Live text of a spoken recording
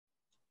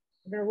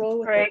We're gonna roll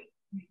with All right.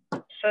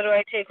 So do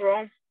I take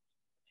roll?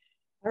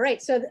 All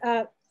right, so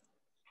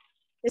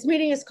this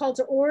meeting is called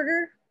to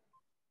order.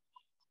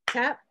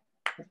 Tap.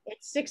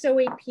 It's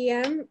 6:08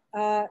 p.m.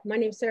 My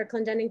name is Sarah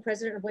Clendenning,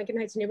 President of Lincoln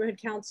Heights Neighborhood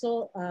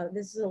Council.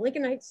 This is a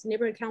Lincoln Heights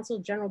Neighborhood Council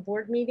General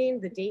Board meeting.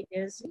 The date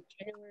is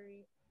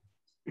January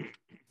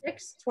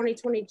 6,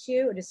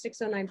 2022. It is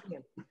 6:09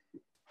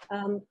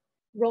 p.m.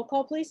 Roll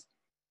call, please.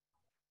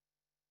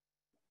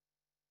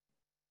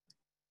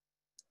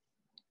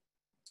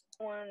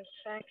 One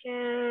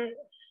second.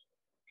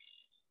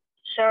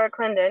 Sarah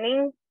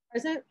Clendenning.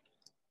 Present.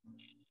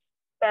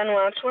 Ben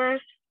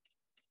Wadsworth.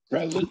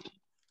 Present.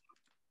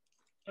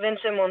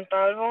 Vincent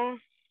Montalvo.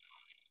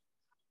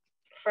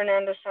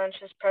 Fernando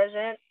Sanchez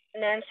present.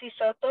 Nancy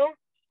Soto.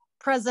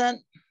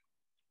 Present.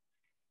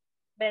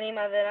 Benny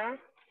Madera.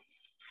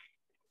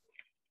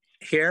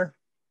 Here.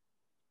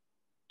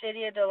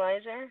 Didier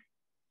Delizer.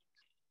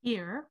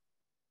 Here.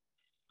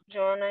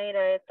 Joanna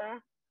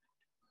Iraeta.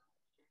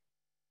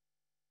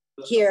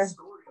 Here.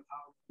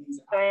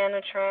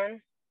 Diana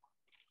Tran.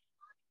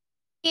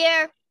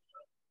 Here.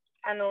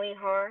 Annalie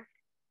Har.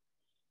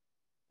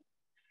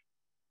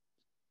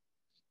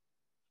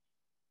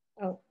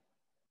 Oh.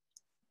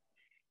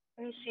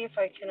 Let me see if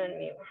I can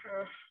unmute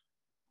her.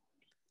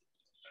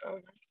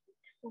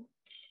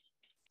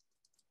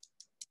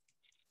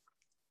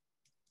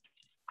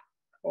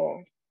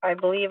 Cool. I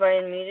believe I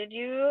unmuted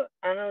you,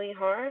 Annalie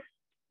Har.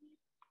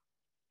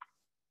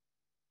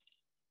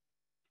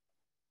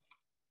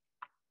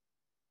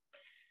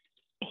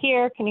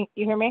 Here, can you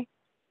hear me?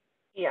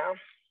 Yeah.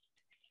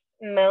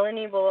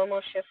 Melanie Bolomo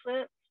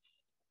Shiflet.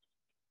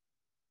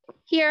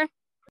 Here.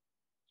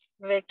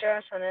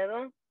 Victor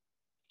Asanedo.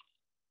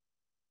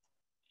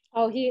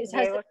 Oh, he has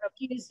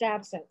excused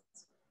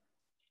absence.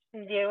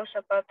 Diego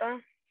Zapata.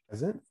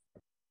 Present.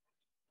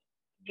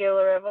 Gil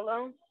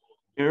Arevalo.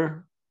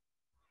 Here.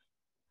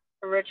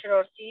 Richard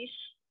Ortiz.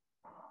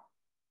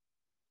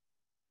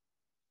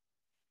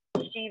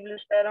 Steve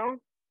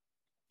Lucero.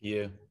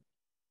 Yeah.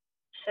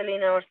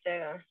 Selena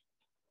Ortega.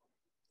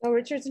 Oh,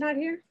 Richard's not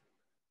here?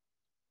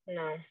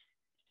 No.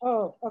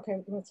 Oh,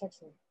 okay. Let's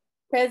text him.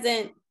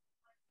 Present.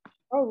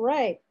 All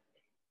right.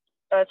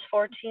 That's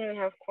 14. We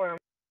have quorum.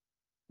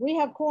 We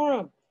have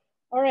quorum.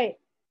 All right.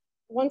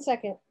 1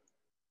 second.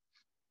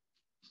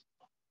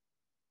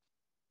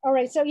 All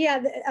right. So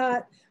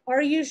yeah,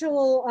 our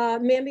usual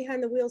man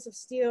behind the wheels of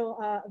steel,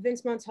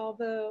 Vince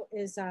Montalvo,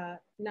 is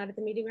not at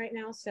the meeting right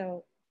now.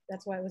 So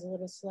that's why it was a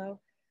little slow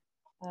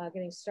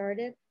getting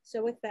started.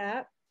 So with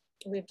that,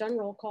 we've done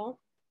roll call.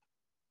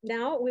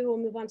 Now we will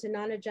move on to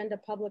non-agenda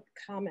public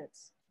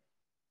comments.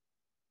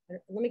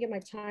 Let me get my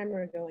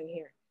timer going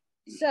here.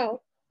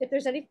 So if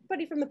there's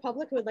anybody from the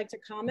public who would like to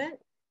comment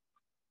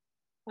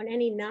on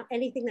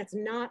anything that's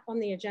not on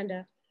the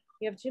agenda,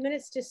 you have 2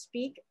 minutes to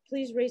speak.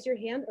 Please raise your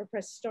hand or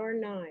press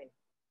 *9.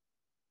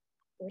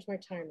 Where's my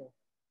timer?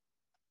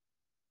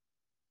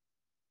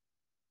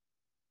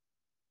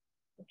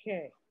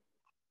 Okay.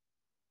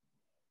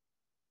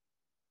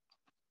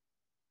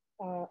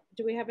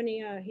 Do we have any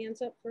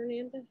hands up,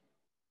 Fernanda?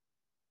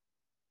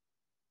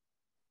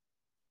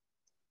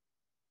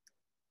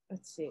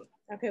 Let's see.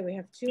 Okay, we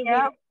have two.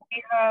 Yeah,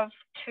 we have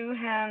 2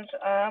 hands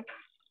up.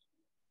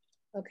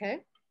 Okay.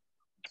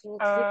 So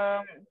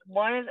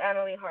one is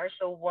Annalie Hart,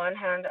 so 1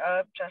 hand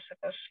up.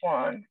 Jessica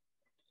Swan.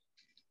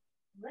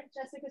 Right,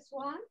 Jessica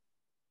Swan.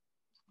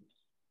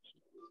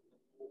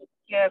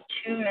 You have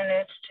 2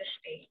 minutes to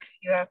speak.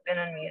 You have been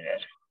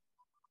unmuted.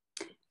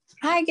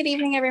 Hi, good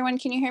evening, everyone.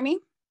 Can you hear me?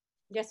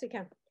 Yes, we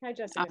can. Hi,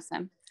 Jessica.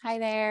 Awesome. Hi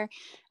there.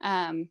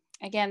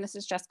 Again, this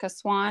is Jessica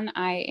Swan.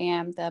 I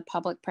am the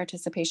Public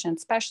Participation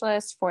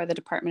Specialist for the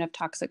Department of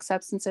Toxic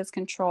Substances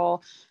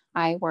Control.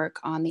 I work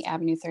on the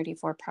Avenue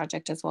 34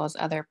 project as well as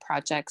other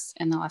projects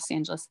in the Los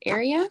Angeles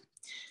area.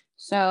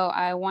 So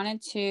I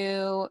wanted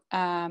to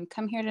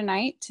come here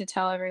tonight to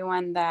tell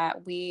everyone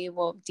that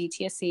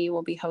DTSC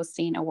will be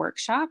hosting a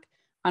workshop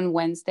on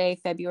Wednesday,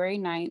 February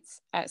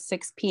 9th at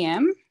 6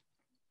 p.m.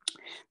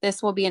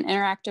 This will be an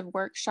interactive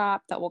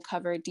workshop that will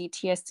cover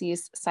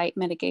DTSC's site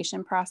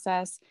mitigation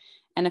process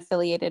and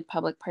affiliated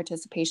public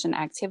participation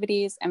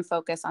activities and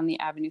focus on the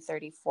Avenue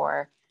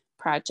 34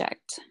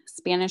 project.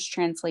 Spanish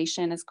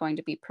translation is going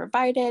to be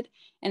provided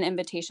and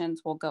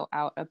invitations will go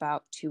out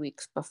about 2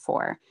 weeks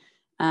before.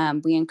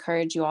 We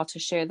encourage you all to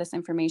share this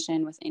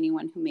information with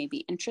anyone who may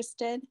be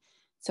interested.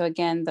 So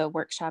again, the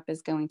workshop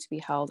is going to be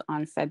held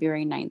on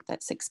February 9th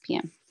at 6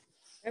 p.m.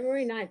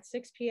 February 9th,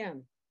 6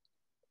 p.m.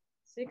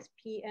 6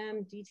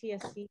 p.m.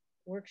 DTSC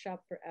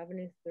workshop for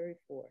Avenue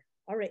 34.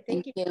 All right,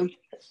 thank you.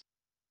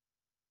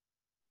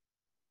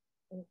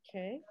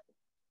 Okay.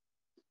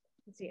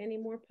 Let's see, any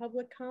more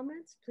public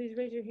comments? Please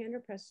raise your hand or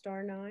press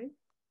 *9.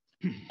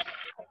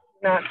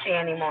 Not see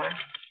anymore.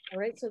 All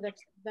right, so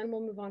then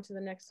we'll move on to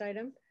the next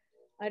item.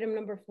 Item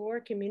number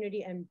 4,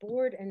 community and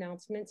board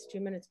announcements, 2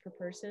 minutes per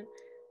person.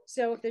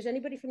 So if there's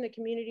anybody from the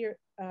community,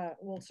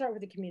 we'll start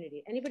with the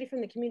community. Anybody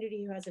from the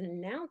community who has an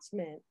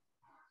announcement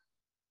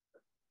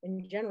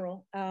in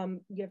general,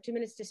 you have 2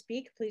 minutes to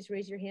speak. Please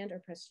raise your hand or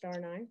press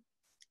 *9.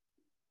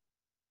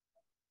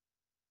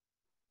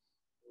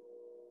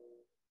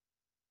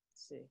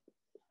 see.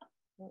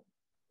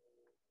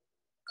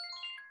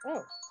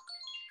 Oh,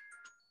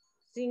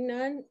 seeing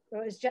none.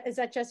 Oh, is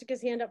that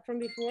Jessica's hand up from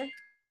before?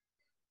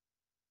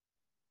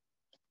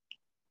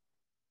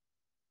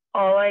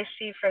 All I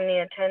see from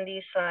the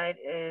attendee side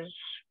is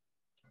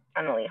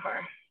Annalie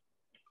Har.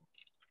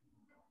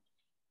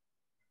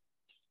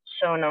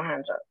 So no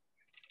hands up.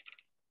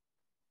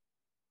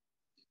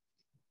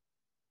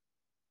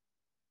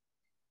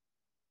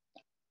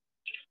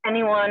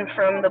 Anyone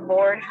from the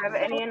board have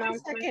any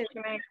announcements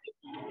to make?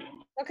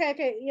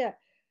 Okay, yeah.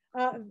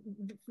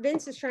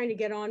 Vince is trying to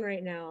get on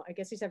right now. I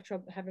guess he's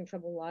having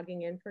trouble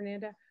logging in,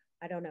 Fernanda.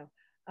 I don't know.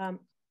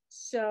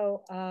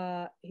 So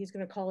he's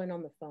going to call in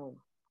on the phone.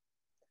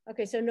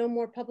 Okay, so no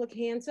more public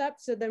hands up.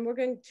 So then we're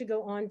going to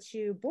go on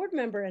to board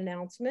member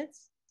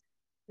announcements.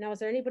 Now, is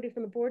there anybody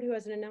from the board who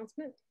has an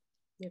announcement?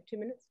 You have 2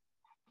 minutes.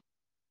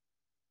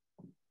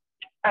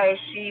 I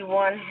see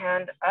one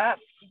hand up,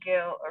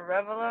 Gil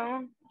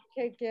Arevalo.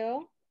 Okay,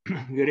 Gil.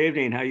 Good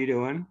evening. How you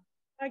doing?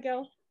 Hi,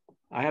 Gil.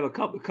 I have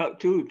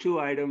two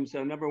items.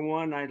 Number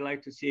one, I'd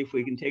like to see if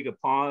we can take a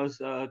pause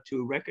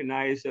to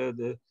recognize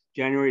the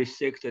January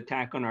 6th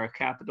attack on our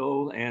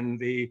Capitol and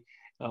the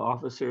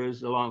officers,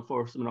 the law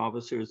enforcement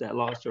officers that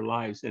lost their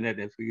lives in it.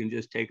 If we can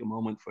just take a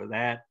moment for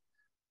that.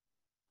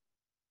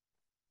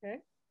 Okay.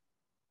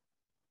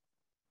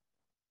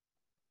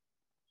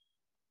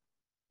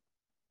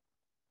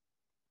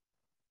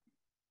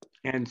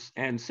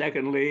 And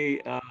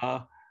secondly,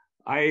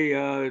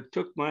 I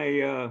took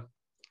my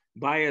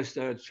bias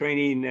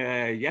training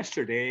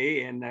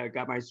yesterday and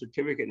got my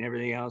certificate and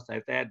everything else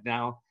like that.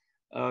 Now,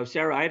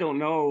 Sarah, I don't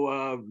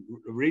know,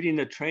 reading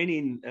the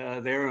training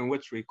there and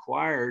what's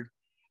required,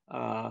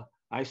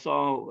 I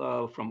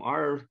saw from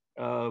our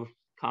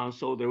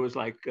council, there was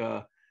like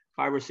 5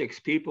 or 6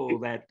 people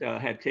that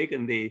had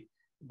taken the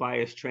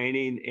bias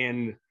training,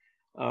 and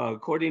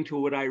according to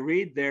what I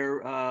read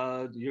there,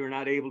 you're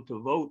not able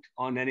to vote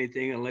on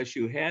anything unless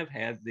you have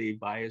had the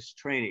bias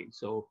training.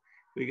 So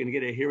we can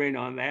get a hearing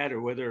on that,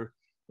 or whether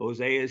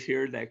Jose is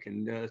here that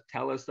can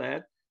tell us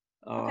that.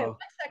 Okay, 1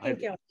 second,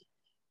 Gil.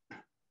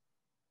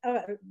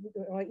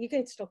 Well, you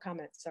can still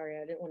comment. Sorry,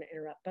 I didn't want to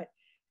interrupt, but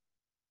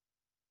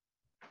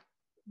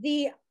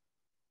the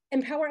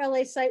Empower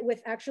LA site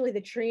with actually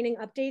the training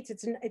updates,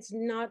 it's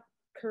not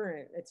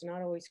current. It's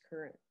not always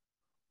current.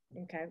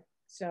 Okay,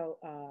 so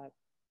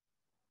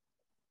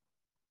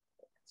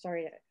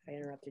sorry I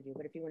interrupted you,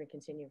 but if you want to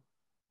continue.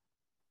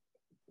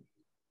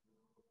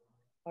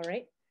 All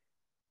right.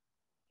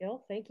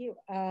 Gil, thank you.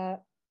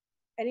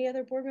 Any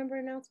other board member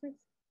announcements?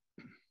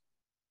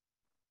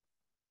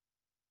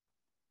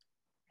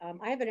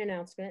 I have an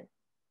announcement.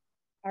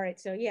 All right,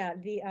 so yeah,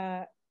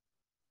 the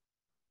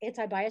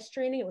anti-bias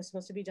training, it was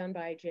supposed to be done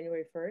by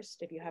January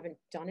 1st. If you haven't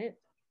done it,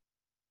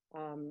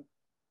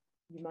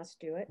 you must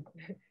do it.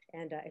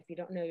 And if you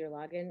don't know your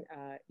login,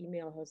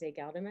 email Jose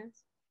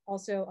Galdamez.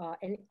 Also,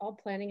 all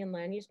planning and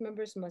land use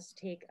members must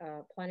take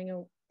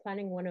planning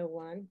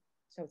 101.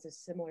 So it's a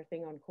similar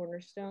thing on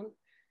Cornerstone.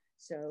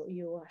 So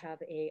you will have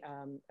a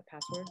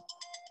password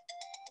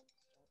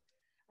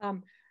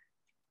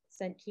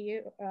sent to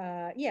you.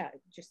 Yeah,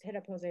 just hit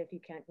up Jose if you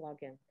can't log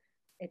in.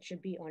 It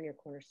should be on your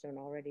Cornerstone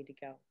all ready to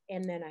go.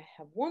 And then I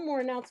have one more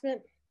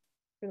announcement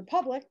for the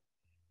public.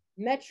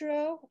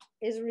 Metro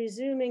is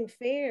resuming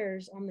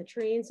fares on the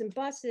trains and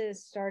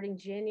buses starting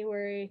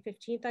January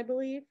 15th, I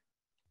believe.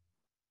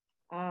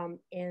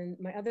 And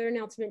my other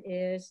announcement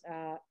is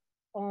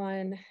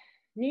on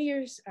New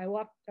Year's, I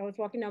was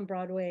walking down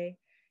Broadway,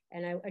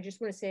 and I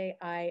just want to say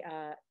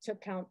I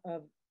took count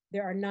of,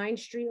 there are 9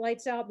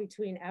 streetlights out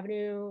between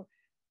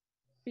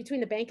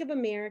the Bank of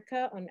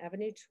America on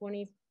Avenue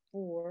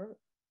 24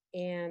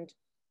 and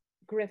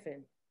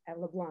Griffin at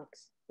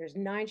LeBlanc's. There's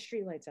 9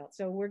 streetlights out.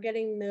 So we're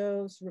getting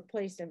those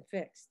replaced and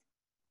fixed.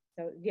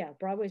 So yeah,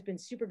 Broadway's been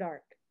super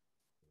dark.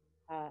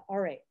 All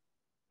right,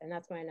 and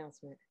that's my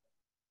announcement.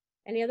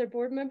 Any other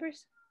board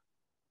members?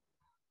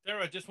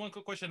 Sarah, just one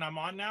quick question. I'm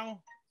on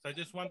now. So I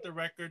just want the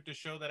record to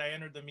show that I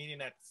entered the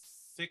meeting at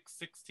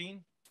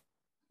 6:16.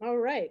 All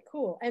right,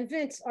 cool. And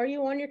Vince, are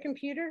you on your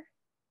computer?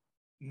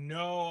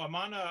 No, I'm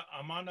on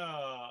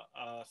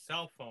a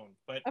cell phone,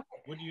 but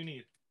okay. What do you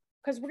need?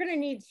 Because we're gonna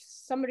need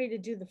somebody to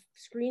do the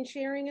screen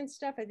sharing and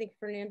stuff. I think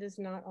Fernanda's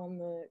not on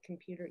the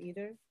computer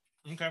either.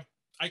 Okay,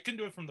 I can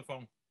do it from the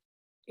phone.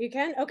 You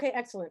can? Okay,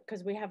 excellent,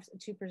 because we have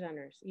 2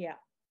 presenters, yeah.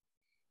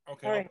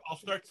 Okay, all right. I'll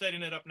start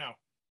setting it up now.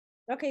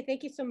 Okay,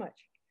 thank you so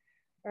much.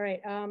 All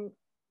right,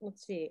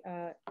 let's see.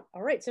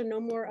 All right, so no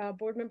more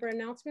board member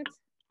announcements.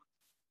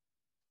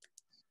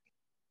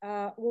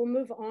 We'll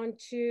move on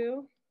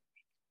to,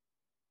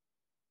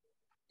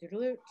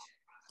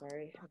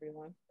 sorry,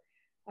 everyone.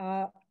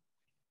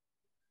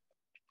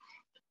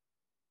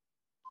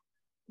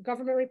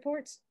 Government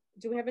reports.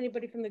 Do we have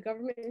anybody from the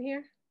government in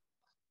here?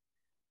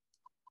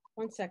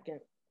 1 second.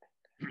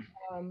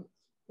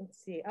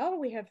 Let's see. Oh,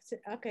 we have,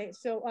 okay.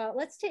 So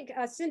let's take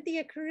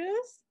Cynthia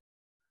Cruz.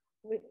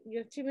 You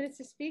have 2 minutes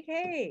to speak.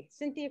 Hey,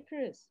 Cynthia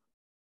Cruz.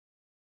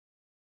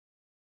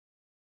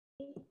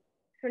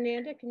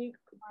 Fernanda, can you?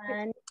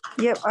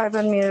 Yep, I've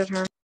unmuted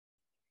her.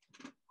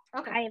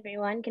 Okay. Hi,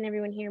 everyone. Can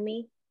everyone hear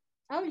me?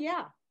 Oh,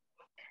 yeah.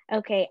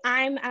 Okay,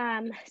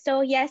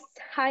 so yes,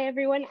 hi,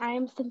 everyone.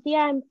 I'm Cynthia.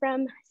 I'm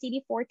from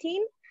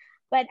CD14,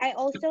 but I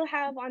also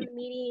have on the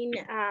meeting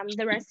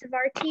the rest of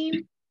our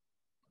team.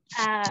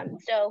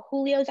 So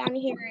Julio's on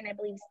here, and I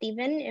believe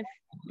Steven, if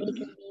they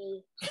can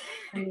be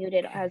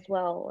unmuted as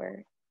well,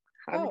 or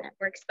however that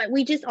works. But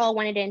we just all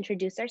wanted to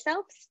introduce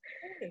ourselves.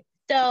 Okay.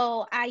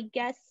 So I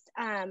guess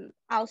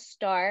I'll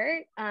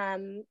start.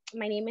 My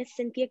name is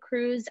Cynthia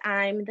Cruz.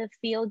 I'm the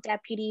field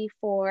deputy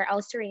for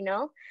El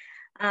Sereno,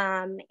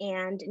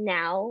 and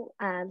now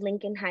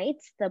Lincoln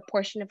Heights, the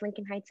portion of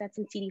Lincoln Heights that's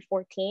in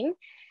CD14.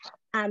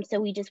 So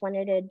we just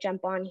wanted to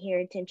jump on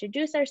here to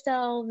introduce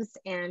ourselves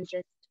and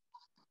just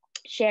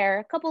share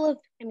a couple of,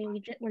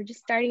 we're just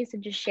starting, so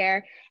just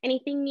share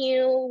anything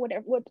new,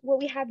 what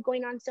we have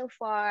going on so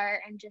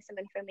far, and just some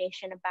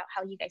information about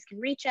how you guys can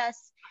reach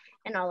us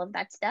and all of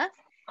that stuff.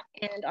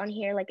 And on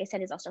here, like I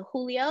said, is also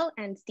Julio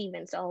and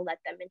Steven, so I'll let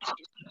them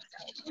introduce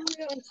themselves.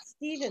 Julio and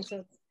Steven,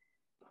 so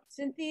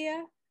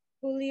Cynthia,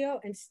 Julio,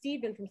 and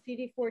Steven from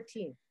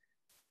CD14.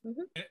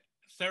 Mm-hmm.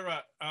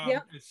 Sarah,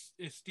 yep. is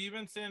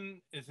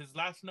Stevenson, is his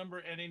last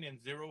number ending in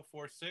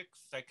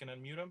 046? I can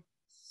unmute him.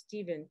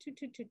 Steven,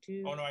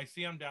 2222. Oh no, I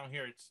see him down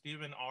here. It's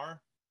Steven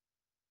R.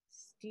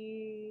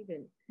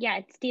 Steven. Yeah,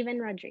 it's Steven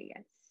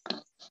Rodriguez.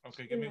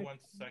 Okay, give me 1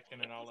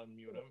 second and I'll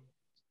unmute him.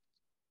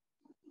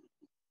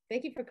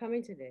 Thank you for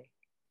coming today.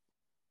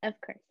 Of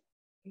course.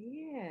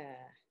 Yeah.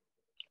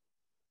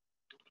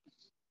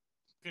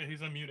 Okay,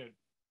 he's unmuted.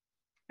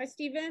 Hi,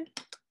 Steven.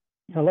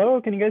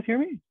 Hello, can you guys hear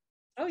me?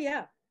 Oh,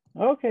 yeah.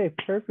 Okay,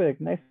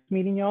 perfect. Nice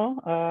meeting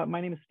y'all. My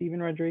name is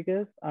Steven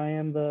Rodriguez. I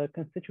am the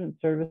Constituent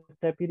Service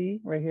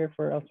Deputy right here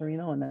for El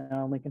Sereno and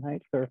now Lincoln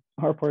Heights, for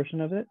our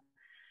portion of it.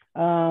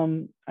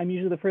 I'm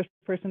usually the first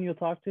person you'll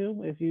talk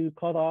to if you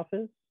call the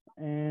office,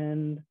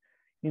 and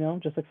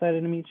just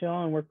excited to meet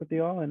y'all and work with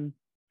y'all, and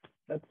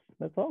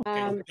that's all.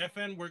 Okay,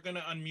 Stefan, we're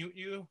gonna unmute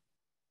you.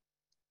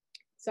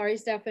 Sorry,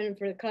 Stefan,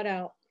 for the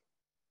cutout.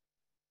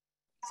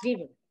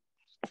 Steven,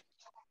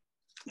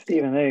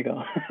 there you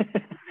go.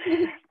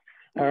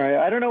 All right,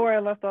 I don't know where I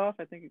left off.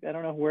 I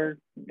don't know where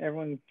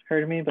everyone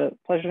heard me, but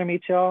pleasure to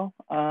meet y'all.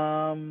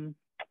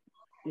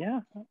 Yeah,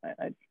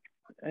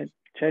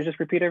 should I just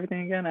repeat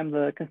everything again? I'm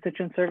the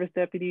Constituent Service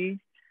Deputy.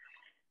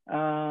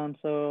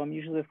 So I'm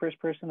usually the first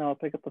person that'll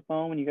pick up the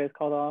phone when you guys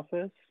call the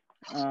office.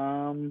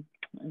 I'm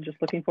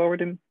just looking forward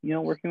to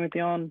working with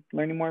y'all and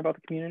learning more about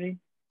the community.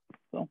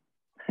 So.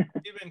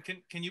 Steven,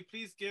 can you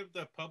please give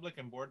the public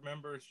and board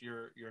members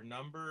your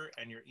number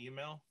and your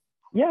email?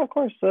 Yeah, of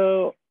course.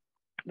 So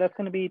that's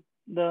going to be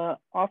the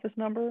office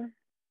number,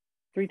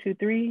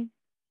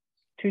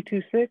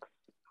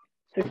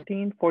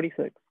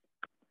 323-226-1646.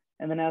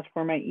 And then as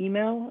for my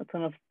email, it's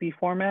going to be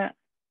format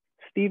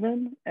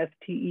Stephen,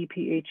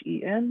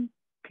 STEPHEN,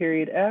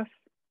 _F,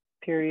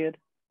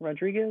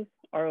 Rodriguez,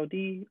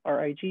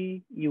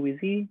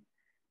 RODRIGUEZ,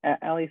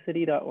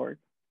 @LAcity.org.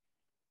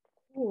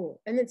 Cool.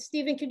 And then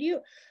Steven, could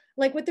you,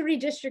 like with the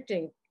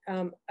redistricting,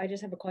 I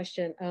just have a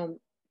question.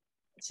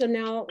 So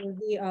now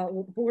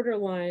the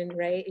borderline,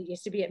 right? It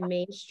used to be at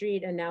Main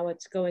Street and now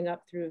it's going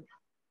up through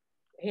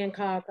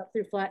Hancock, up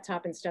through Flat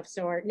Top and stuff.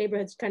 So our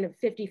neighborhood's kind of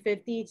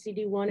 50-50,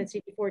 CD1 and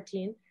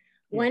CD14.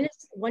 When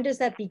does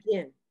that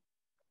begin?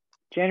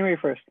 January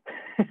 1st.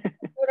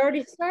 It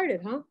already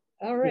started, huh?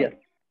 All right. Yes.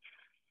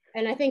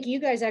 And I think you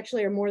guys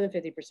actually are more than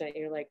 50%.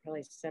 You're like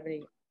probably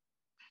 70%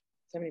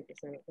 or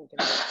something.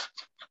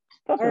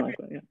 All right. Like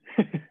that, yeah.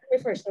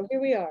 First, so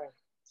here we are,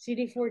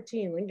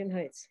 CD14, Lincoln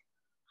Heights.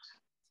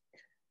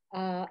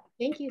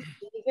 Thank you,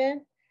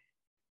 Steven.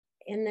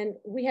 And then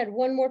we had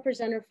one more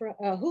presenter for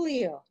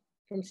Julio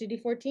from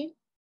CD14.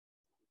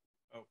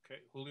 Okay,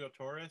 Julio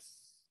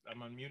Torres,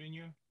 I'm unmuting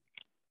you.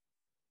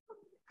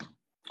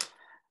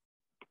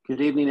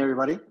 Good evening,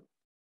 everybody.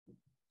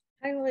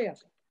 Hi, Julio.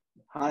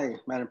 Hi,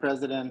 Madam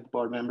President,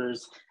 board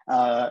members.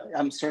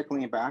 I'm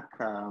circling back.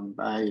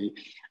 I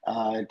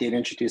did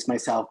introduce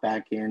myself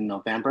back in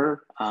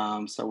November.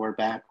 So we're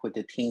back with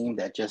the team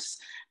that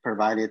just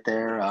provided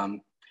their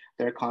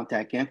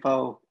contact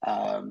info.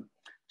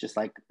 Just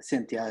like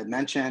Cynthia had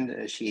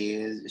mentioned,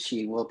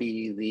 she will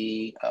be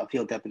the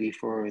field deputy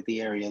for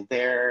the area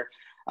there.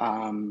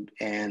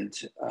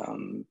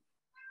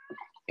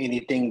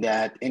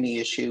 Any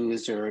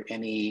issues or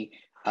any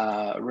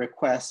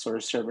requests or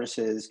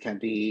services can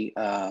be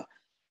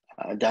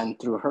done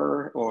through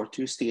her or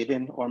to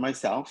Steven or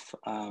myself.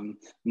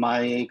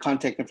 My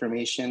contact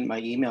information, my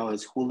email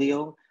is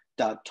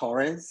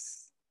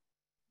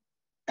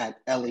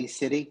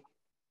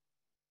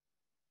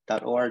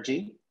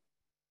julio.torres@lacity.org.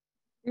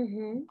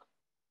 Mm-hmm.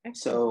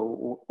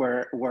 So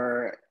we're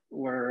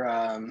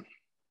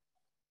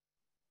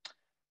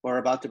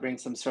about to bring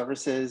some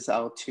services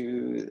out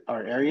to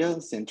our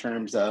areas in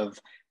terms of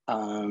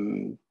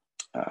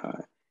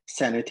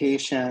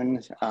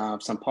sanitation,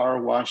 some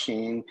power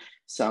washing,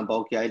 some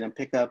bulky item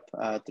pickup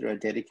through a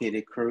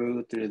dedicated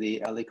crew through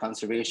the LA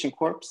Conservation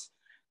Corps.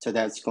 So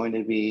that's going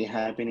to be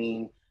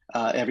happening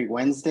every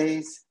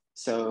Wednesdays.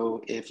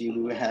 So if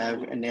you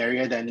have an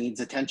area that needs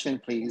attention,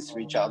 please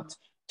reach out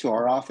to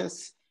our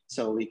office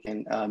so we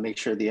can make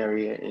sure the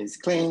area is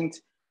cleaned.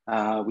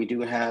 We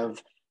do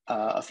have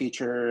a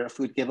future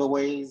food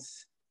giveaways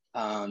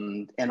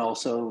and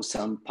also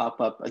some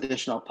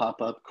additional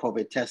pop-up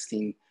COVID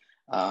testing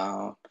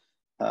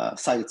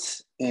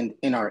sites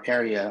in our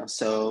area.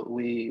 So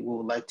we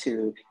would like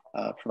to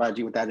provide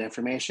you with that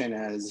information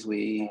as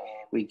we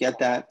get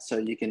that, so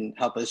you can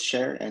help us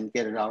share and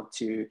get it out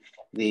to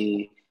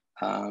the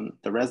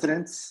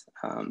residents.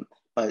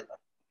 But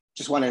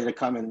just wanted to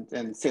come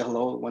and say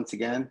hello once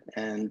again,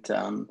 and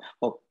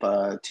hope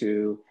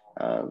to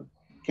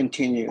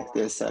continue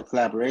this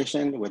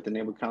collaboration with the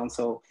Neighborhood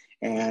Council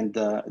and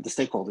the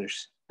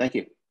stakeholders. Thank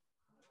you.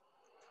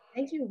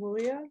 Thank you,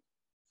 Julio.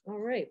 All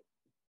right.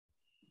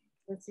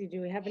 Let's see,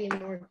 do we have any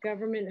more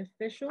government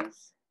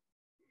officials?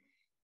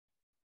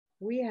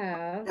 We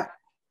have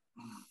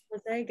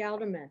Jose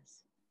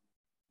Galdames.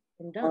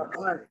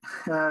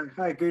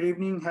 Hi, good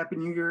evening. Happy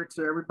New Year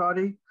to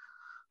everybody.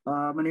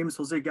 My name is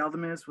Jose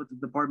Galdames with the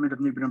Department of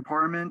Neighborhood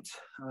Empowerment.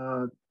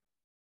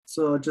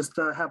 So just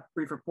have a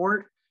brief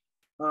report.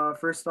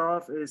 First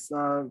off is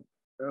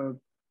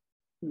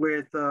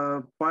with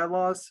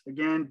bylaws.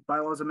 Again,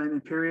 bylaws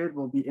amendment period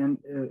will be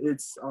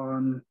it's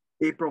on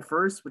April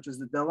 1st, which is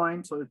the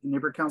deadline. So if the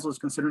Neighborhood Council is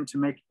considering to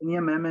make any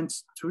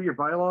amendments to your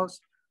bylaws,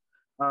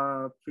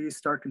 please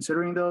start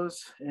considering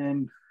those,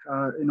 and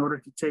in order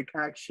to take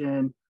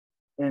action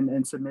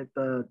and submit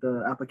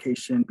the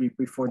application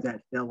before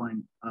that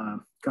deadline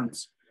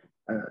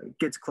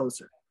gets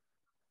closer.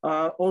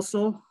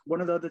 Also,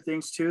 one of the other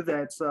things too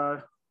that's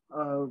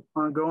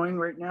ongoing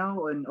right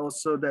now, and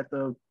also that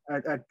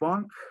at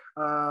BUNC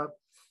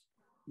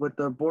with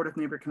the Board of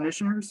Neighborhood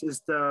Commissioners,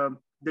 is the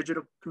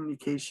digital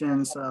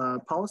communications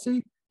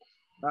policy.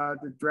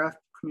 The draft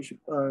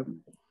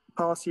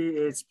policy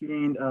is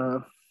being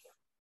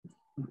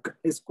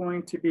is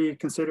going to be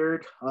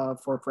considered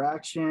for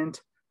action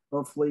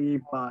hopefully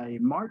by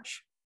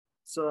March.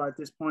 So at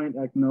this point,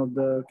 I know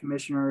the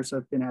commissioners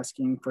have been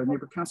asking for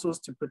neighborhood councils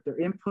to put their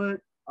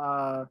input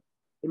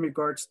in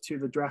regards to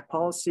the draft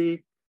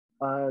policy.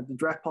 The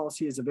draft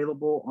policy is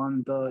available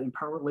on the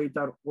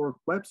empowerlate.org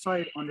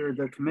website under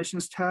the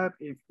commissions tab.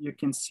 If you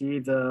can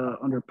see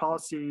under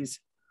policies,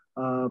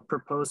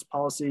 proposed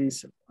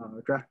policies,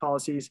 draft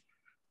policies,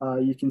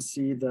 you can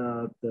see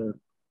the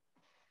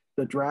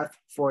draft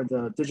for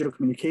the digital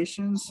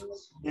communications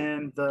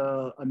and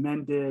the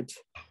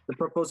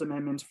proposed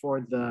amendments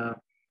for the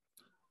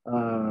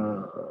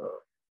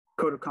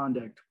code of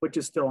conduct, which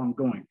is still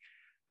ongoing.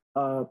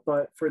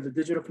 But for the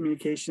digital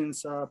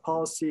communications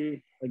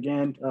policy,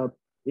 again,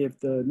 if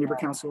the neighbor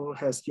council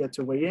has yet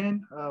to weigh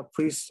in,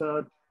 please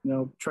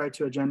try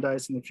to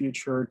agendize in the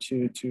future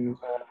to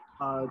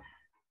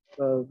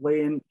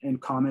weigh in and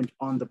comment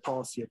on the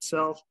policy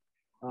itself,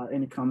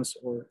 any comments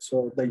or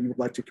so that you would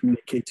like to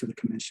communicate to the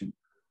commission.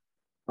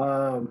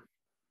 For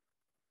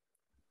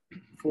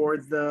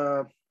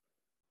the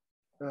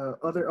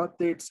other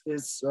updates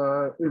is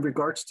in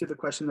regards to the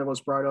question that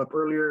was brought up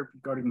earlier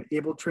regarding the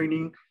ABLE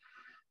training.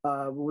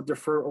 We'll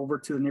defer over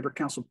to the Neighbor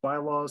Council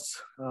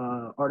bylaws,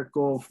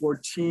 Article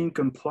 14,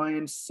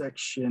 compliance,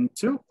 Section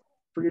 2,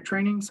 for your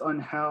trainings on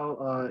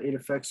how it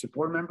affects your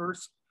board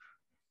members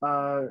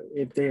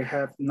if they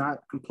have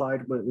not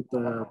complied with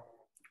the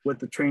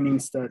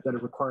trainings that are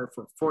required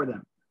for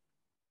them.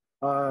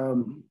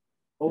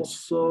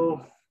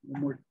 Also,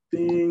 one more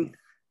thing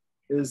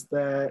is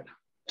that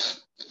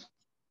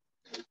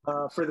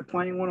for the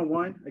Planning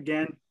 101,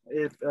 again,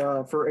 if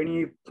for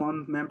any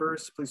plum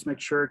members, please make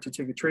sure to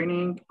take the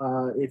training.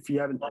 If you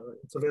haven't,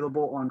 it's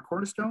available on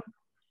Cornerstone.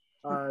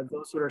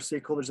 Those who are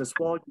stakeholders as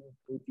well,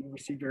 if you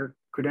receive your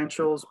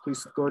credentials,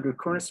 please go to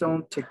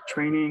Cornerstone, take the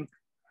training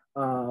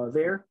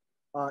there.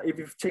 If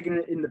you've taken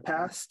it in the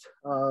past,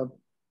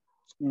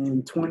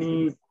 in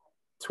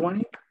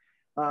 2020,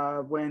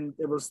 when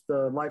it was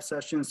the live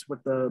sessions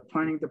with the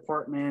planning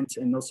department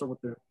and also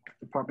with the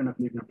Department of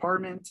Neighborhood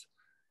Empowerment,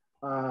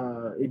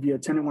 if you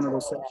attended one of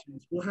those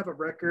sessions, we'll have a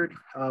record.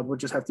 We'll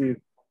just have to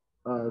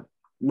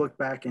look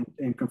back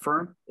and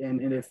confirm.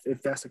 And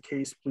if that's the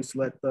case, please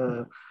let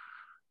the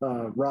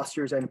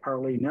rosters at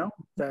EmpowerLate know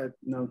that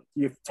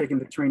you've taken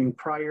the training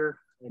prior,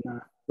 and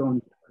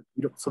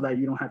so that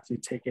you don't have to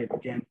take it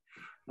again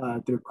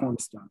through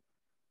Cornerstone.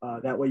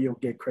 That way you'll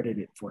get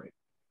credited for it.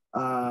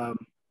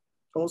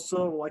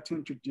 Also, I'd like to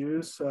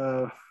introduce,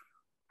 I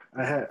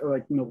had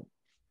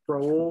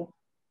Raul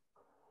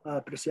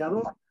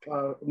Preciado,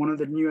 one of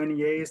the new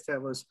NEAs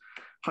that was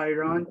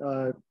hired on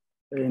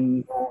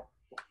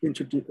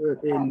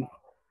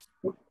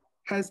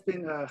has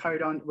been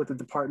hired on with the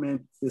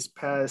department this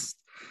past,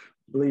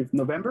 I believe,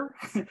 November.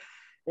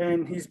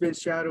 And he's been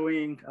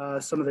shadowing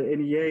some of the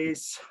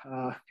NEAs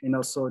and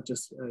also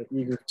just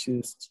eager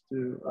to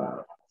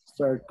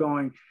start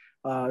going,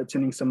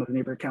 attending some of the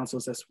neighborhood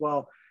councils as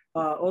well.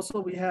 Also,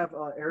 we have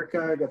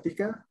Erica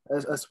Gatica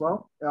as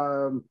well.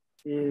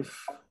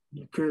 If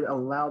you could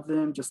allow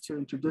them just to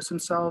introduce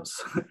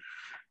themselves.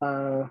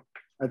 I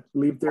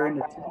believe they're in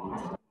the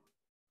team.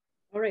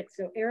 All right,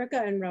 so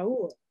Erica and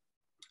Raul.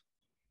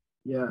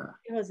 Yeah.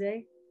 Hey,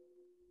 Jose.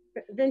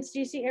 Vince, do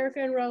you see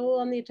Erica and Raul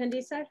on the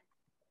attendee side?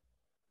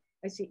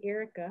 I see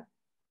Erica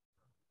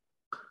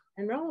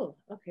and Raul.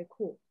 Okay,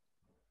 cool.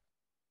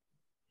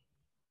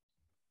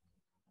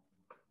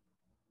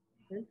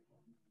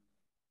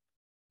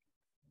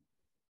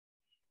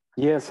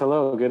 Yes,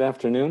 hello, good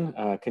afternoon.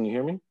 Can you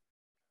hear me?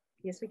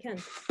 Yes, we can.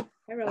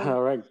 Hi, Raul.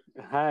 All right.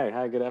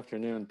 Hi, good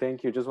afternoon.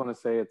 Thank you. Just want to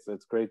say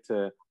it's great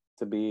to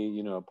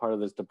be, a part of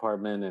this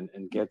department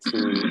and get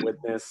to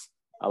witness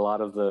a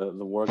lot of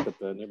the work that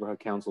the neighborhood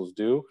councils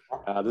do.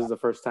 This is the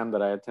first time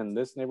that I attend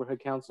this neighborhood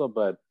council,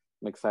 but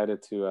I'm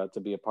excited to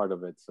be a part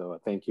of it. So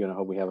thank you, and I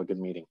hope we have a good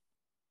meeting.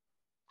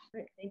 All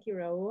right, thank you,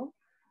 Raul.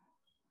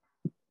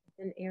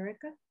 And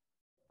Erica?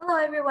 Hello,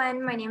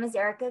 everyone. My name is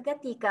Erica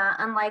Gatica.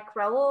 Unlike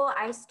Raul,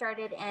 I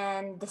started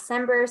in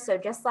December, so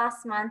just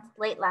last month,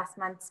 late last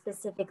month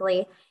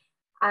specifically.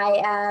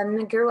 I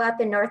grew up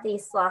in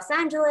Northeast Los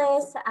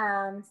Angeles,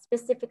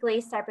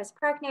 specifically Cypress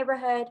Park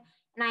neighborhood,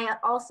 and I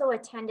also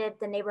attended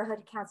the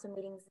neighborhood council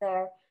meetings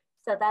there.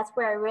 So that's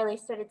where I really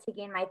started to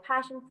gain my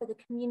passion for the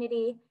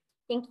community.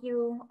 Thank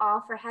you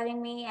all for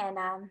having me, and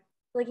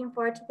looking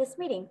forward to this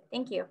meeting.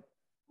 Thank you.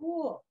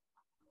 Cool.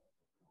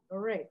 All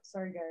right.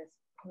 Sorry, guys.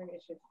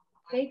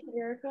 Thank you,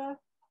 Erica.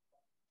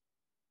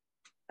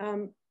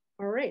 All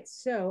right.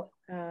 So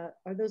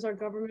are those our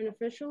government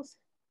officials?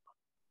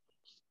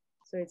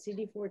 So it's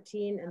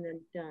CD14 and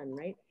then done,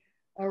 right?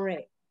 All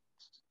right.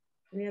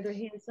 Any other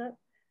hands up?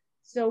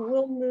 So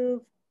we'll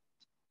move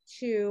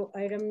to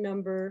item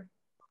number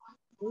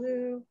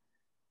blue.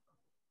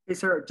 Hey,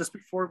 Sarah, just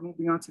before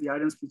moving on to the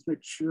items, please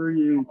make sure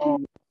you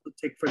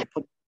take for the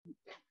public.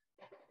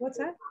 What's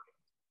that?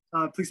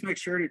 Please make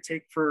sure to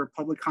take for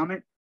public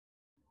comment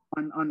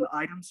on the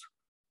items.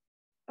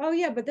 Oh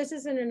yeah, but this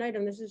isn't an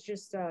item. This is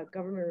just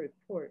government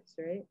reports,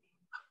 right?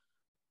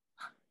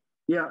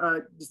 Yeah,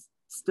 just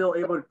still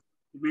able to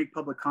make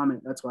public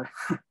comment. That's why.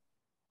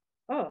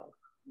 Oh.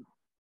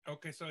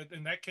 Okay, so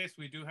in that case,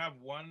 we do have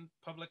one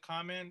public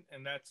comment,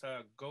 and that's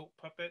a Goat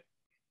Puppet.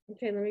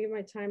 Okay, let me get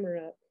my timer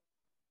up.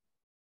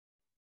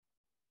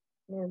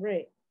 All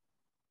right.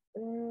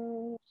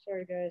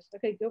 Sorry, guys.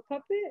 Okay, Goat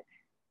Puppet.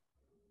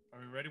 Are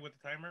we ready with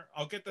the timer?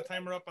 I'll get the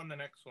timer up on the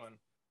next one.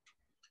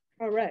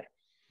 All right.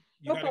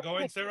 You got it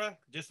going, Sarah?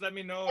 Just let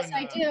me know. Yes,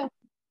 I do.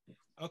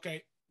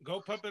 Okay,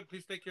 Goat Puppet,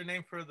 please take your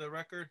name for the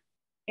record.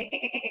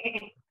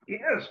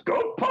 Yes,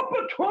 Goat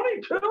Puppet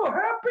 22,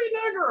 happy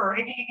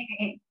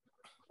nigger.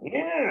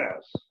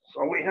 Yes,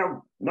 so we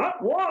have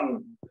not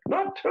one,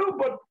 not two,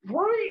 but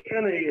 3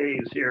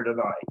 NEAs here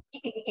tonight.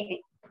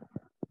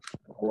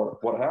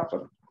 What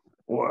happened?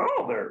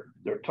 Well,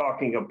 they're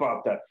talking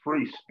about that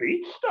free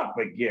speech stuff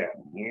again.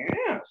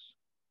 Yes.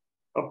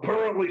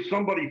 Apparently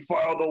somebody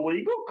filed a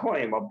legal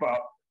claim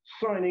about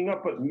signing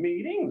up at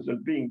meetings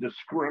and being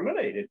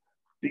discriminated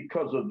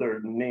because of their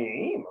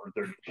name or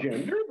their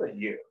gender they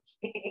use.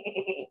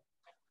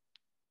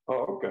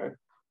 Oh, okay.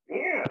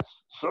 Yes.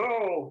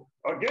 So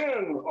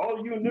again,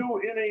 all you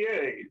new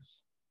NEAs,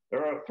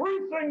 there are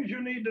 3 things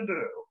you need to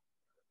do.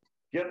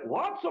 Get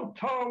lots of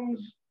Tums,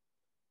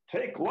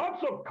 take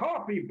lots of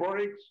coffee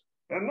breaks,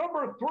 and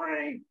number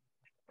 3,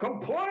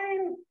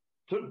 complain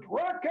to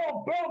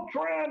Raquel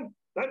Beltran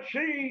that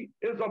she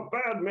is a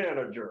bad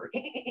manager.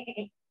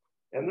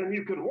 And then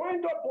you could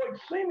wind up like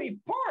Simi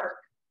Park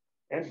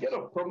and get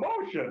a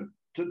promotion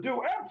to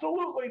do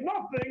absolutely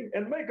nothing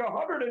and make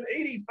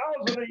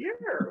 $180,000 a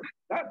year.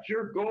 That's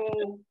your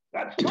goal.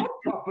 That's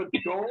Goat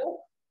Puppet's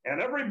goal.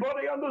 And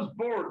everybody on this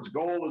board's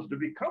goal is to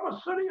become a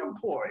city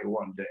employee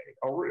one day,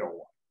 a real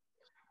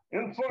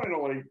one. And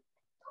finally,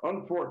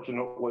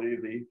 unfortunately,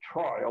 the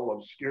trial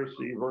of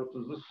Scarcity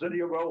versus the city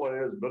of LA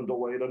has been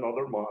delayed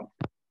another month.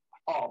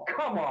 Oh,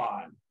 come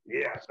on.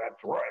 Yes,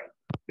 that's right.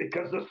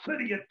 Because the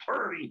city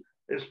attorney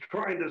is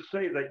trying to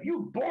say that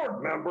you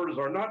board members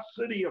are not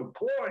city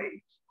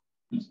employees.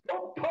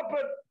 Goat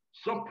Puppet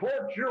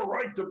supports your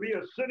right to be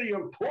a city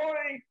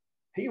employee.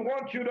 He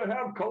wants you to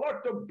have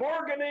collective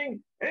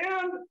bargaining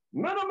and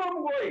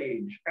minimum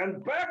wage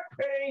and back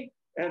pay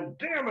and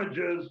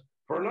damages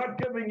for not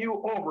giving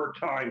you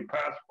overtime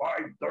past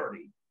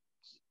 5:30.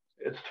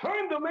 It's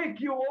time to make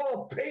you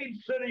all paid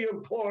city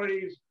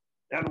employees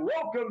and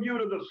welcome you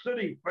to the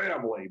city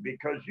family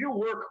because you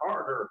work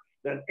harder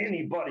than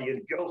anybody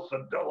in Gil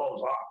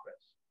Cedillo's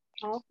office.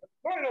 Oh.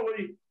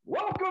 Finally,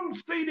 welcome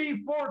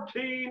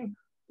CD14.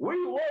 We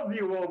love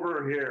you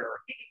over here.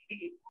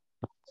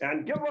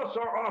 And give us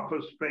our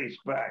office space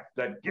back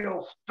that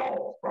Gil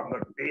stole from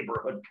the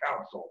neighborhood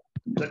council.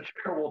 The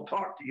chair will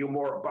talk to you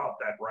more about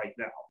that right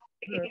now.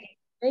 Sure.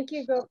 Thank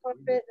you, Goat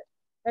Puppet.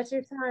 That's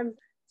your time.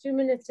 2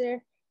 minutes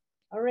there.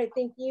 All right,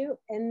 thank you.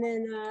 And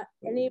then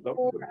any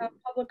more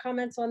public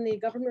comments on the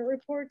government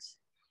reports?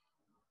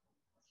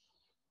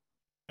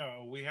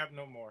 No, we have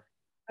no more.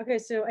 Okay,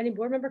 so any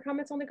board member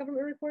comments on the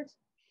government reports?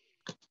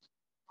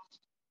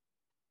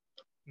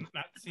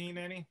 Not seeing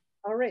any.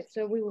 All right,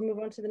 so we will move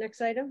on to the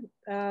next item.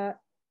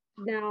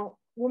 Now,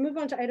 we'll move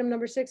on to item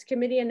number 6,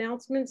 committee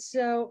announcements.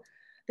 So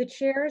the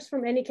chairs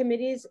from any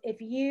committees,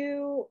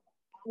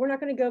 we're not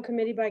going to go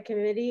committee by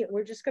committee.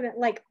 We're just going to,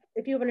 like,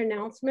 if you have an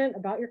announcement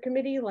about your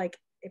committee, like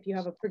if you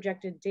have a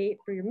projected date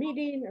for your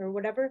meeting or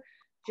whatever,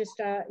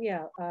 just,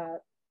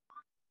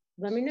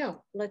 let me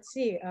know. Let's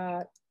see.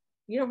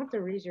 You don't have to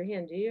raise your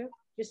hand, do you?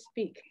 Just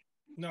speak.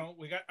 No,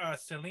 we got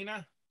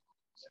Selena.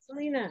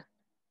 Selena.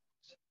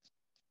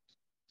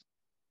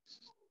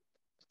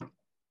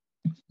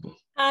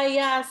 Hi,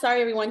 yeah,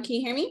 sorry everyone. Can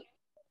you hear me?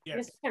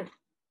 Yes.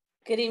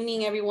 Good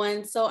evening,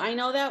 everyone. So I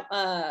know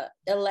that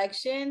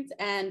elections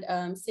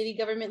and city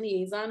government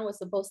liaison was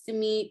supposed to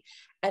meet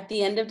at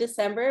the end of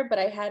December, but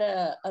I had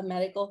a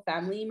medical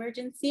family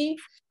emergency.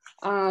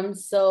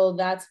 So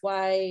that's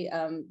why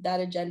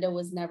that agenda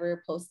was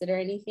never posted or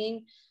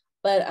anything.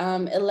 But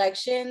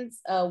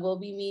elections will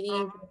be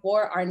meeting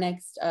before our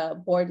next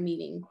board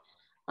meeting.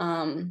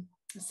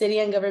 City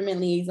and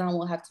government liaison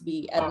will have to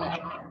be at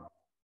another time.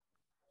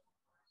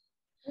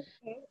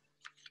 Okay.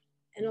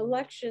 And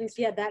elections,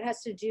 yeah, that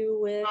has to do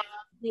with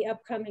the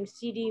upcoming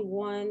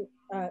CD1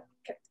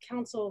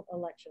 council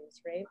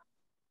elections, right?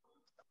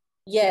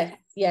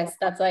 Yes,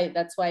 that's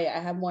why I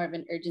have more of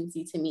an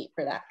urgency to meet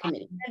for that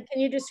committee. And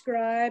can you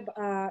describe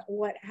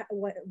what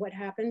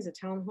happens at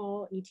town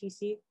hall,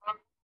 etc?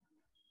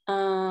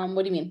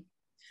 What do you mean?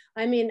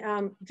 I mean,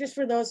 just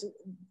for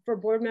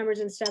board members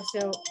and stuff.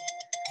 So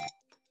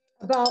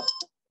about,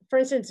 for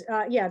instance,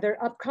 yeah, there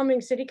are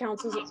upcoming city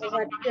councils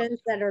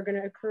elections that are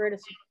going to occur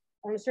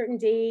on a certain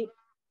date.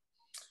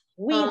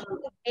 We have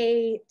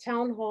a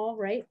town hall,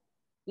 right?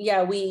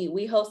 Yeah,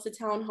 we host a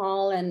town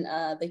hall, and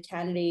the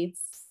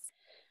candidates,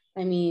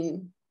 I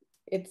mean,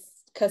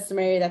 it's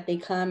customary that they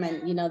come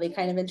and, you know, they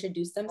kind of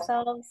introduce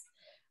themselves.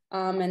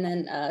 And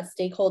then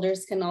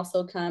stakeholders can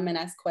also come and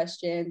ask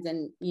questions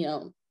and, you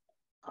know,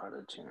 kind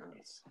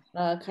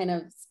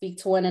of speak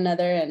to one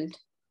another, and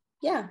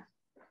yeah.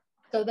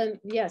 So then,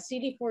 yeah,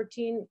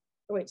 CD14,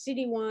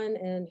 CD1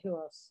 and who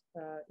else?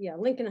 Yeah,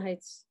 Lincoln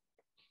Heights.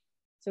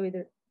 So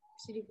either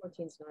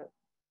CD14 is not,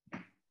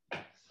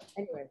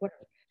 anyway,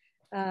 whatever.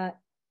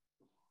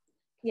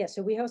 Yeah,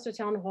 so we host a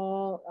town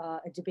hall,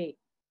 a debate.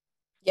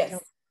 Yes.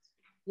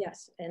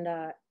 Yes, and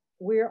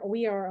we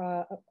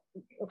are,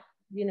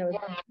 you know, the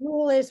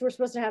rule is we're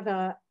supposed to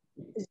have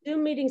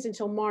Zoom meetings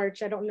until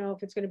March. I don't know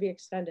if it's going to be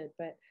extended,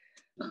 but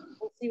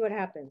we'll see what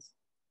happens.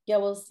 Yeah,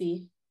 we'll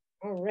see.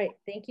 All right,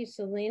 thank you,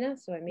 Selena.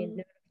 So I made note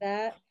of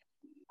that.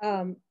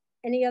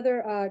 Any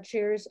other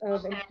chairs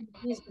of any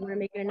committees want to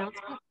make an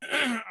announcement?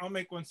 I'll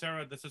make one,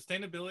 Sarah. The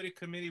Sustainability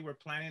Committee, we're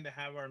planning to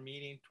have our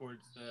meeting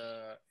towards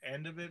the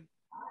end of it.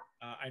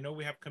 I know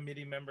we have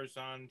committee members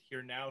on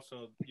here now,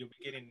 so you'll be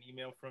getting an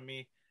email from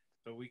me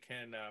so we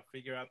can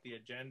figure out the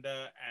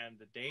agenda and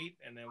the date,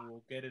 and then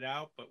we'll get it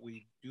out. But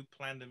we do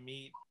plan to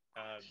meet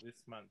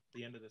this month,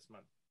 the end of this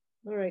month.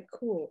 All right,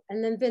 cool.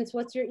 And then Vince,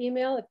 what's your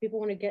email if people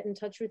want to get in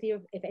touch with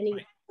you, if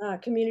any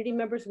community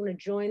members want to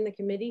join the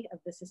committee of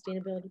the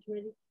Sustainability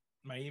Committee?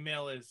 My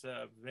email is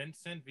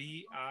Vincent,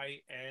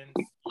 VINCENT,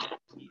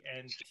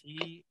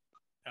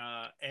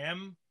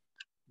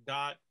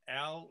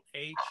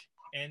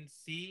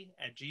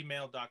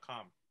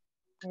 m.LHNC@gmail.com.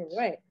 All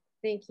right,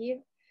 thank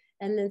you.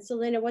 And then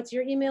Selena, what's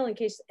your email in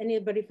case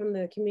anybody from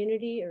the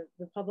community or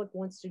the public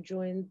wants to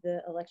join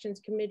the elections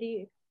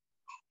committee?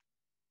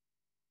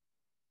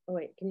 Oh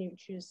wait, can you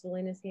choose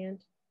Selena's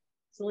hand?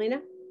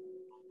 Selena?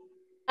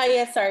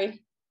 Yeah,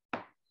 sorry.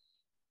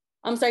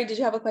 I'm sorry, did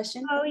you have a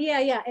question? Oh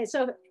yeah.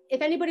 So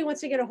if anybody wants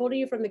to get a hold of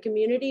you from the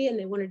community and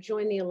they want to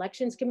join the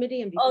elections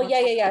committee and be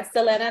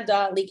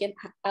Selena.Lincoln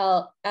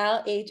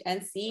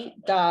LHNC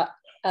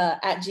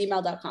at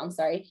gmail.com.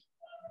 Sorry.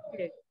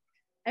 Okay.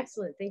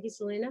 Excellent. Thank you,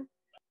 Selena.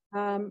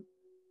 I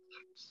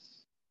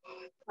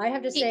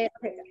have to say,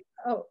 okay,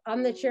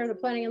 I'm the chair of the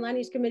Planning and Land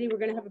Use Committee. We're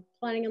going to have a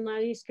Planning and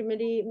Land Use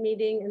Committee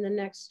meeting in the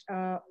next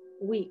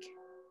week.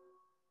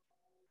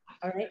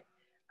 All right.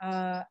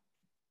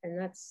 And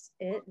that's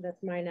it.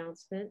 That's my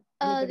announcement.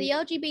 The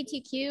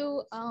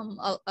LGBTQ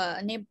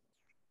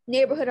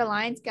Neighborhood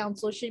Alliance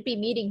Council should be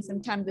meeting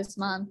sometime this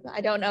month.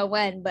 I don't know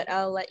when, but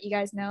I'll let you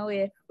guys know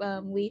if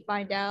we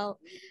find out.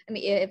 I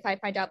mean, if I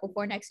find out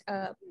before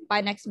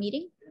by next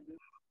meeting.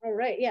 All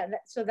right. Yeah.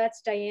 So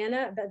that's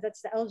Diana.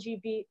 That's the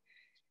LGBT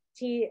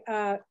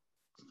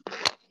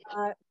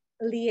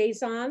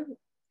liaison.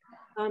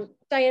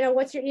 Diana,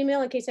 what's your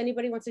email in case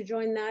anybody wants to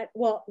join that?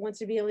 Well, wants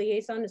to be a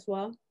liaison as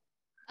well.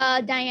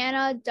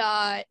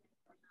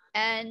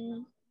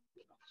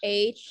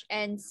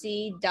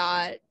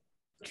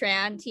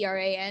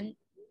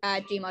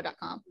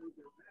 Diana.NHNC.tran@gmail.com.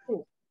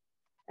 Cool.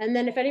 And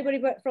then if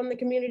anybody from the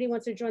community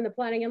wants to join the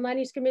Planning and Land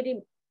Use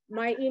Committee,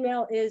 my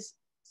email is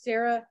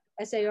Sarah,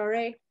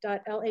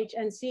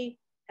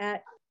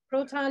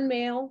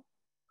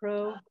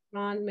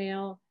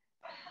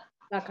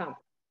 SARA.LHNC@protonmail.com.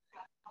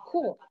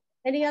 Cool.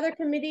 Any other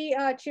committee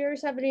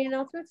chairs have any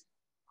announcements?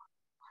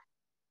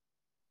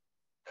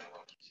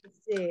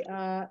 Let's see,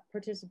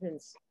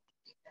 participants.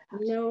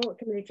 No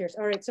committee chairs.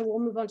 All right, so we'll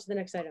move on to the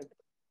next item.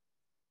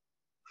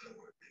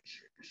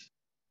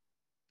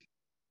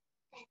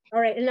 All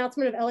right,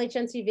 announcement of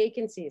LHNC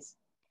vacancies.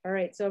 All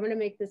right, so I'm going to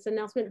make this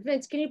announcement.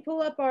 Vince, can you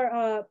pull up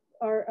our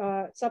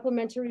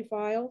supplementary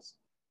files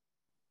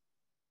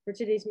for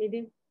today's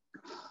meeting?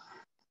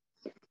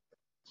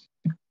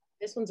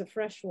 This one's a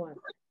fresh one.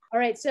 All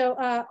right, so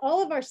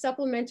all of our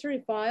supplementary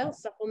files,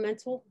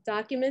 supplemental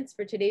documents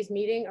for today's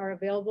meeting are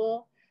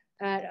available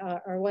at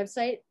our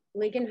website,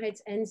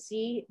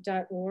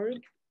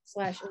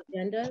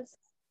 lincolnheightsnc.org/agendas.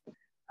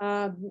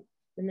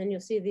 And then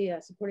you'll see the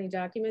supporting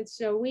documents.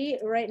 So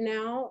right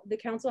now, the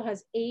council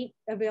has 8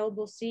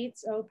 available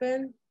seats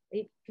open,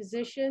 8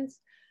 positions.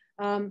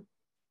 2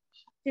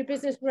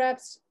 business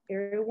reps,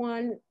 Area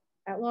 1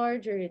 at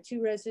large, Area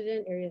 2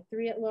 resident, Area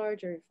 3 at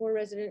large, Area 4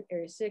 resident,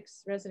 Area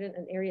 6 resident,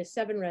 and Area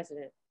 7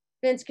 resident.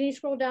 Vince, can you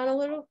scroll down a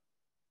little?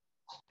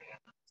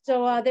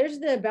 So there's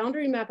the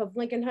boundary map of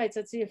Lincoln Heights.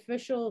 That's the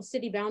official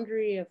city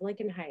boundary of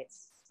Lincoln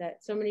Heights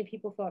that so many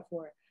people fought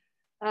for.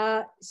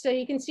 So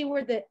you can see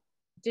where the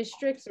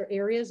districts or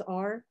areas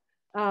are.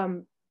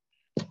 The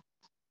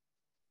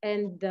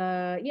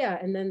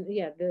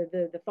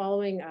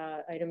following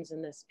items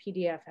in this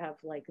PDF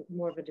have like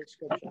more of a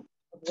description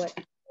of what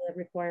the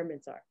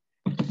requirements are.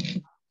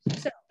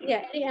 So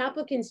yeah, any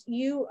applicants,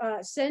 you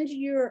send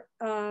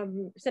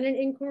an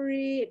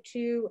inquiry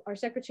to our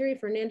secretary,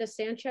 Fernanda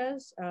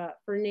Sanchez,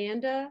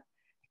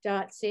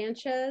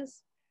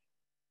 fernanda.sanchez,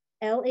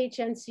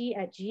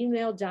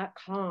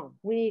 LHNC@gmail.com.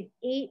 We need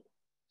 8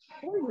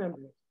 board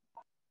members.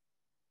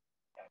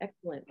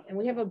 Excellent. And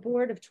we have a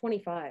board of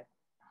 25.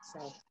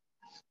 So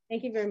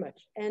thank you very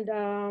much. And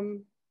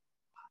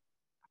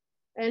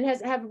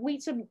have we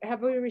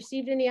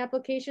received any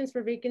applications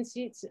for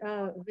vacancies,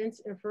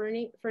 Vince or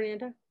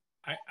Fernanda?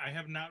 I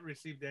have not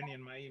received any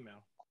in my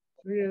email.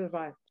 Neither have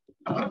I.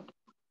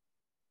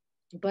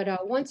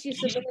 But once you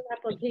submit an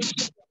application,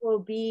 it will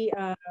be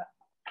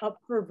up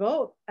for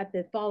vote at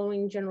the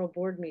following general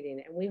board meeting.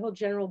 And we hold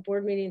general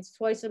board meetings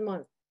twice a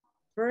month,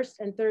 1st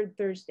and 3rd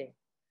Thursday.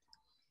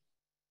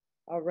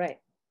 All right,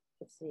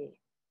 let's see.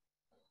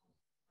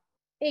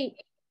 8.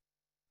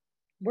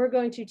 We're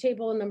going to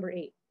table number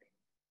 8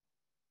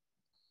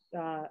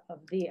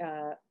 of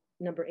the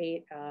number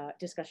 8,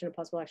 discussion of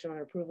possible action on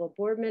approval of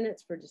board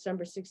minutes for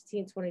December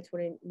 16,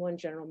 2021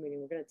 general meeting.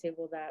 We're going to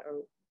table that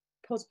or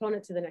postpone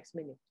it to the next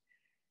meeting.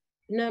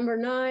 Number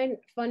 9,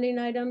 funding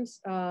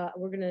items. We're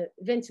going to,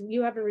 Vince,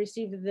 you haven't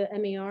received the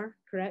MER,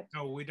 correct?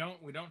 No, we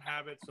don't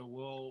have it, so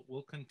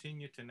we'll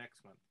continue to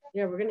next month.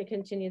 Yeah, we're going to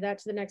continue that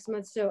to the next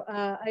month. So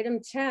item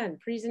 10,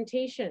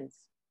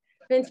 presentations.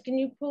 Vince, can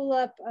you pull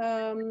up,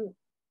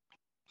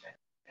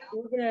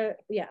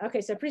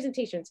 so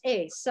presentations.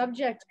 A,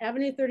 subject,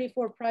 Avenue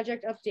 34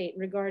 project update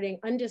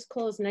regarding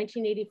undisclosed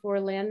 1984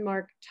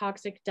 landmark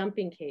toxic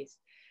dumping case.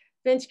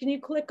 Vince, can you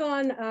click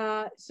on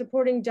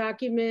supporting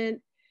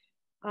document?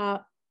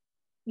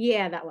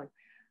 Yeah, that one.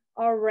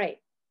 All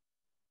right.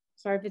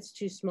 Sorry if it's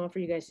too small for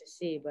you guys to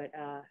see, but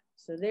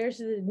so there's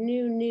the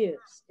new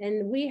news.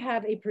 And we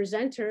have a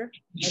presenter,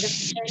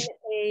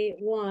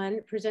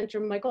 NA1, presenter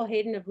Michael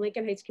Hayden of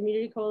Lincoln Heights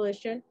Community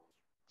Coalition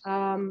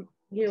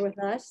here with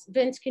us.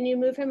 Vince, can you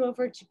move him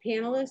over to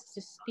panelists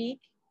to speak?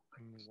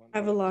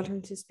 I've allowed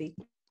him to speak.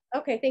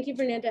 Okay, thank you,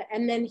 Fernanda.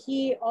 And then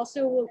he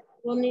also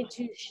will need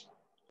to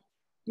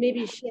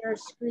maybe share a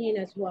screen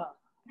as well.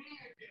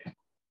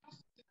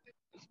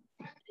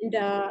 And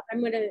I'm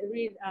going to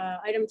read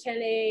item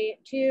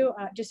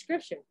 10A2,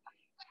 description.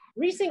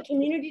 Recent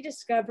community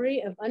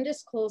discovery of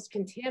undisclosed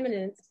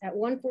contaminants at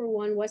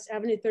 141 West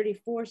Avenue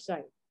 34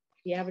 site,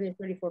 the Avenue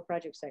 34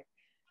 project site.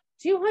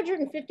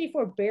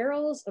 254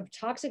 barrels of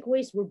toxic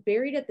waste were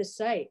buried at the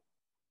site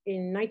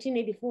in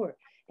 1984,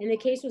 and the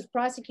case was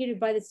prosecuted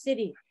by the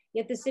city.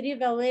 Yet the city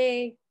of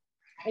LA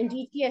and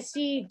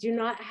DTSC do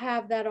not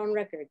have that on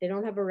record. They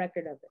don't have a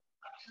record of it.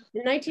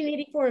 The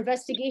 1984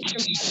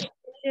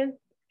 investigation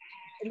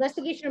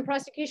and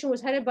prosecution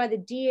was headed by the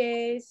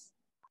DAs.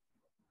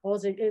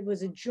 It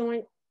was a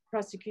joint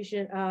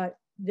prosecution.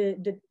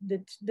 The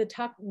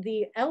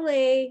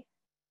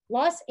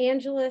Los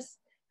Angeles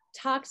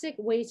Toxic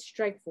Waste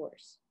Strike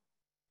Force.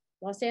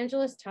 Los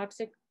Angeles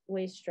Toxic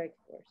Waste Strike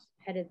Force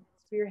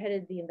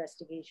spearheaded the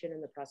investigation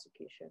and the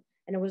prosecution.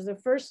 And it was the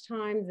first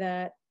time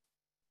that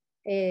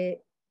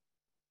a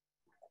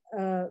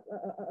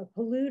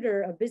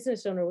polluter, a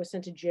business owner, was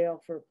sent to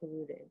jail for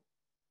polluting,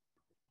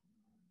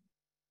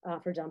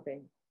 for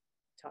dumping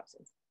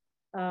toxins.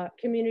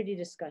 Community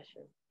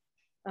discussion.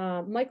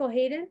 Michael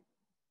Hayden,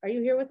 are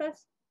you here with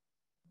us?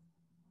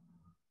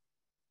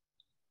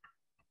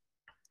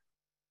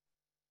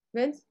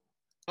 Vince?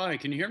 Hi,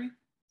 can you hear me?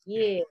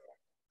 Yeah.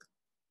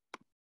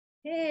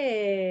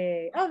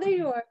 Hey, oh, there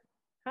you are.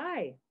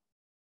 Hi.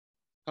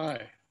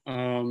 Hi,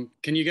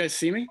 can you guys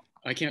see me?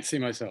 I can't see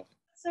myself.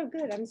 So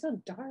good, I'm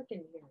so dark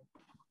in here.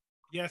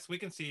 Yes, we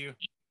can see you.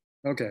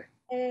 Okay.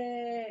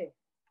 Hey,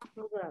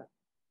 hold up.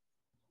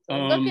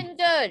 Looking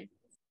good.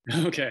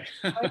 Okay.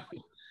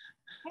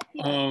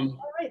 All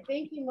right,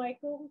 thank you,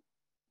 Michael.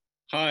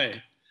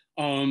 Hi,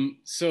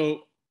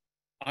 so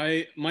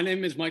my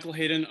name is Michael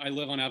Hayden. I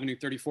live on Avenue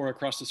 34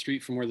 across the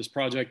street from where this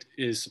project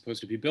is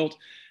supposed to be built.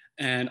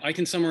 And I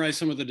can summarize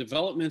some of the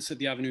developments at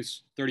the Avenue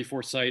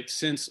 34 site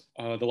since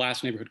the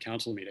last neighborhood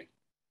council meeting.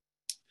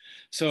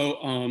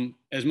 So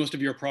as most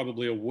of you are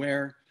probably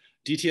aware,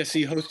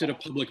 DTSC hosted a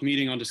public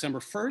meeting on December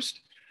 1st.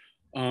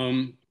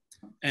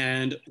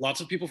 And lots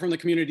of people from the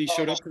community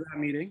showed up to that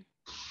meeting.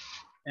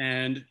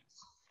 And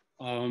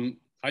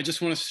I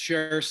just want to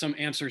share some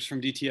answers from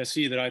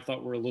DTSC that I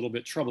thought were a little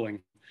bit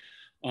troubling.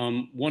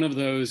 One of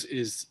those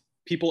is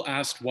people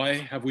asked, why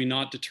have we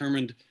not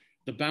determined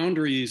the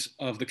boundaries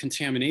of the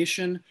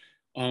contamination,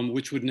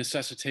 which would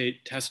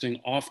necessitate testing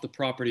off the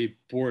property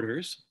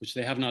borders, which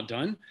they have not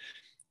done.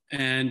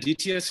 And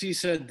DTSC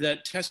said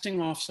that testing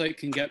offsite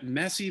can get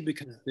messy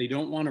because they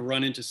don't want to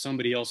run into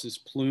somebody else's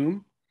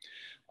plume.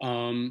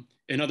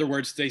 In other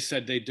words, they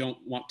said they don't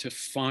want to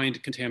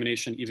find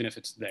contamination even if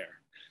it's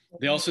there.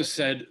 They also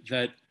said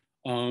that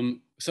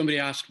somebody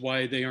asked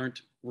why they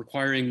aren't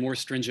requiring more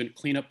stringent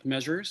cleanup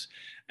measures.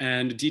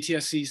 And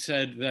DTSC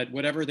said that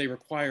whatever they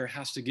require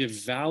has to give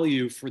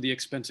value for the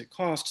expense it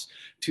costs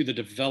to the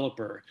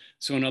developer.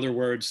 So in other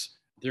words,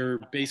 they're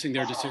basing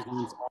their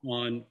decisions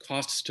on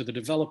costs to the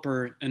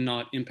developer and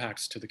not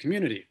impacts to the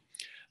community.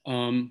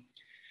 And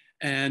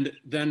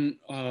then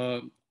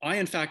I,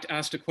 in fact,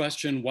 asked a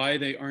question why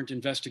they aren't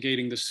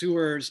investigating the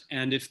sewers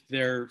and if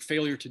their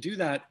failure to do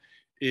that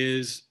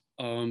is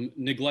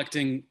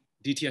neglecting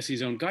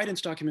DTSC's own guidance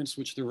documents,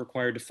 which they're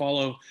required to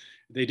follow.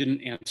 They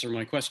didn't answer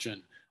my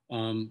question.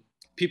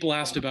 People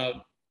asked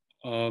about,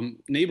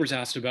 neighbors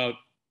asked about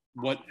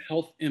what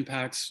health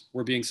impacts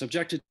were being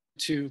subjected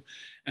to,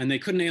 and they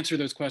couldn't answer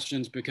those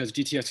questions because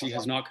DTSC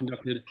has not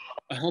conducted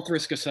a health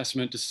risk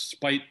assessment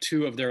despite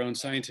 2 of their own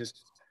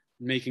scientists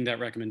making that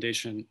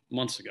recommendation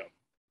months ago.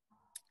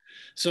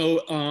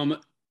 So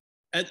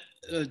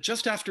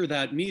just after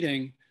that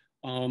meeting,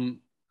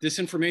 this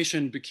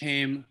information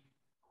became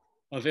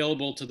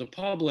available to the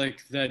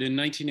public that in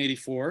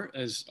 1984,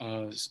 as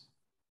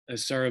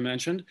Sarah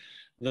mentioned,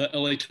 the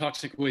LA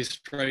Toxic Waste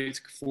Strike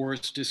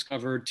Force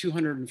discovered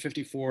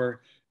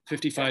 254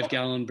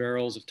 55-gallon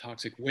barrels of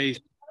toxic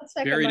waste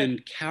buried in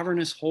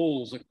cavernous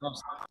holes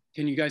across.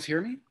 Can you guys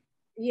hear me?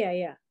 Yeah,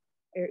 yeah.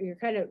 You're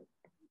kind of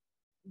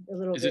a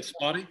little Is bit it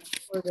spotty?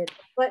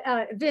 But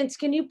Vince,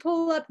 can you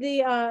pull up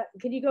the,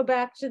 can you go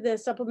back to the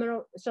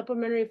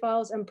supplementary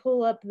files and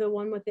pull up the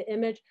one with the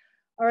image?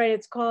 All right,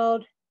 it's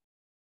called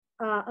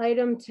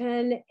item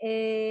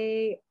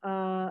 10A,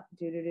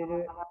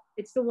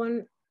 it's the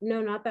one, no,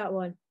 not that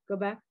one. Go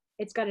back.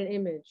 It's got an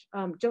image.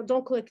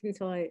 Don't click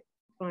until I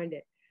find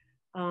it.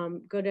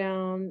 Go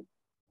down.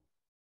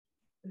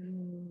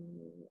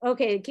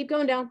 Okay, keep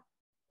going down.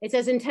 It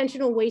says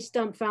intentional waste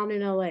dump found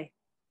in LA.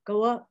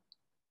 Go up.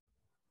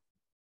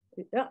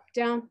 Up,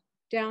 down,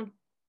 down,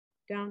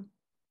 down.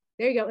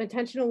 There you go,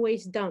 intentional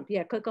waste dump.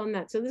 Yeah, click on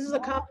that. So this is a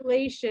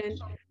compilation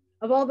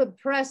of all the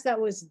press that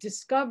was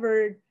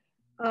discovered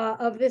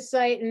of this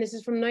site, and this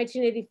is from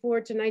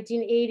 1984 to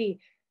 1980.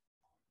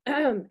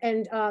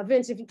 And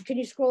Vince, can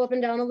you scroll up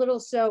and down a little?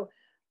 So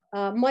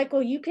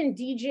Michael, you can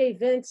DJ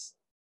Vince.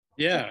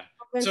 Yeah,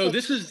 so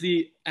this is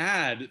the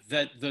ad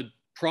that the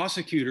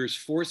prosecutors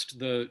forced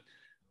the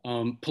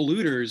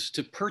polluters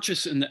to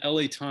purchase in the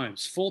LA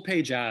Times, full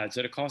page ads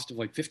at a cost of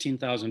like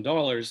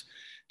 $15,000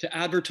 to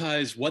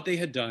advertise what they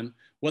had done,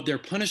 what their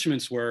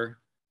punishments were,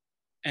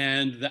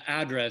 and the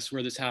address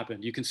where this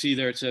happened. You can see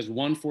there, it says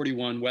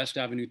 141 West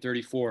Avenue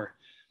 34.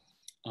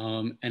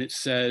 And it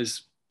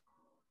says,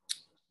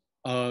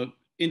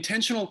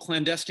 intentional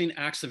clandestine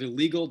acts of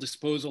illegal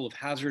disposal of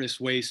hazardous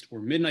waste or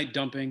midnight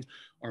dumping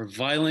are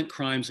violent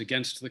crimes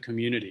against the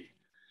community.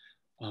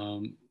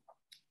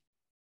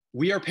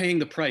 We are paying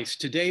the price.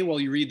 Today, while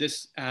you read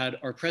this ad,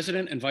 our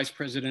president and vice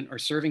president are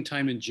serving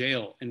time in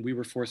jail, and we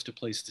were forced to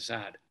place this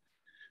ad.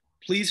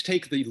 Please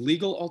take the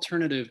legal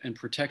alternative and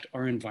protect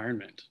our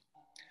environment.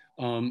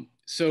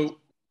 So,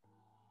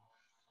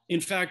 in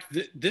fact,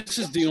 this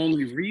is the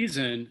only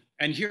reason,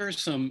 and here are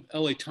some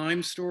LA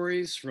Times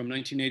stories from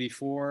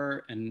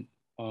 1984 and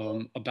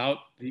about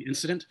the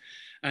incident.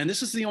 And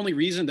this is the only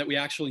reason that we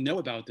actually know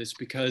about this,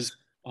 because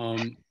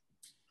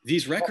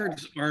these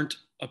records aren't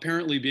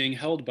apparently being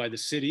held by the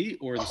city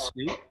or the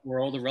state or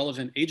all the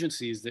relevant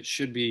agencies that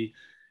should be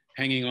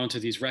hanging on to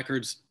these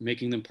records,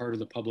 making them part of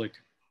the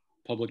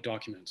public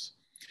documents.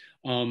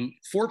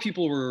 4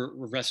 people were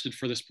arrested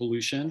for this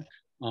pollution.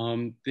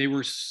 They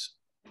were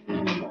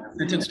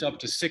sentenced up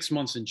to 6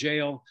 months in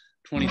jail,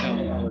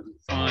 $20,000 in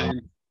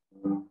fine.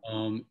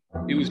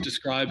 It was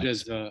described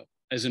as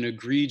an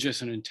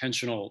egregious and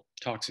intentional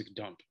toxic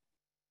dump.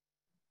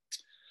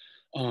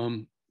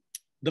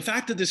 The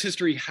fact that this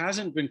history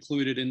hasn't been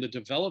included in the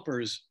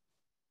developers'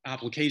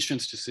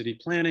 applications to city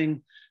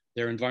planning,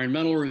 their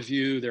environmental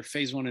review, their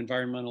phase 1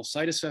 environmental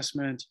site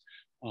assessment,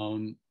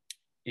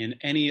 in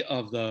any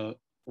of the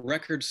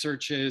record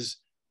searches,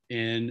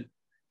 in,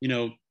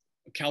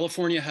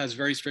 California has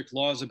very strict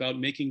laws about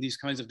making these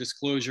kinds of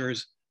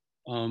disclosures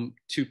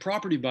to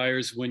property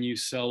buyers when you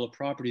sell a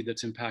property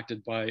that's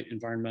impacted by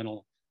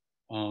environmental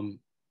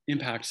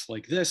impacts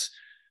like this.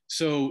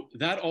 So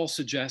that all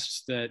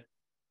suggests that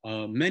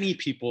many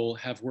people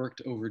have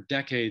worked over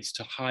decades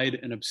to hide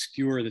and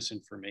obscure this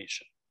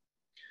information.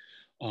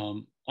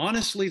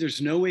 Honestly,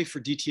 there's no way for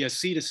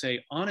DTSC to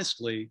say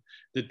honestly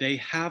that they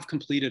have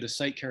completed a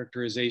site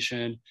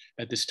characterization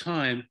at this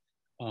time.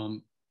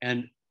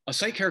 And a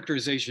site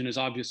characterization is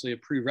obviously a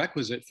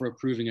prerequisite for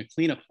approving a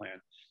cleanup plan.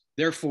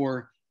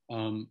 Therefore,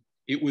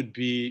 it would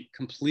be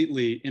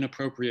completely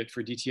inappropriate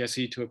for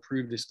DTSC to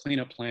approve this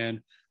cleanup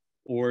plan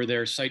or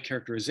their site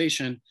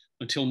characterization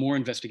until more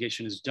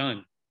investigation is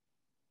done.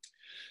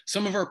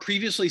 Some of our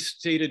previously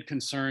stated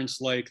concerns,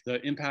 like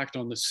the impact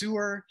on the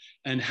sewer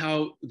and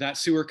how that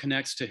sewer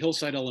connects to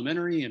Hillside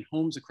Elementary and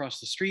homes across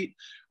the street,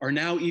 are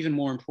now even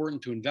more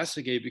important to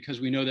investigate,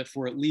 because we know that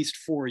for at least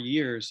 4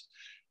 years,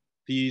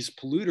 these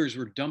polluters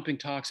were dumping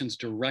toxins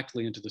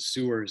directly into the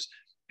sewers,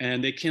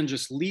 and they can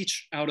just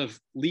leach out of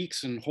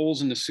leaks and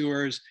holes in the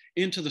sewers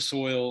into the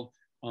soil.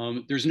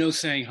 There's no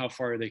saying how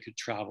far they could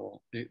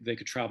travel. They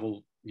could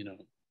travel, you know,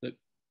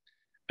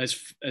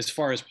 as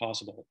far as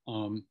possible.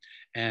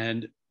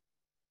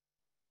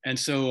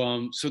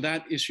 So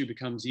that issue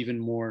becomes even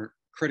more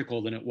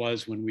critical than it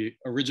was when we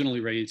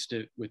originally raised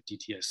it with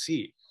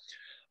DTSC.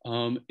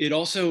 It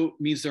also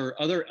means there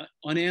are other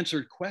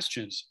unanswered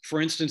questions.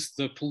 For instance,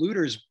 the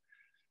polluters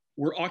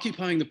were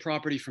occupying the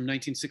property from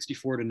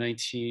 1964 to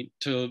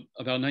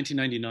about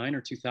 1999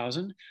 or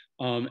 2000.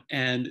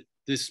 And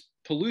this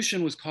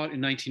pollution was caught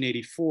in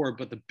 1984,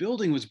 but the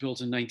building was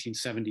built in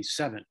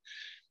 1977.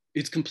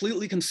 It's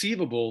completely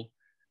conceivable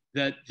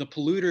that the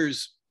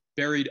polluters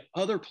buried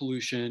other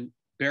pollution,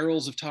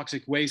 barrels of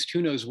toxic waste,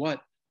 who knows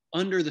what,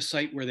 under the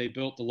site where they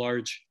built the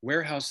large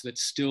warehouse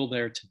that's still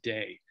there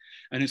today.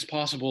 And it's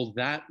possible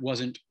that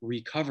wasn't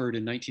recovered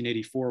in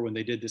 1984 when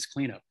they did this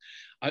cleanup.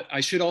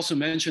 I should also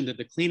mention that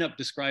the cleanup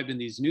described in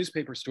these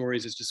newspaper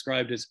stories is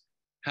described as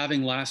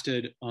having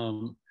lasted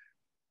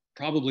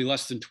probably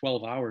less than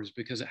 12 hours,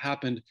 because it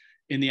happened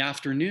in the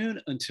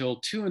afternoon until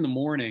 2 in the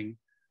morning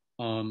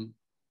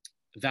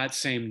that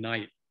same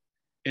night.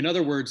 In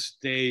other words,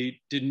 they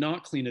did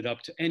not clean it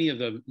up to any of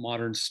the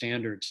modern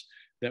standards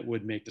that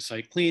would make the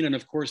site clean. And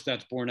of course,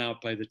 that's borne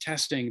out by the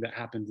testing that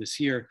happened this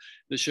year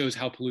that shows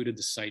how polluted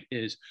the site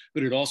is.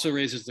 But it also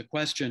raises the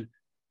question,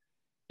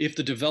 if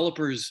the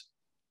developers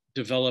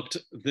developed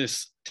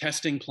this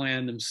testing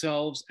plan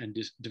themselves and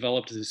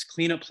developed this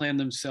cleanup plan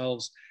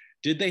themselves,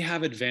 did they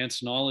have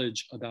advanced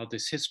knowledge about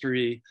this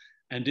history?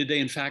 And did they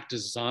in fact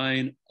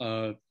design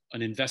an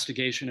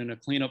investigation and a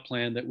cleanup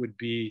plan that would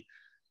be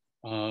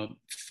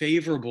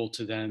favorable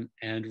to them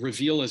and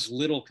reveal as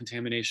little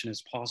contamination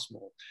as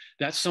possible?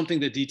 That's something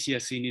that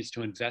DTSC needs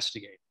to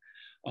investigate.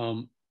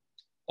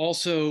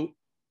 Also,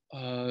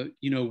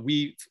 you know,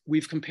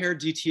 we've compared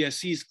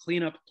DTSC's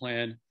cleanup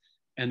plan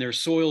and their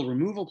soil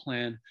removal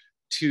plan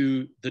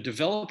to the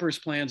developers'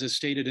 plans as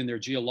stated in their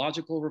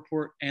geological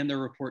report and their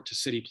report to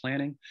city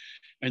planning.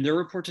 And their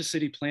report to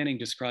city planning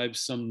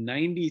describes some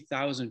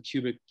 90,000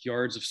 cubic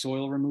yards of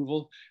soil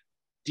removal.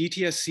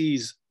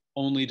 DTSC's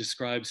only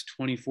describes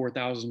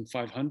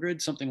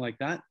 24,500, something like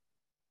that.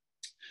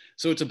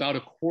 So it's about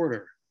a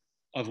quarter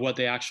of what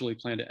they actually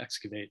plan to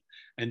excavate.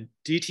 And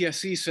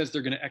DTSC says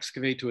they're going to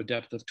excavate to a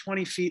depth of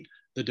 20 feet.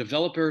 The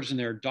developers in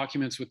their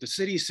documents with the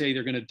city say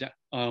they're going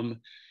to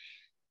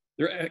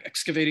they're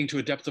excavating to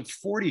a depth of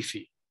 40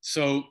 feet.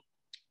 So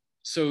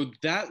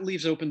that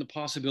leaves open the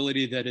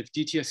possibility that if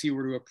DTSC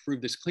were to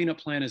approve this cleanup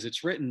plan as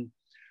it's written,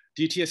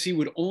 DTSC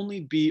would only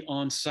be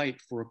on site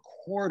for a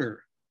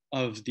quarter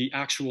of the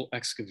actual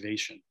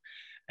excavation.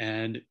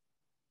 And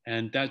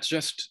that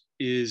just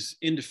is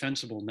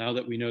indefensible now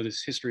that we know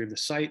this history of the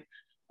site,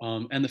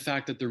 and the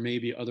fact that there may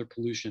be other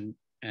pollution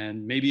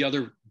and maybe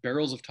other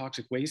barrels of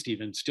toxic waste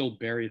even still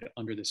buried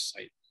under this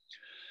site.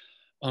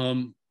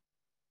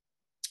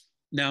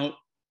 Now,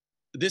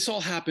 this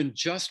all happened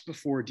just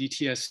before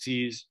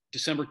DTSC's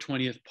December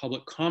 20th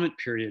public comment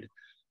period.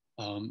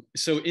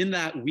 So in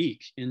that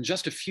week, in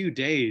just a few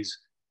days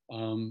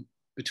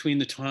between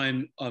the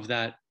time of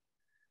that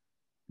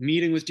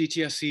meeting with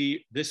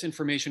DTSC, this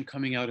information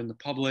coming out in the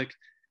public,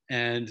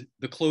 and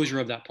the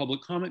closure of that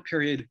public comment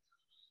period,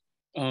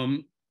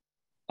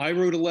 I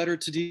wrote a letter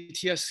to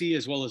DTSC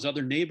as well as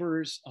other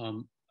neighbors.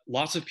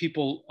 Lots of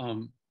people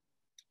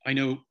I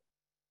know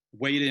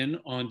weighed in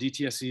on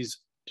DTSC's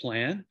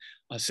plan,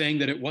 saying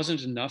that it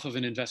wasn't enough of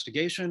an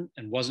investigation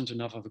and wasn't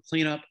enough of a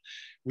cleanup.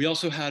 We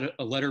also had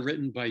a letter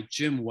written by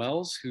Jim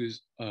Wells,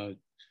 who's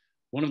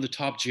one of the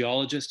top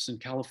geologists in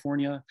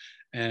California,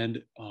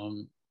 and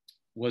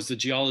was the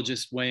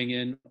geologist weighing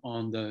in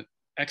on the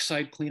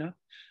X-side cleanup.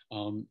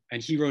 And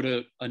he wrote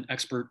an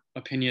expert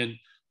opinion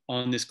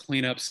on this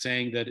cleanup,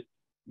 saying that,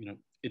 you know,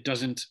 it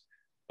doesn't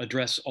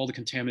address all the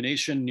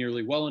contamination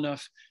nearly well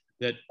enough,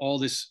 that all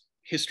this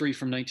history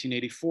from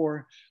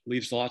 1984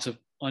 leaves lots of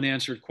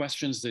unanswered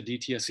questions that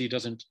DTSC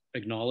doesn't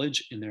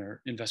acknowledge in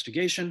their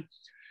investigation.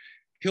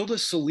 Hilda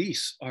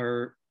Solis,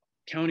 our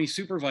county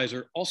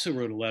supervisor, also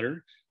wrote a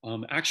letter,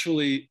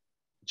 actually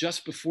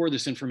just before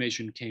this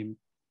information came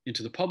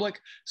into the public.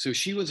 So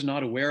she was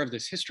not aware of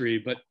this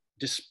history, but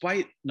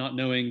despite not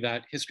knowing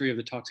that history of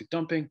the toxic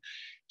dumping,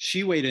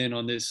 she weighed in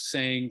on this,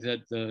 saying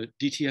that the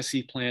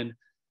DTSC plan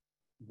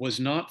was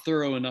not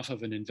thorough enough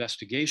of an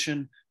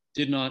investigation,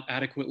 did not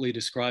adequately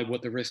describe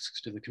what the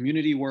risks to the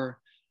community were,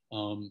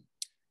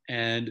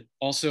 and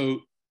also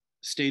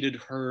stated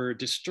her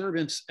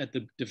disturbance at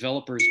the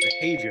developer's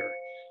behavior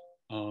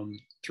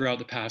throughout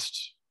the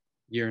past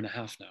year and a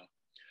half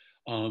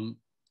now.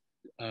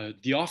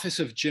 The office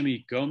of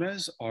Jimmy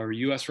Gomez, our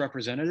US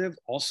representative,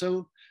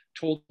 also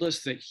told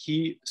us that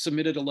he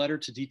submitted a letter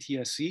to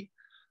DTSC,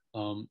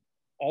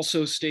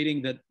 also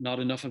stating that not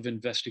enough of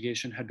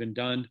investigation had been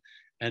done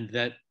and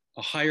that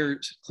a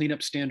higher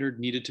cleanup standard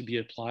needed to be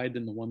applied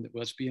than the one that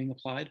was being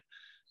applied.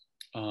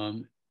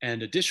 And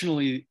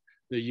additionally,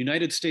 the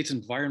United States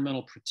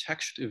Environmental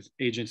Protection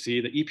Agency,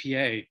 the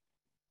EPA,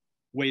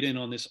 weighed in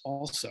on this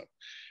also.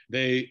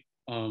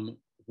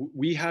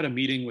 We had a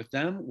meeting with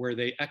them where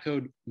they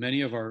echoed many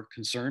of our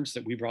concerns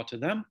that we brought to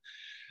them.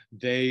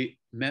 They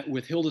met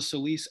with Hilda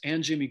Solis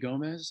and Jimmy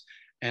Gomez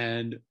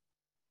and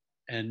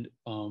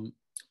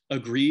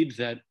agreed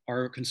that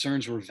our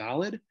concerns were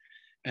valid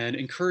and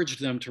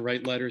encouraged them to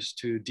write letters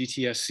to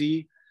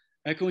DTSC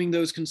echoing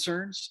those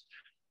concerns.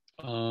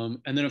 And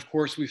then of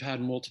course, we've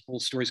had multiple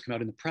stories come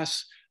out in the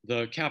press.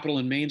 The Capitol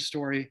and Maine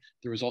story,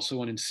 there was also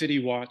one in City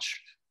Watch.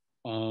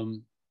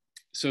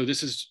 So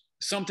this is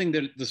something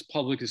that this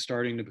public is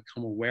starting to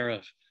become aware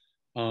of.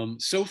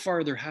 So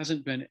far, there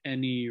hasn't been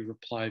any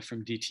reply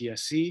from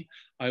DTSC.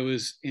 I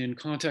was in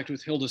contact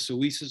with Hilda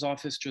Solis's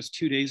office just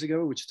 2 days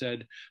ago, which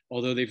said,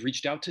 although they've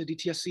reached out to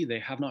DTSC, they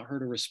have not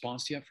heard a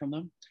response yet from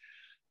them.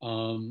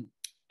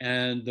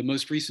 And the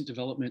most recent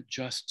development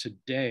just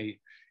today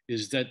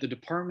is that the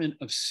Department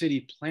of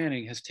City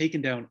Planning has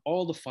taken down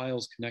all the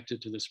files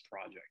connected to this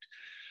project.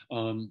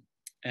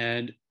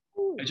 And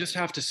I just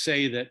have to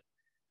say that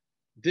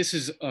this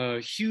is a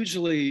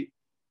hugely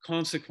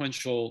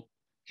consequential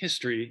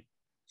history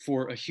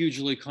for a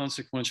hugely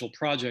consequential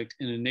project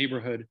in a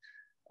neighborhood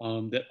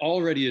that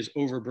already is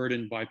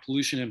overburdened by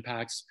pollution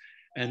impacts.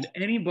 And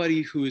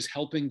anybody who is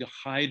helping to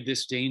hide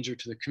this danger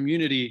to the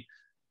community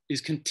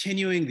is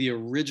continuing the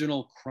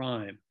original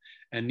crime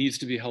and needs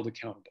to be held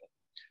accountable.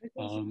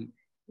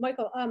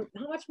 Michael, how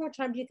much more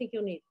time do you think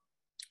you'll need?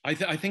 I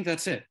think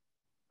that's it.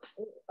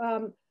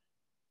 I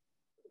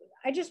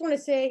just want to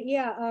say,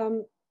 yeah,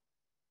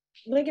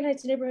 Lincoln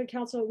Heights Neighborhood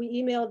Council,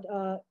 we emailed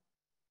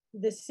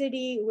the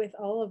city with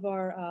all of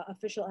our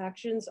official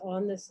actions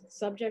on this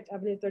subject,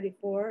 Avenue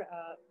 34,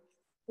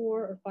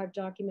 4 or 5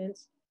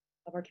 documents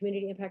of our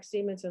community impact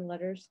statements and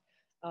letters,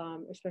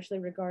 especially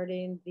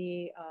regarding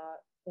the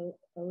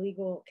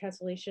illegal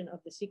cancellation of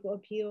the CEQA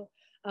appeal.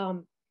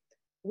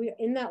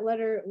 In that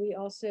letter, we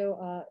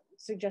also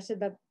suggested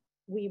that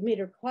we made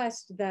a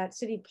request that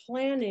city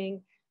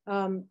planning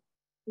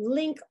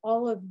link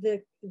all of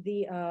the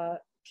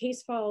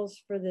case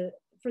files for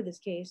this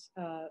case,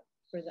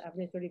 for the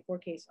Avenue 34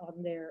 case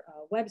on their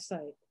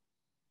website.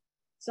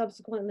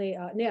 Subsequently,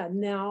 yeah,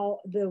 now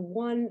the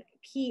one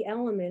key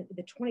element,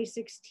 the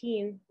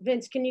 2016,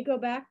 Vince, can you go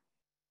back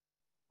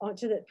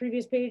onto the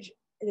previous page?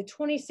 The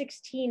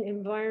 2016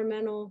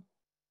 environmental,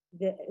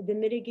 the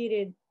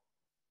mitigated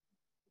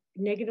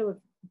negative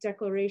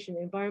declaration,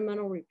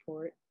 environmental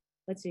report.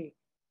 Let's see,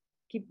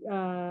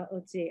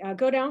 let's see,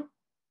 go down,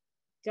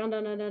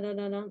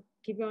 down,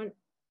 keep going.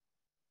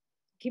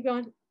 Keep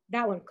going,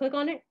 that one, click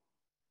on it.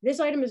 This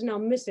item is now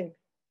missing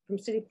from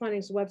City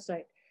Planning's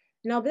website.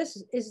 Now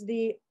this is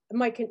the,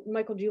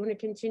 Michael, do you want to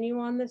continue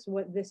on this,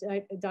 what this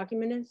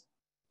document is?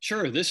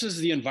 Sure, this is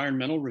the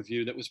environmental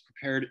review that was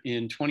prepared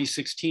in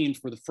 2016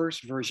 for the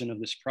first version of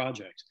this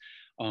project.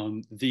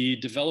 The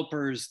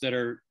developers that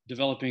are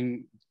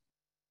developing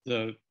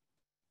the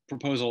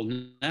proposal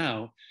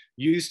now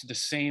used the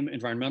same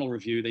environmental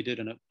review. They did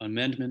an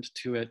amendment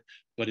to it,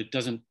 but it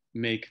doesn't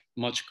make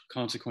much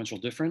consequential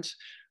difference.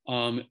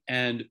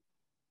 And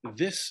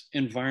this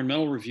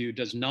environmental review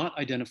does not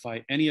identify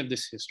any of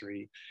this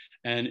history.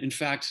 And in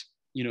fact,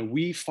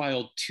 we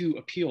filed 2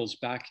 appeals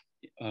back,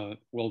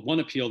 well, one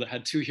appeal that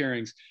had 2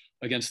 hearings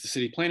against the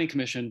City Planning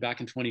Commission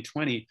back in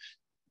 2020,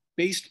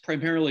 based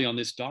primarily on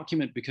this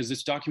document, because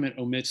this document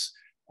omits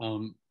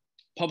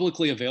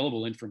publicly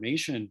available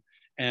information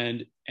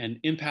and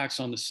impacts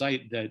on the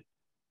site that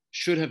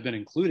should have been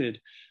included.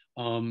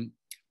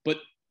 But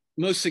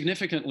most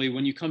significantly,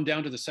 when you come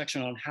down to the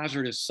section on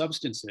hazardous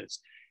substances,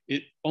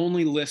 it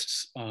only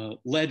lists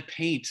lead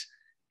paint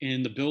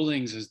in the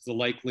buildings as the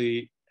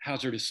likely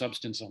hazardous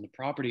substance on the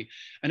property.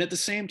 And at the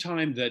same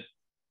time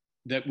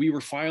that we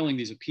were filing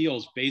these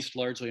appeals based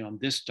largely on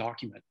this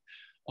document,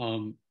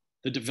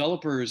 the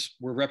developers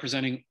were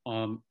representing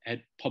at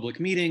public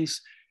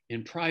meetings,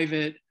 in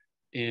private,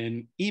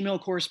 in email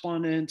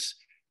correspondence,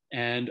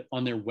 and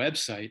on their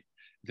website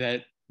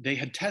that they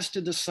had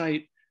tested the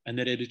site and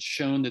that it had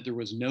shown that there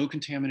was no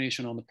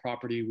contamination on the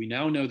property. We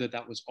now know that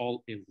that was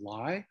all a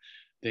lie.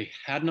 They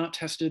had not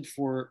tested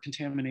for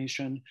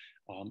contamination,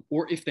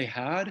 or if they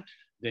had,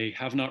 they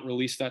have not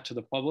released that to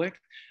the public.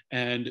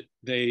 And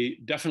they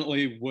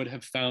definitely would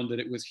have found that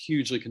it was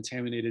hugely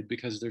contaminated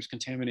because there's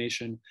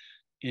contamination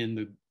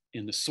in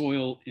in the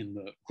soil, in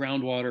the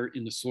groundwater,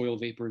 in the soil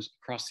vapors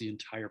across the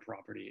entire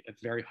property at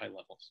very high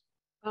levels.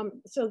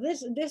 So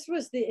this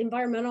was the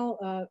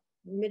environmental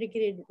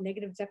mitigated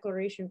negative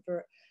declaration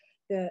for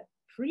the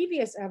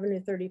previous Avenue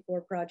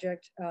 34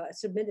 project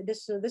submitted.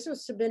 This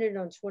was submitted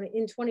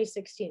in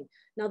 2016.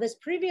 Now this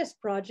previous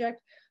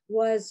project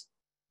was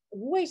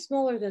way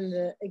smaller than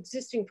the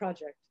existing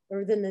project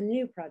or than the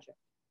new project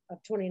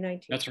of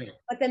 2019. That's right.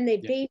 But then they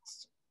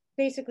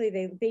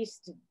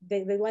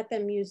they let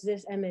them use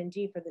this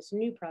MND for this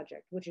new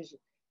project, which is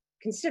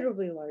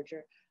considerably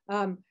larger.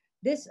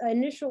 This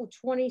initial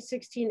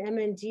 2016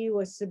 MND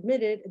was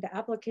submitted. The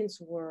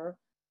applicants were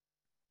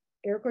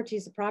Eric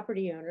Ortiz, the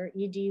property owner,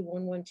 ED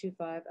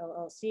 1125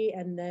 LLC,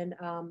 and then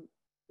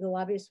the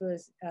lobbyist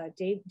was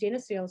Dana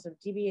Sales of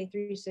DBA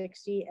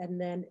 360, and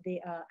then the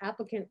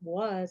applicant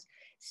was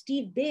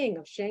Steve Bing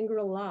of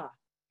Shangri-La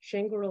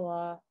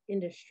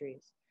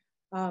Industries.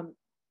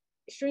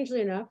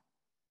 Strangely enough,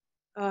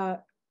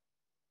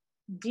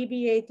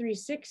 DBA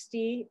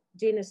 360,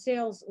 Dana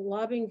Sales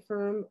lobbying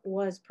firm,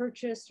 was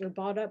purchased or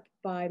bought up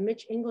by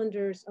Mitch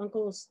Englander's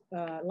uncle's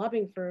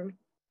lobbying firm.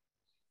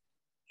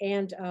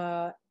 And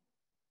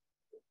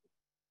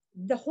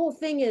the whole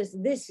thing is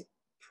this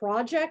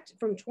project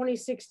from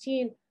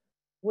 2016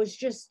 was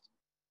just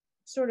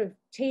sort of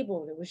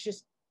tabled. It was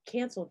just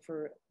canceled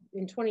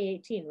in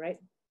 2018, right?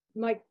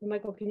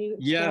 Michael, can you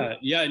explain?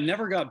 Yeah, it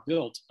never got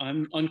built.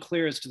 I'm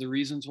unclear as to the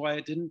reasons why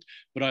it didn't,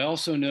 but I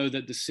also know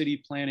that the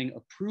city planning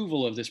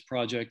approval of this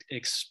project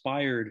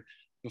expired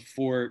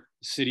before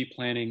city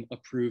planning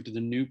approved the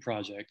new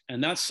project.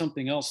 And that's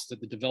something else that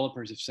the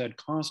developers have said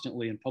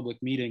constantly in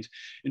public meetings.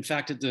 In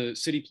fact, at the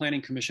City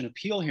Planning Commission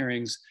appeal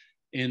hearings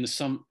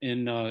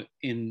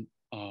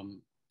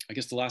I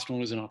guess the last one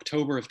was in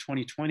October of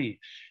 2020,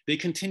 they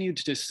continued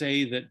to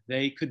say that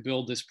they could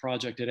build this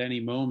project at any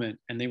moment.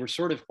 And they were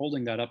sort of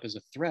holding that up as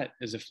a threat,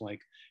 as if like,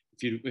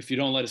 if you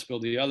don't let us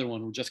build the other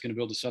one, we're just going to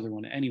build this other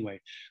one anyway.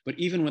 But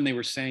even when they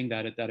were saying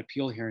that at that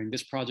appeal hearing,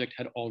 this project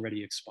had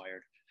already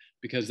expired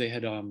because they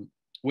had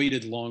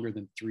waited longer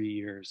than 3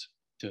 years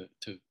to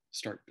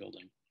start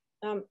building.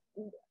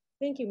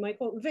 Thank you,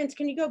 Michael. Vince,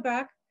 can you go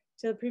back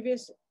to the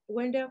previous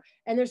window?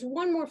 And there's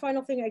one more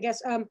final thing, I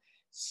guess.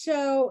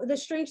 So the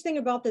strange thing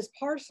about this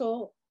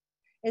parcel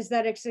is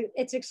that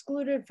it's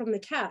excluded from the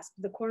CASP,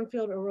 the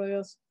Cornfield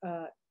Arroyo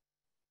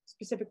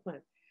specific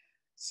plan.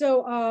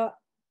 So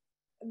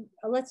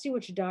let's see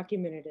which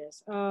document it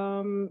is.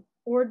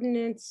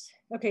 Ordinance,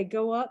 okay,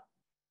 go up,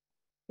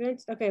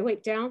 Vince. Okay,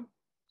 wait, down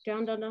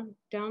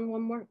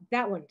one more.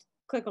 That one,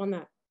 click on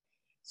that.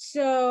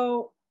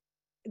 So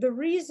the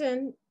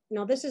reason,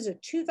 now this is a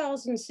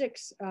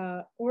 2006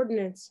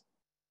 ordinance.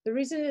 The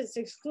reason it's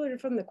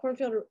excluded from the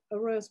Cornfield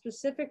Arroyo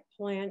specific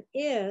plan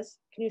is,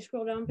 can you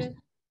scroll down a bit?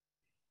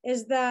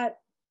 Is that,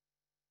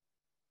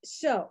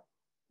 so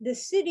the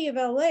city of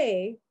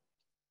LA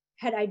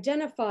had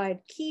identified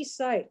key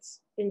sites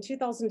in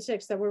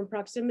 2006 that were in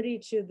proximity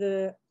to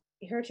the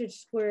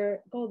Heritage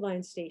Square Gold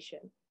Line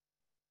station.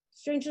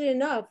 Strangely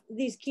enough,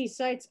 these key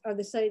sites are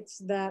the sites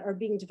that are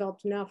being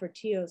developed now for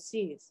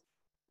TOCs,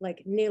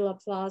 like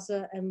Nela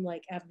Plaza and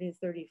like Avenue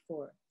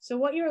 34. So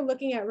what you're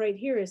looking at right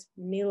here is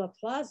Nela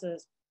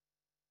Plaza's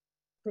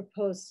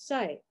proposed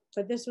site,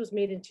 but this was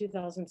made in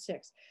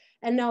 2006.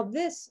 And now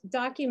this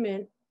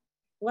document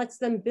lets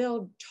them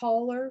build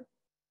taller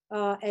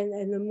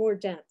and the more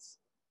dense.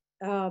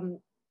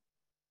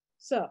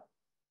 So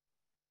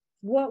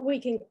what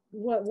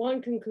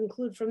one can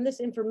conclude from this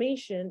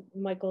information,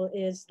 Michael,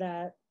 is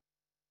that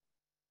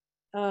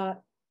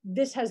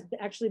this has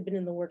actually been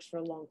in the works for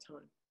a long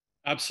time.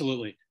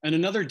 Absolutely. And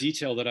another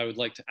detail that I would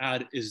like to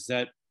add is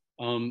that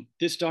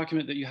this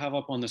document that you have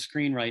up on the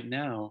screen right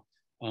now,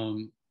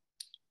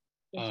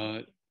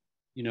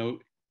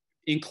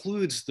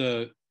 includes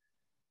the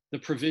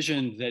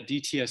provision that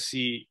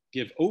DTSC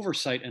give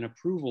oversight and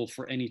approval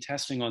for any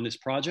testing on this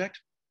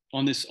project,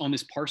 on this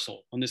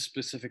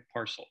specific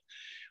parcel,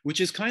 which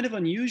is kind of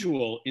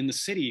unusual in the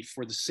city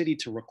for the city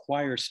to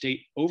require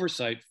state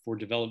oversight for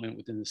development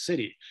within the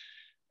city.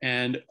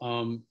 And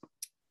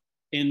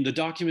in the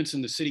documents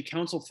in the city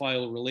council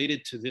file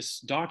related to this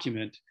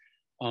document,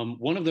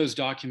 one of those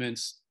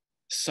documents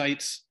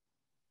cites,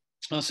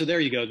 so there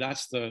you go,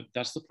 that's the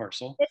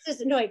parcel. This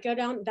is, no, wait, go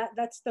down,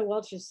 that's the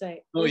Welch's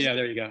site. Oh yeah,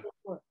 there you go.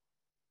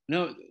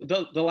 No,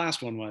 the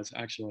last one was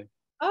actually.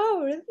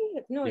 Oh, really?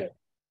 No, yeah.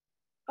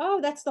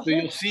 Oh, that's the whole. So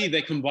you'll see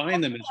they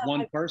combine them as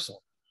one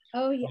parcel.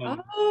 Oh yeah,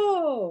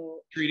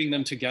 treating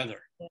them together.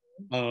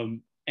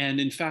 And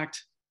in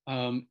fact,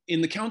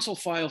 in the council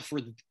file for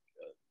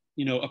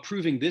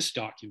approving this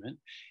document,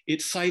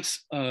 it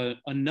cites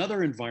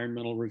another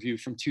environmental review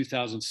from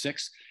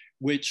 2006,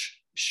 which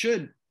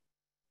should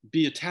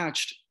be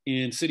attached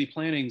in city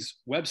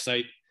planning's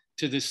website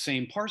to this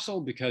same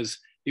parcel because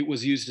it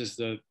was used as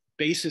the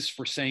basis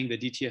for saying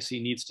that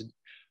DTSC needs to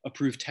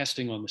approve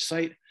testing on the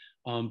site.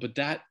 But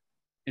that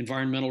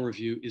environmental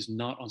review is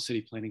not on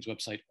city planning's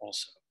website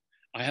also.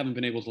 I haven't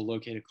been able to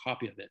locate a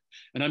copy of it.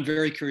 And I'm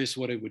very curious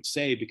what it would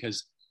say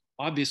because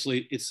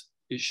obviously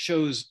it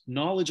shows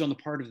knowledge on the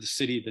part of the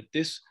city that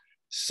this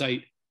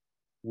site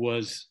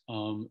was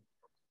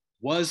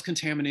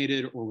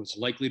contaminated or was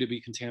likely to be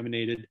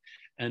contaminated,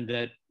 and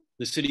that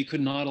the city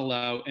could not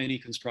allow any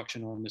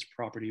construction on this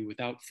property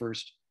without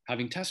first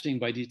having testing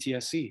by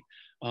DTSC.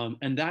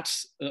 And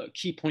that's a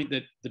key point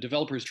that the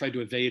developers tried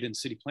to evade and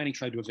city planning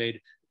tried to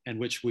evade, and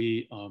which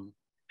we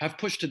have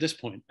pushed to this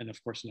point. And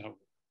of course, now we're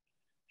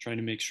trying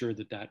to make sure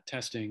that that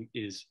testing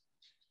is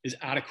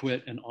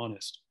adequate and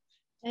honest.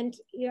 And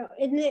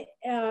in the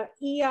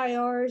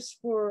EIRs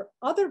for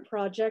other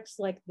projects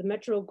like the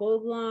Metro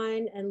Gold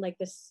Line and like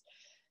the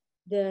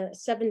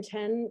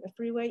 710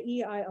 freeway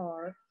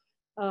EIR,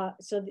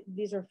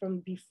 these are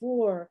from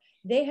before,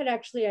 they had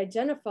actually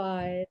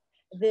identified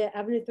the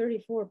Avenue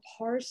 34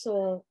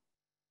 parcel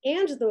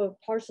and the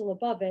parcel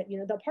above it.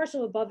 The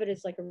parcel above it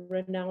is like a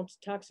renowned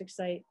toxic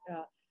site,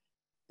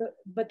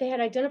 but they had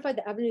identified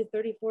the Avenue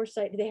 34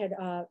 site. They had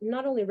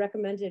not only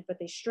recommended, but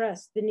they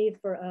stressed the need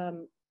for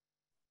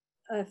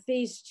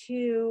phase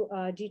 2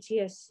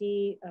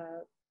 DTSC,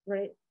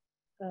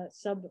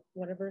 sub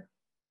whatever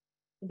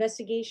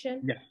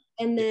investigation. Yeah.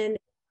 And then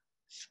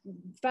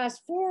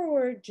fast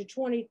forward to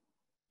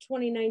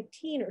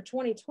 2019 or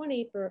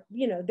 2020 for,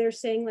 they're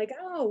saying like,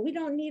 oh, we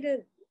don't need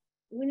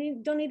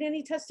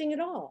any testing at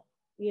all,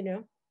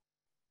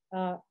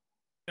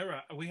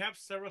 Sarah, we have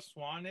Sarah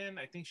Swan in.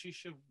 I think she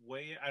should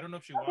weigh. I don't know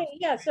if she wants.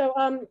 Yeah. So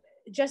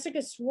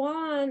Jessica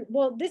Swan.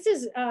 Well, this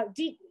is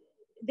the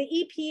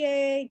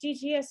EPA,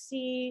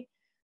 DTSC.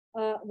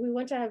 We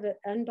want to have an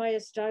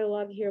unbiased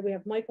dialogue here. We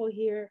have Michael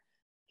here,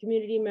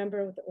 community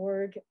member with the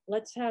org.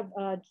 Let's have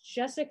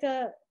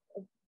Jessica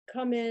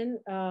come in.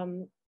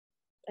 So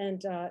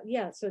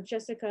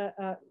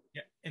Jessica.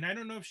 Yeah, and I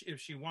don't know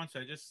if she wants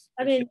to. If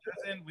she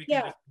doesn't, we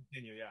can just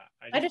continue. Yeah.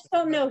 I just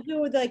don't know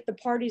who the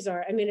parties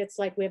are. I mean, it's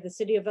like we have the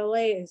city of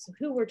LA is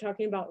who we're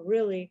talking about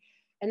really.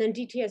 And then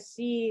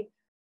DTSC,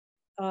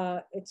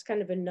 it's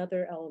kind of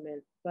another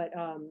element. But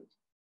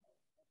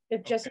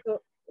if Jessica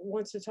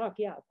wants to talk,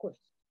 yeah, of course.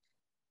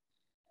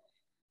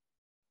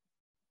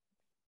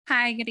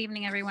 Hi, good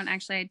evening, everyone.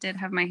 Actually, I did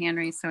have my hand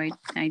raised, so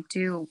I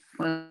do.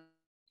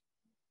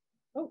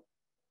 Oh.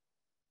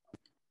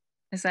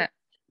 Is that,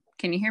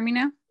 can you hear me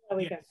now? Oh,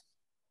 we can.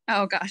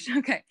 Oh gosh,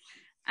 okay.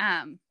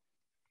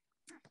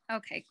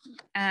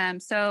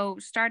 So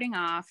starting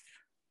off,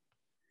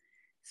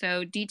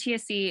 so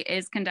DTSC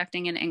is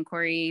conducting an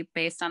inquiry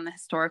based on the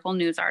historical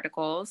news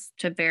articles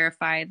to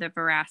verify the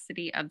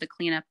veracity of the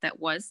cleanup that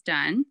was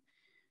done.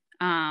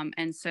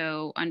 And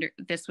so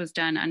this was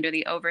done under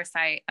the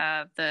oversight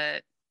of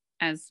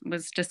as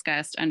was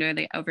discussed, under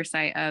the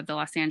oversight of the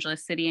Los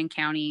Angeles City and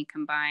County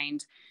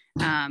combined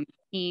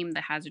team,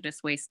 the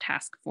Hazardous Waste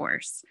Task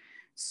Force.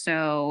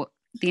 So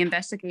the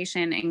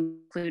investigation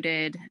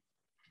included,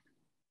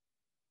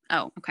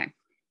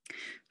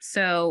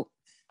 So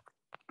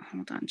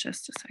hold on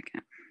just a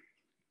second.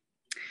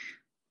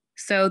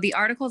 So the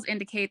articles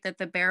indicate that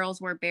the barrels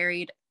were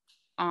buried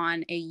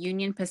on a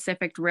Union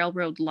Pacific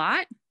Railroad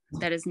lot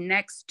that is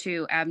next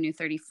to Avenue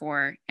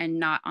 34 and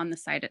not on the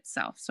site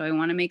itself. So I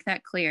want to make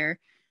that clear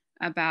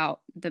about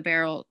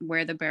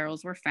where the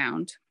barrels were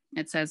found.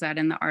 It says that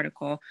in the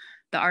article.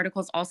 The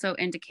articles also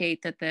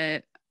indicate that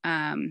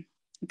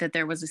that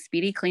there was a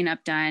speedy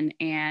cleanup done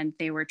and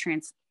they were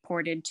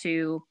transported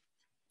to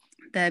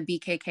the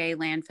BKK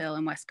landfill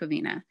in West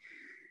Covina.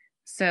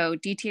 So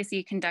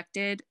DTSC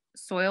conducted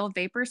soil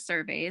vapor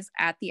surveys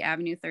at the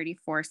Avenue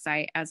 34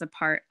 site as a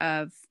part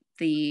of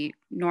the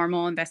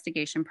normal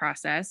investigation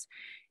process,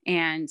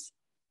 and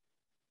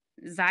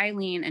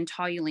xylene and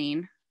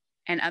toluene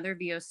and other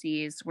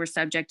VOCs were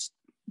subject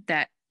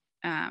to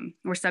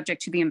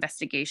the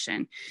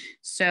investigation.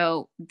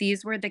 So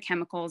these were the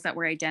chemicals that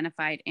were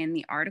identified in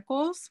the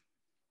articles.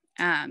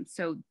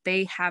 So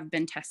they have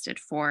been tested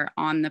for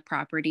on the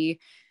property.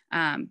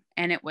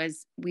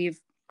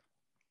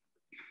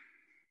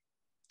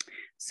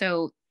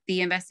 So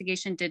the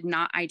investigation did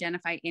not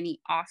identify any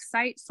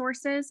off-site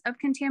sources of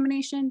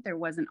contamination. There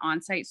was an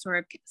on-site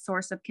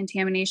source of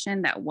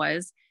contamination that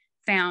was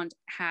found,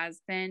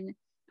 has been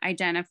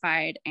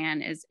identified,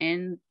 and is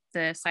in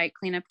the site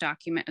cleanup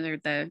document, or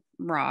the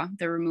RAW,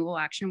 the removal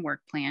action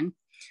work plan.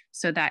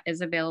 So that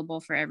is available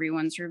for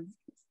everyone's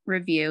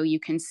review. You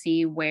can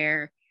see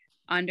where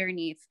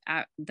underneath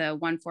at the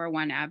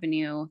 141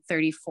 Avenue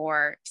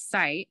 34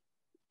 site,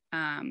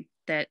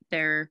 that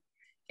there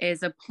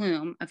is a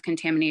plume of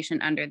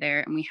contamination under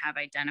there, and we have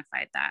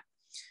identified that.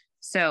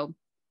 So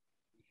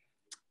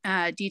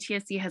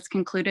DTSC has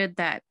concluded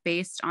that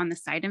based on the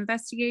site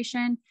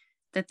investigation,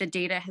 that the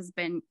data has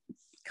been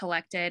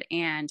collected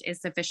and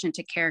is sufficient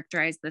to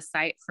characterize the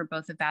site for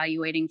both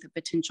evaluating the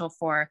potential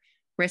for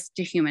risk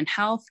to human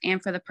health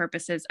and for the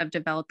purposes of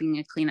developing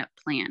a cleanup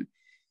plan.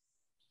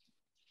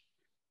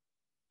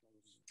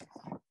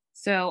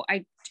 So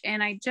I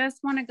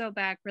just want to go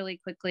back really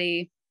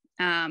quickly.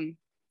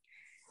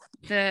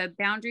 The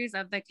boundaries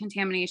of the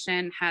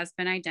contamination has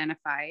been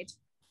identified.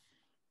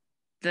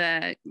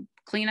 The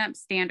cleanup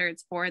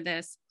standards for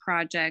this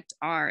project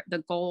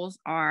the goals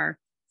are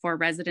for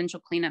residential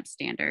cleanup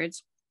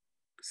standards.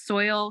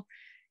 Soil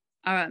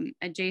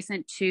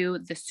adjacent to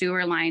the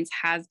sewer lines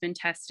has been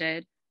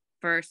tested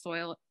for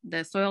soil.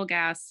 The soil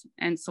gas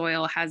and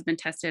soil has been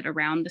tested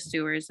around the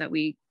sewers that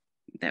we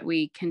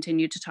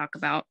continue to talk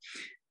about.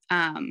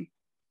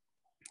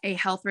 A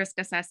health risk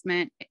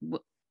assessment,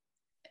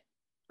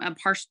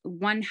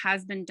 one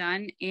has been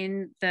done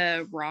in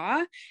the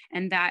raw,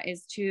 and that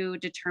is to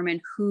determine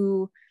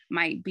who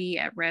might be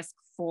at risk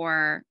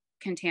for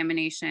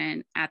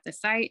contamination at the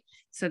site.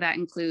 So that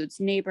includes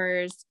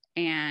neighbors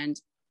and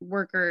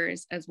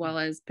workers, as well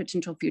as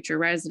potential future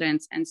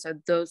residents. And so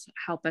those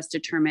help us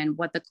determine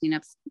what the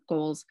cleanup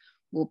goals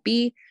will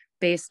be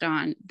based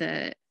on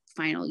the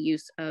final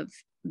use of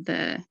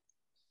the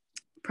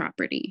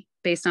property,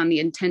 based on the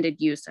intended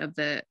use of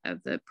the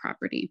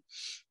property.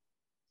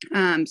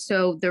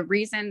 So the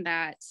reason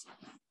that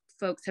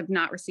folks have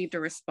not received a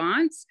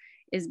response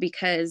is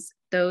because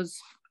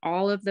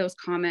all of those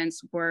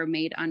comments were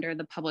made under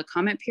the public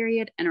comment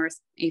period, and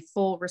a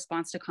full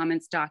response to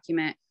comments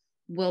document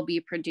will be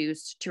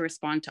produced to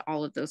respond to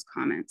all of those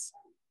comments.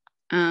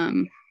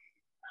 And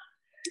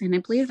I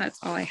believe that's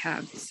all I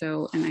have.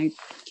 So, and I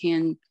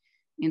can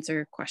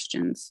answer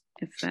questions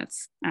if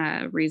that's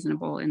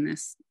reasonable in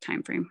this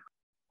time frame.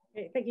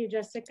 Okay, thank you,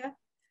 Jessica.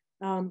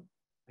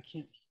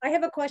 I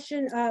have a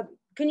question.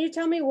 Can you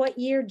tell me what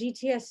year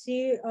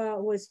DTSC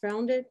was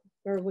founded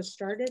or was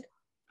started?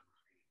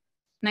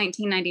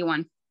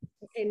 1991.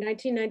 Okay,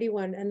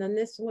 1991, and then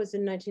this was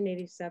in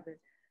 1987.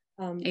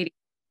 80.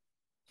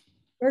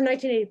 Or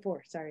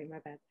 1984, sorry, my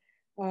bad,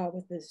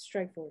 with the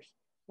strike force.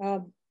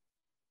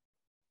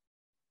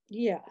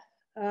 Yeah,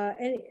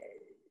 and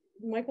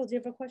Michael, do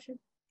you have a question?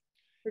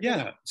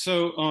 Yeah,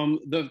 so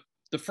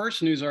the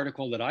first news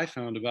article that I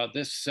found about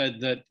this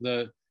said that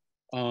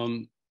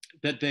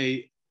that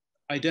they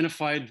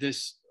identified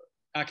this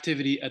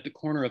activity at the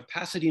corner of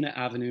Pasadena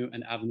Avenue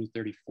and Avenue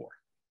 34.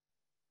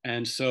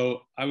 And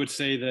so I would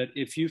say that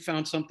if you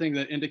found something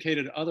that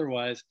indicated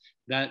otherwise,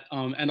 that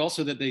and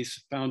also that they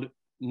found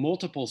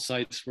multiple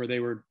sites where they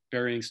were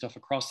burying stuff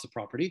across the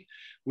property,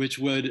 which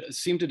would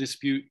seem to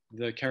dispute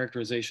the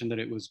characterization that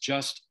it was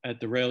just at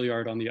the rail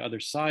yard on the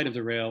other side of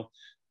the rail.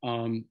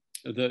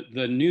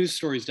 The news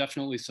stories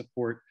definitely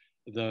support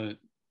the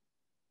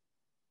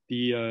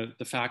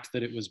fact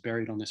that it was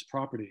buried on this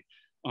property.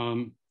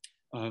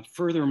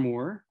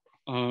 Furthermore,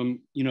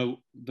 you know,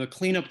 the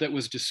cleanup that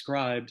was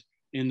described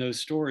in those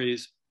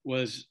stories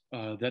was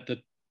that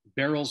the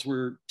barrels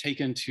were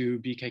taken to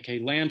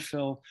BKK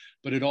landfill,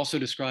 but it also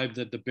described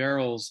that the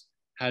barrels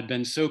had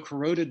been so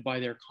corroded by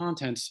their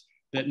contents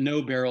that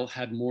no barrel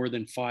had more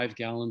than 5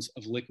 gallons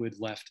of liquid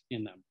left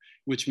in them,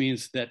 which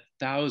means that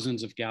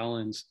thousands of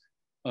gallons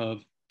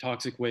of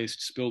toxic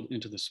waste spilled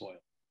into the soil.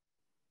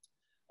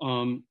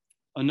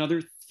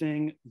 Another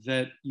thing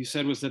that you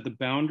said was that the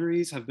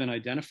boundaries have been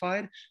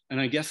identified.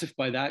 And I guess if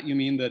by that you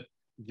mean that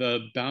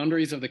the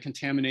boundaries of the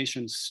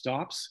contamination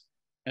stops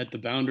at the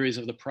boundaries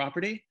of the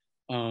property,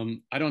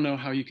 I don't know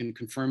how you can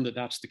confirm that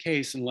that's the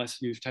case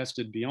unless you've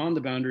tested beyond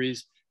the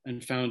boundaries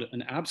and found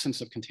an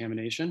absence of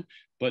contamination.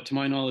 But to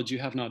my knowledge, you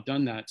have not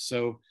done that.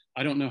 So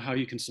I don't know how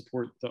you can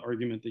support the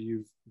argument that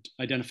you've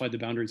identified the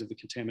boundaries of the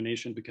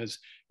contamination, because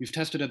you've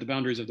tested at the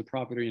boundaries of the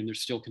property and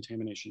there's still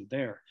contamination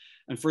there.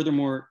 And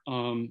furthermore,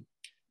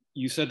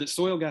 you said that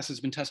soil gas has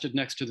been tested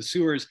next to the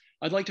sewers.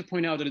 I'd like to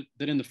point out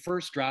that in the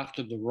first draft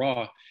of the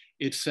RAW,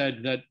 it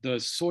said that the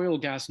soil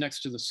gas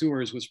next to the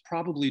sewers was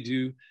probably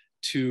due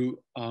to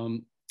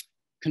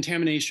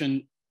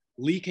contamination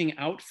leaking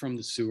out from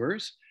the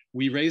sewers.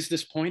 We raised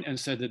this point and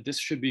said that this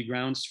should be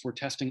grounds for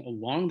testing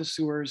along the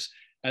sewers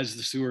as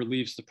the sewer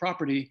leaves the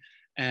property.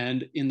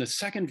 And in the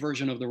second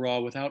version of the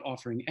RAW, without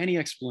offering any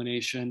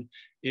explanation,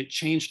 it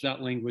changed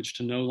that language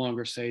to no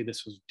longer say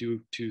this was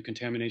due to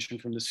contamination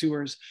from the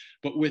sewers,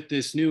 but with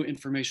this new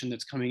information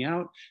that's coming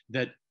out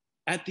that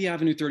at the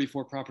Avenue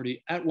 34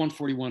 property, at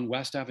 141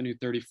 West Avenue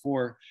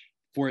 34,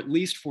 for at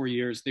least 4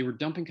 years, they were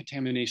dumping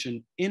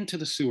contamination into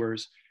the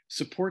sewers,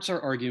 supports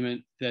our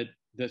argument that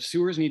the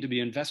sewers need to be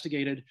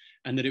investigated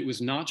and that it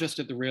was not just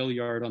at the rail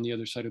yard on the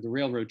other side of the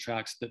railroad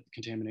tracks that the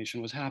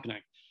contamination was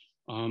happening.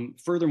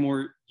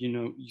 Furthermore,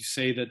 you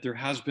say that there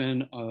has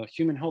been a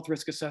human health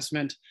risk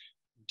assessment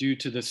due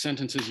to the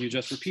sentences you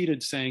just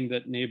repeated saying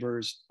that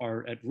neighbors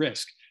are at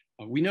risk.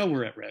 We know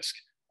we're at risk,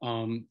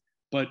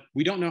 but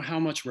we don't know how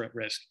much we're at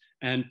risk.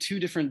 And 2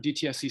 different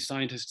DTSC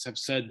scientists have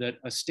said that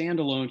a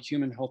standalone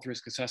human health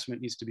risk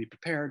assessment needs to be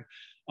prepared.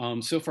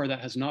 So far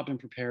that has not been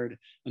prepared.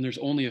 And there's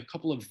only a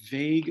couple of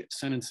vague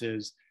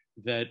sentences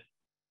that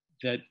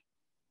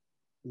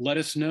let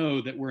us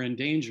know that we're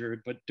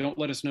endangered, but don't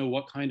let us know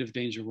what kind of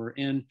danger we're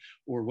in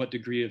or what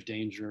degree of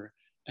danger.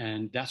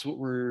 And that's what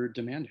we're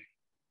demanding.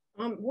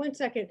 1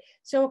 second.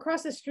 So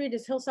across the street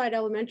is Hillside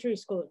Elementary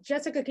School.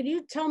 Jessica, could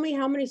you tell me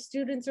how many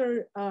students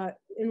are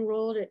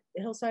enrolled at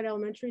Hillside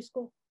Elementary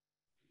School?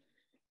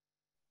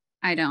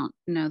 I don't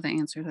know the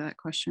answer to that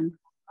question.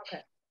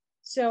 Okay.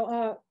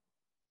 So,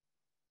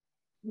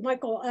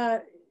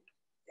 Michael,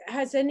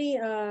 has any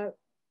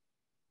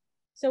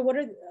So what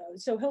are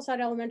so Hillside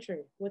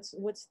Elementary? What's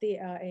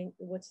their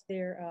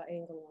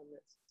angle on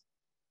this?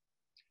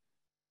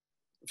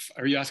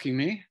 Are you asking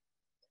me?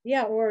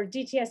 Yeah, or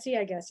DTSC,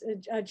 I guess.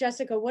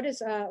 Jessica, what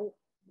is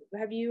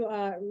have you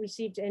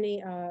received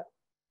any?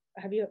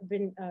 Have you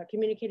been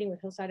communicating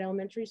with Hillside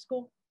Elementary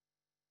School?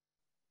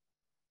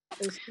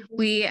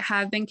 We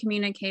have been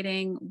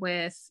communicating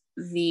with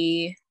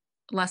the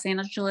Los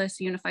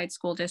Angeles Unified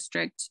School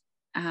District.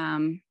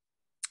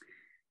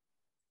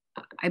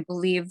 I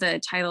believe the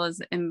title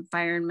is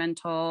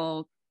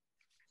environmental.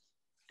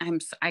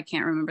 I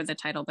can't remember the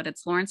title, but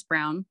it's Lawrence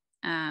Brown,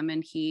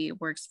 and he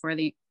works for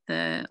the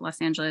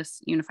Los Angeles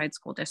Unified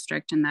School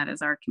District, and that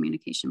is our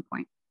communication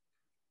point.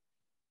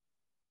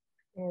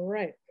 All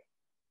right.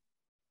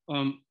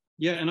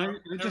 Yeah, and I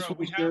just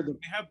want to share that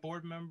we have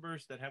board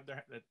members that have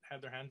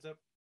their hands up.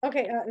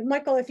 Okay,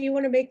 Michael, if you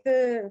want to make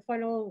the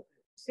final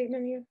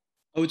statement here.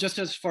 Oh, just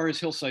as far as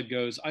Hillside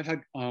goes, I've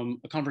had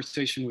a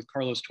conversation with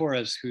Carlos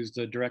Torres, who's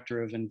the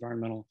Director of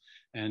Environmental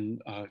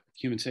and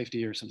Human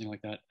Safety or something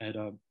like that at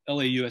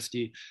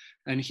LAUSD.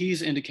 And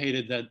he's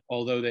indicated that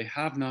although they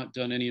have not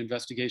done any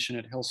investigation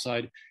at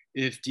Hillside,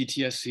 if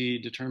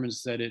DTSC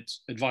determines that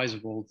it's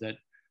advisable, that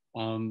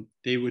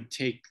they would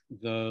take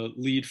the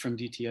lead from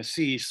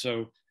DTSC.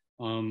 So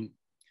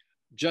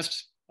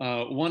just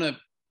want to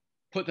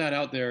put that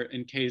out there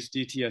in case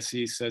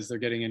DTSC says they're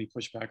getting any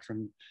pushback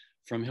from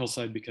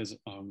Hillside, because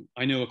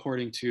I know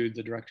according to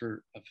the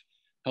Director of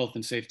Health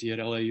and Safety at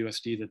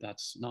LAUSD that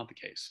that's not the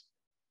case.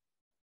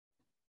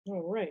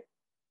 All right.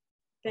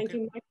 Thank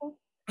you, Michael.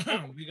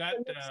 We got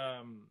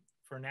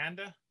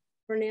Fernanda.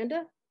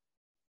 Fernanda?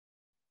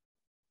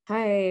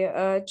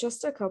 Hi,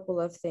 just a couple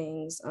of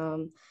things.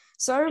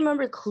 So I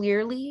remember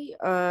clearly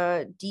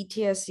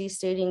DTSC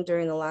stating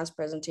during the last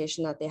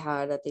presentation that they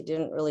had that they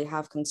didn't really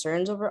have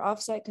concerns over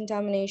offsite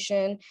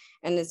contamination,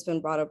 and it's been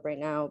brought up right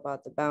now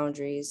about the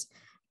boundaries.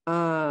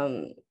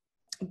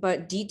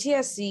 But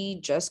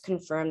DTSC just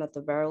confirmed that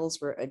the barrels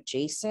were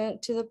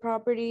adjacent to the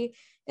property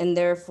and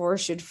therefore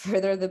should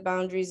further the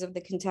boundaries of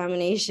the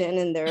contamination,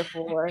 and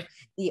therefore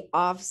the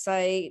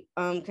offsite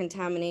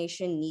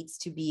contamination needs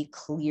to be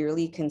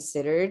clearly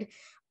considered.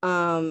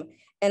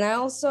 And I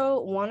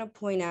also want to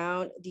point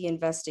out the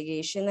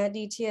investigation that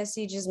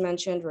DTSC just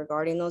mentioned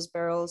regarding those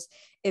barrels.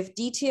 If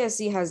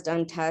DTSC has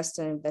done tests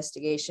and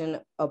investigation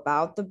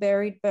about the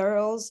buried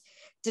barrels,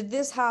 did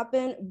this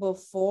happen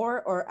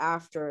before or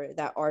after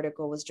that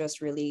article was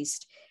just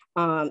released,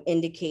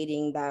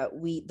 indicating that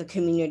the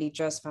community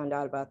just found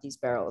out about these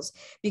barrels?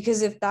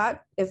 Because if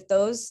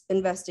those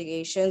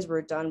investigations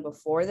were done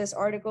before this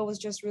article was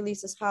just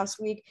released this past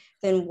week,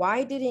 then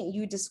why didn't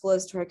you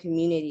disclose to our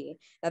community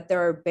that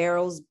there are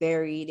barrels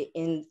buried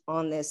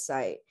on this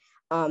site?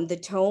 The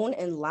tone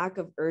and lack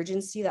of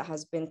urgency that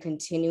has been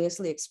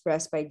continuously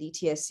expressed by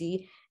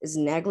DTSC is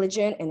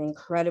negligent and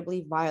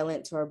incredibly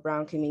violent to our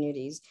Brown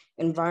communities.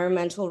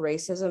 Environmental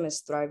racism is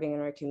thriving in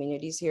our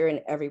communities here,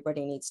 and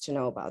everybody needs to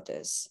know about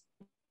this.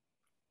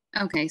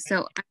 Okay,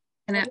 so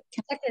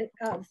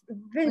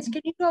Vince,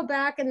 can you go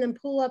back and then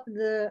pull up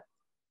the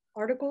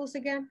articles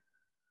again?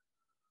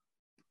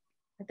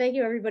 Thank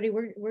you, everybody.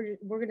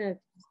 We're gonna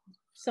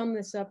sum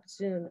this up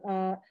soon.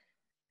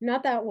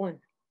 Not that one.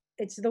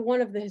 It's the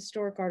one of the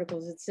historic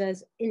articles. It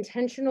says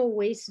intentional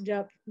waste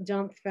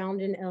dump found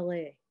in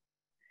LA.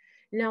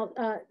 Now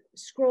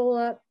scroll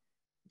up,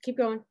 keep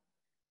going.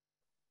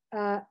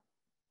 To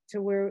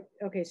where,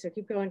 okay, so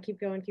keep going. Keep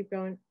going.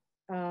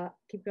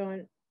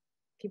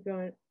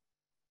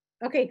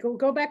 Okay,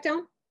 go back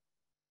down.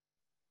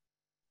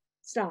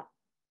 Stop.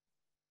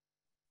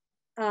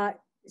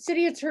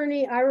 City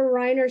Attorney Ira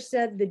Reiner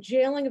said the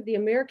jailing of the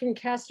American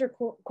Castor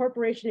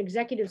Corporation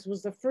executives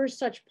was the first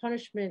such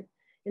punishment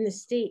in the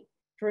state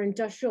for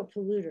industrial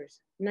polluters,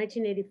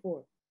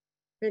 1984.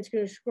 Vince, can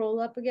you scroll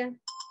up again?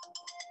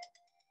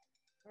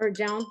 Or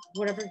down,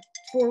 whatever,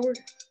 forward.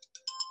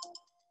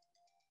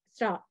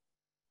 Stop.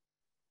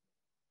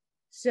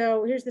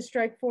 So here's the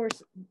strike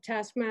force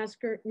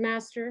taskmaster.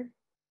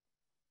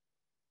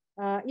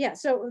 Yeah,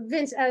 so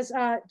Vince, as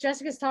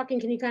Jessica's talking,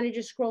 can you kind of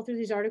just scroll through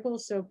these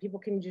articles so people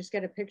can just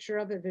get a picture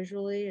of it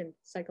visually and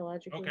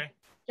psychologically? Okay.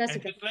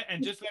 Jessica.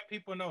 And just let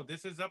people know,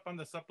 this is up on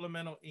the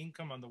supplemental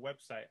income on the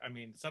website. I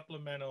mean,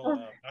 supplemental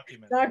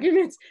documents.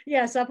 Documents,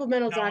 yeah,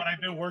 supplemental documents. What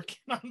I've been working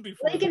on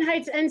before.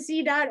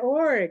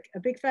 LHNC.org,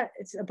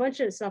 it's a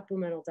bunch of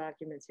supplemental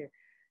documents here.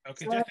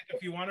 Okay, So, Jessica,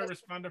 if you want to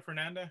respond to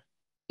Fernanda.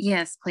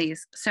 Yes,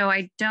 please. So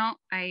I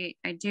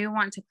do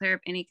want to clear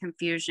up any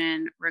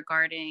confusion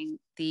regarding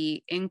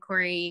the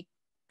inquiry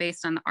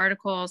based on the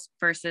articles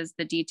versus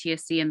the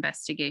DTSC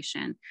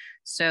investigation.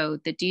 So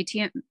the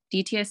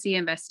DTSC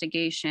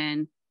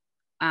investigation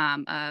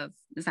of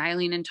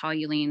xylene and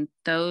toluene,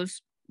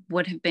 those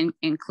would have been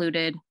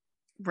included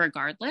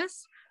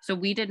regardless. So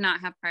we did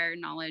not have prior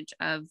knowledge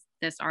of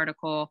this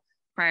article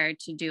prior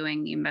to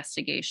doing the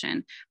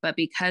investigation, but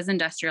because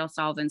industrial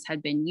solvents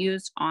had been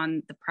used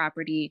on the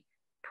property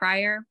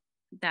prior,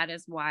 that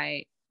is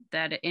why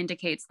that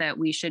indicates that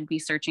we should be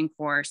searching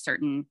for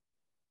certain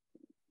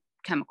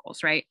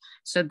chemicals, right?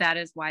 So that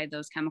is why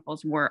those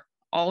chemicals were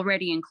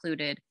already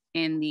included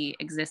in the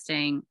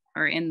existing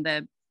or in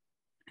the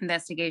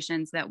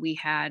investigations that we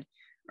had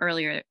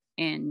earlier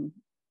in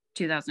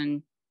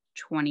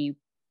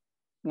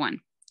 2021.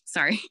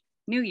 Sorry,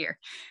 new year.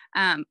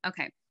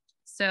 Okay,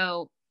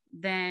 so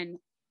then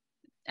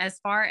as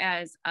far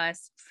as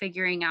us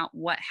figuring out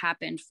what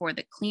happened for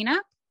the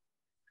cleanup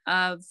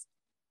of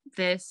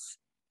this,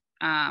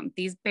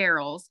 these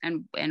barrels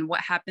and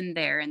what happened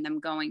there, and them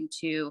going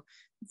to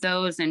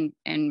those and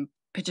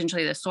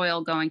potentially the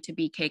soil going to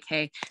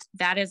BKK,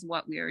 that is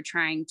what we were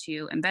trying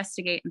to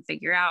investigate and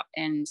figure out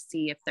and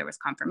see if there was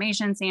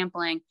confirmation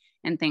sampling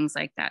and things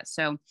like that.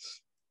 So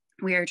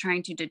we are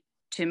trying to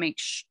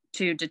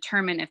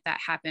determine if that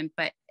happened.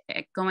 But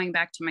going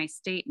back to my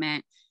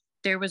statement,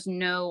 there was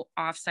no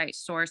offsite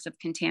source of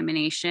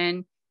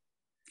contamination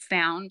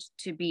found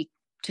to be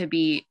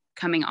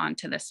coming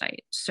onto the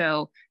site.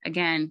 So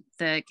again,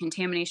 the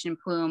contamination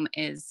plume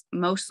is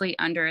mostly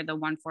under the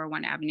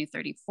 141 Avenue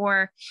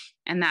 34,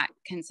 and that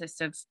consists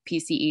of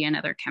PCE and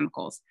other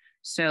chemicals.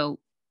 So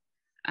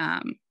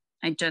I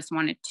just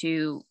wanted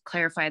to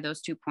clarify those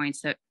 2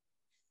 points that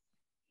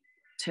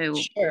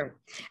Sure.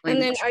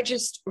 And then I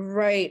just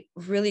write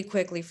really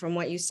quickly from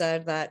what you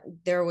said that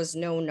there was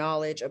no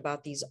knowledge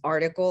about these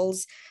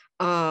articles.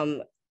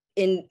 And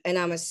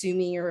I'm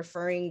assuming you're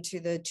referring to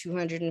the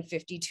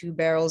 252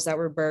 barrels that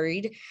were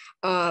buried.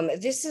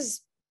 This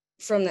is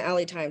from the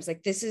LA Times.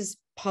 Like, this is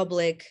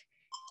public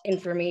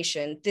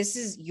information. This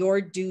is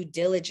your due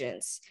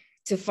diligence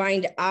to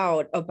find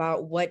out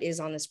about what is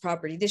on this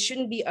property. This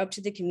shouldn't be up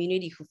to the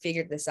community who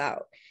figured this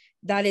out.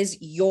 That is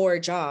your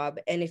job.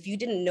 And if you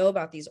didn't know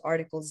about these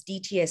articles,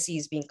 DTSC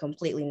is being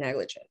completely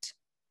negligent.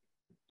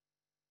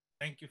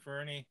 Thank you,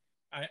 Fernie.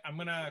 I'm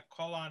gonna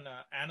call on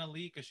Anna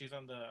Lee, because she's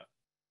on the,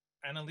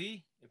 Anna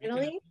Lee, if you can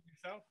unmute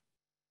yourself.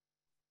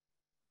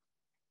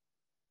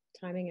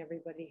 Timing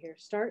everybody here.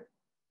 Start.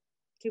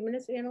 2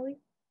 minutes, Anna Lee.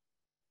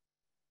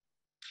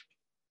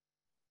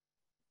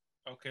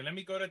 Okay, let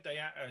me go to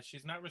Diana.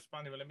 She's not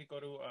responding, but let me go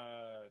to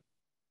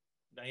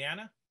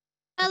Diana.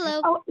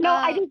 Hello. Oh, no,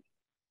 I just.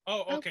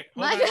 Oh, okay.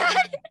 Hold on.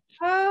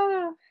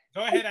 Oh.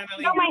 Go ahead, Anna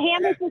Lee. No, my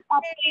hand is just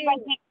up.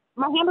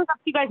 My hand is up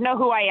so you guys know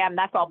who I am.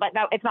 That's all. But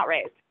no, it's not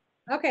raised.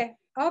 Okay.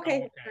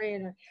 Okay.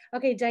 Diana.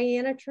 Okay,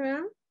 Diana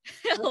Tran.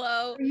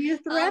 Hello. Our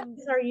youth rep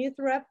is our youth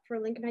rep for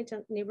Lincoln Heights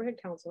Neighborhood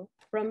Council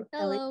from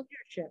LA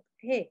Leadership.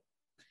 Hey.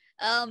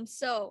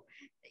 So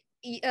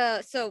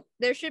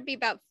there should be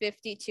about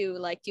 50 to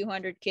like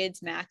 200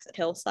 kids max at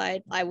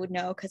Hillside. I would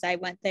know because I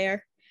went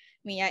there.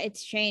 I mean, yeah,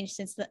 it's changed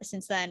since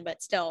then,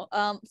 but still.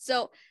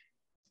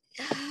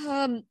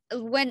 When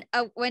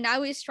I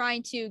was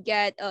trying to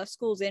get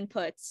school's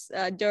inputs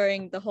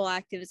during the whole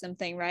activism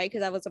thing, right?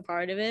 Because I was a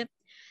part of it.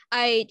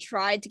 I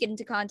tried to get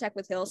into contact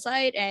with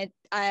Hillside, and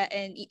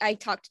I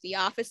talked to the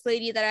office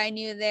lady that I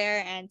knew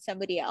there and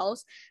somebody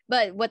else.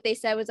 But what they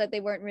said was that they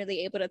weren't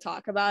really able to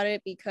talk about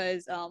it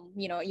because,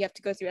 you know, you have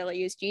to go through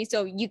LAUSD,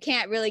 so you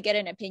can't really get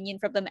an opinion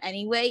from them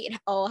anyway. It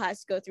all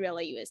has to go through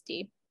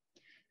LAUSD.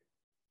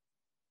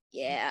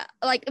 Yeah,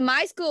 like in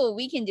my school,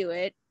 we can do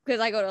it because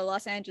I go to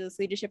Los Angeles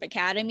Leadership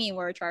Academy and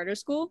we're a charter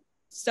school.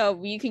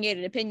 So you can get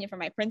an opinion from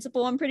my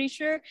principal, I'm pretty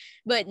sure,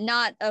 but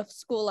not a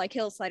school like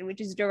Hillside, which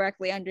is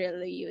directly under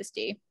the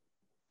USD.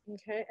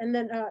 Okay, and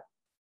then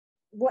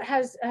what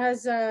has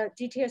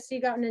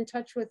DTSC gotten in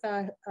touch with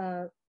LA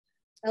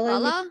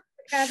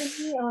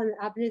Academy on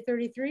Avenue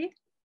 33?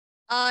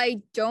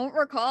 I don't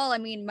recall. I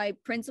mean, my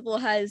principal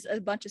has a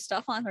bunch of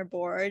stuff on her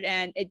board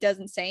and it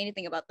doesn't say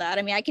anything about that.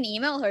 I mean, I can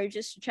email her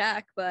just to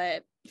check,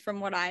 but from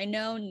what I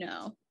know,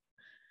 no.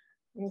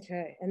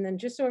 Okay, and then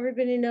just so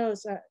everybody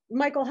knows,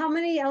 Michael, how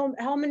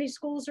many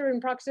schools are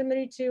in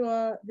proximity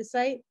to the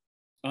site?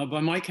 By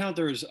my count,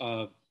 there's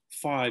 5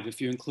 if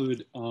you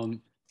include LA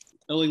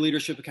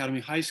Leadership Academy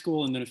High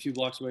School, and then a few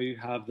blocks away you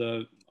have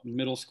the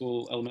middle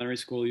school, elementary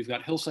school. You've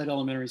got Hillside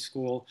Elementary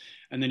School,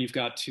 and then you've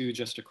got 2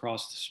 just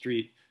across the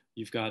street.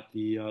 You've got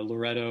the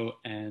Loretto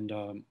and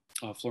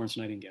Florence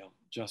Nightingale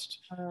just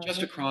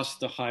across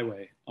the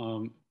highway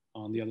on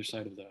the other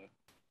side of the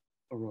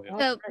Arroyo.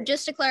 So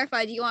just to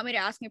clarify, do you want me to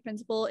ask your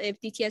principal if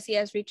DTSC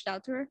has reached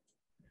out to her?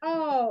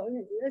 Oh,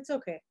 it's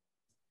okay.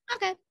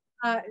 Okay.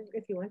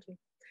 If you want to.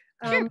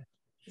 Sure.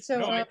 So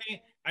no,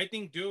 I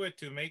think do it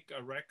to make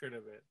a record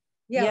of it.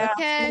 Yeah.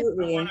 Okay.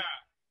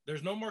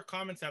 There's no more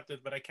comments after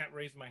this, but I can't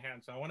raise my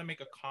hand, so I want to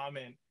make a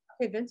comment.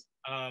 Okay, Vince.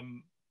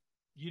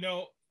 You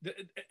know,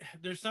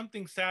 there's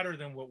something sadder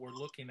than what we're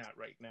looking at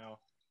right now.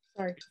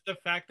 Sorry. It's the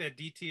fact that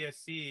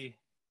DTSC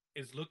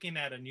is looking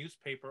at a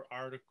newspaper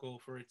article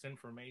for its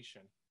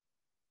information.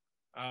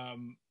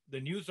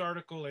 The news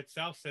article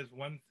itself says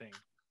one thing,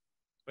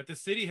 but the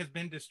city has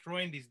been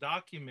destroying these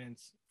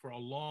documents for a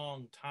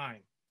long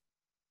time.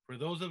 For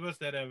those of us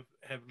that have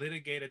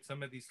litigated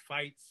some of these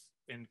fights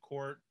in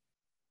court,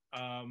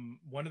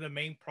 one of the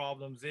main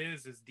problems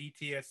is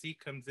DTSC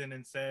comes in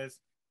and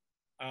says,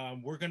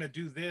 we're going to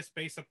do this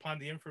based upon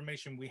the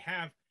information we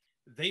have.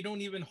 They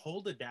don't even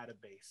hold a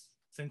database.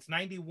 Since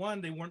 '91,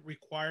 they weren't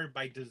required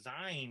by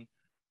design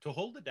to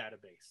hold a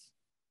database.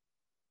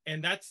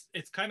 And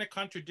it's kind of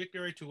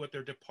contradictory to what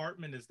their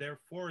department is there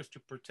for, is to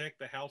protect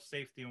the health,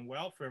 safety, and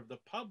welfare of the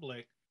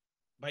public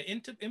by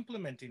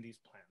implementing these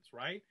plans,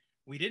 right?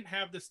 We didn't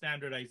have the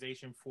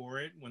standardization for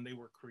it when they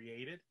were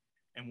created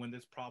and when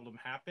this problem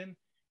happened.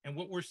 And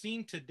what we're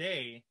seeing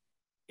today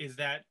is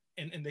that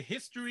in the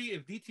history,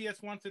 if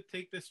DTS wants to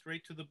take this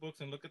straight to the books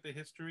and look at the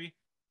history,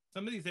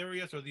 some of these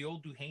areas are the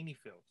old Duhaney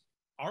fields.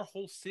 Our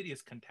whole city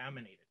is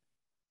contaminated.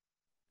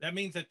 That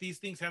means that these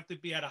things have to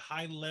be at a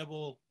high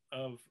level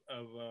of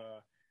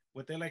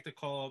what they like to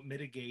call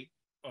mitigate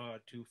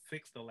to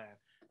fix the land.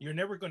 You're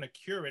never going to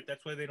cure it.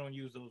 That's why they don't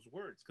use those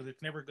words, because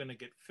it's never going to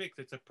get fixed.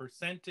 It's a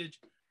percentage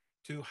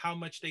to how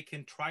much they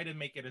can try to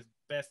make it as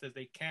best as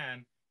they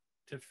can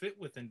to fit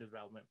within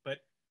development.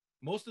 But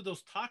most of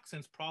those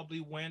toxins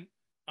probably went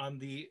on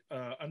the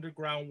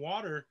underground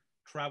water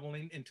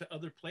traveling into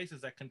other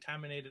places that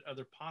contaminated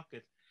other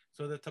pockets.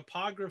 So the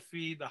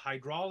topography, the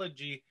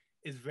hydrology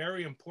is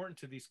very important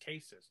to these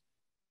cases.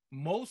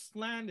 Most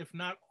land, if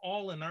not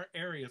all in our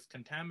area, is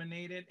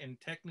contaminated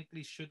and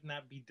technically should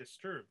not be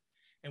disturbed.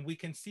 And we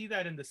can see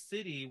that in the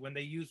city when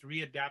they use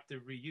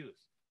readaptive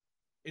reuse.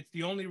 It's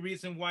the only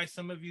reason why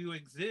some of you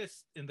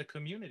exist in the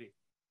community.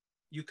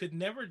 You could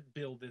never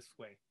build this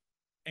way.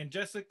 And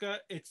Jessica,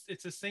 it's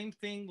the same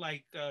thing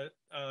like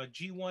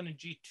G1 and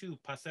G2,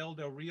 Paseo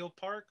del Rio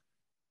Park,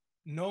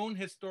 known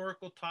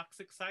historical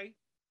toxic site.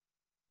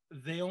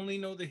 They only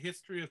know the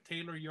history of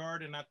Taylor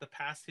Yard and not the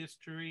past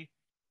history.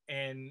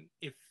 And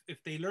if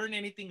they learn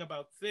anything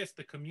about this,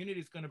 the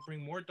community is going to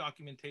bring more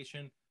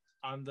documentation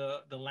on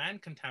the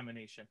land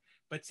contamination.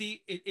 But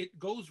see, it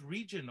goes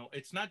regional.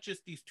 It's not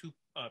just these two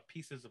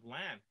pieces of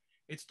land.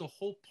 It's the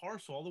whole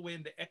parcel all the way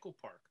into Echo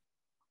Park.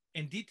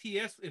 And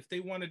DTS, if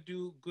they want to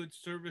do good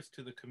service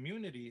to the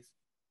communities,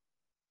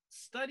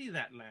 study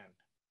that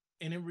land.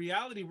 And in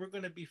reality, we're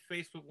going to be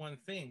faced with one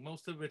thing.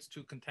 Most of it's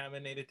too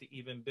contaminated to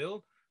even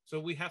build. So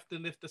we have to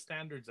lift the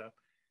standards up.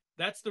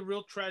 That's the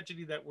real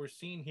tragedy that we're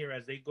seeing here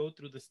as they go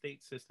through the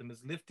state system,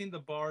 is lifting the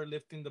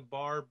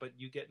bar, but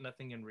you get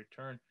nothing in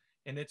return.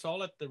 And it's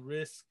all at the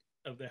risk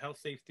of the health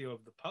safety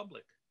of the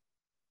public.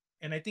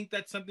 And I think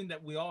that's something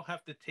that we all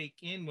have to take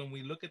in when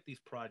we look at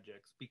these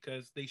projects,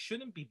 because they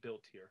shouldn't be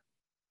built here.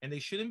 And they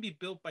shouldn't be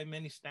built by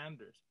many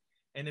standards.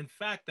 And in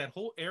fact, that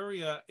whole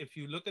area, if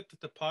you look at the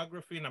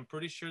topography, and I'm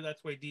pretty sure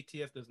that's why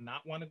DTS does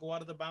not want to go out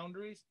of the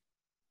boundaries,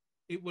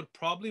 it would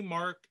probably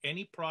mark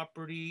any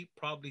property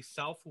probably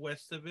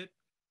southwest of it.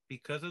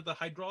 Because of the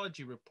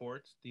hydrology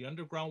reports, the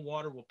underground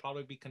water will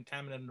probably be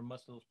contaminated under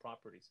most of those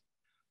properties.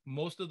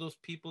 Most of those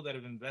people that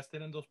have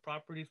invested in those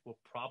properties will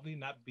probably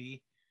not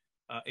be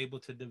able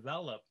to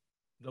develop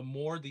the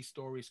more these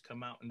stories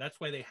come out. And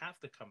that's why they have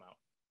to come out.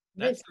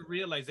 That's the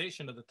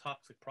realization of the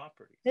toxic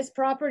property. This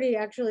property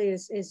actually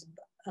is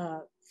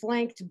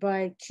flanked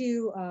by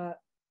two,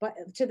 but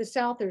to the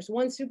south, there's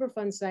one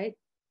Superfund site.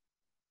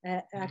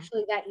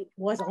 Actually, that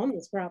was on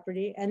this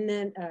property, and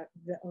then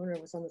the owner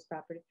was on this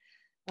property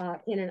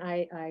in an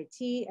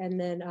IIT, and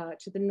then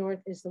to the north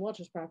is the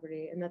Welch's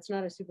property, and that's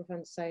not a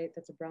Superfund site,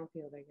 that's a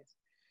brownfield, I guess.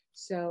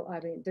 So, I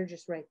mean, they're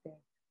just right there.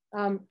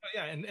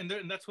 Yeah, and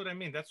that's what I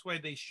mean. That's why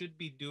they should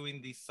be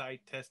doing the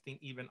site testing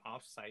even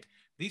off-site.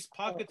 These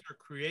pockets are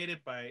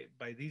created by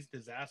these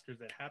disasters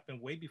that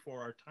happened way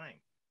before our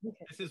time.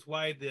 Okay. This is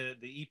why the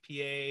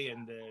EPA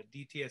and the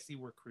DTSC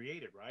were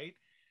created, right?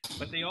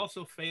 But they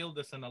also failed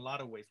us in a lot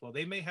of ways. While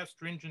they may have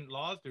stringent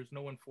laws, there's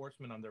no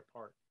enforcement on their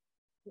part.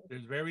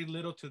 There's very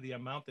little to the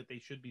amount that they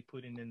should be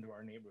putting into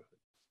our neighborhood.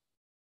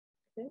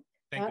 Okay.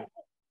 Thank you.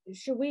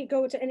 Should we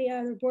go to any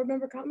other board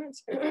member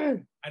comments?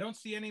 I don't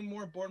see any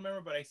more board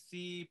member, but I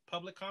see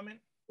public comment.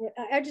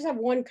 I just have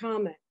one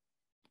comment.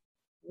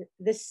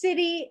 The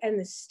city and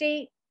the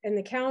state and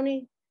the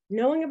county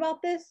knowing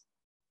about this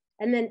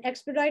and then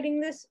expediting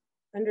this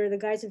under the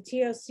guise of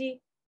TOC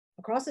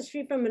across the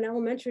street from an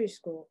elementary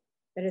school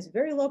that is a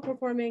very low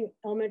performing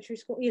elementary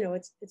school. You know,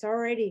 it's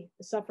already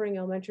a suffering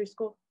elementary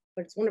school,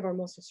 but it's one of our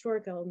most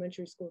historic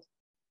elementary schools.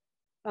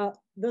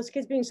 Those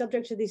kids being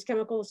subject to these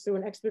chemicals through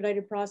an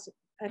expedited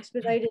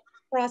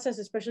process,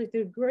 especially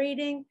through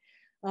grading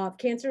of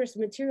cancerous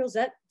materials,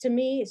 that to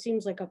me, it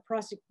seems like a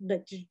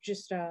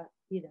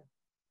you know,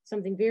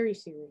 something very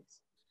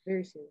serious,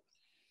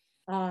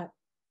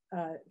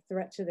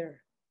 threat to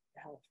their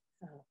health.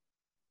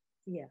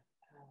 In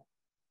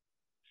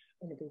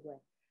a big way.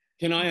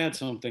 Can I add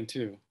something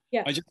too?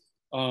 Yeah. I just,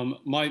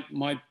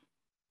 my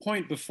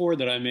point before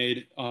that I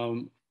made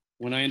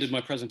when I ended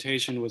my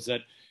presentation was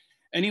that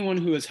anyone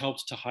who has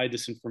helped to hide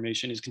this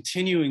information is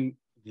continuing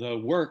the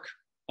work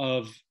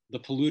of the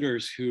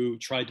polluters who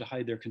tried to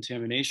hide their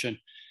contamination.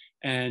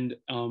 And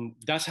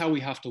that's how we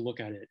have to look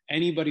at it.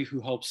 Anybody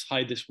who helps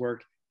hide this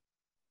work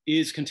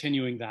is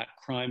continuing that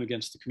crime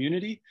against the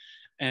community.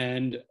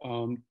 And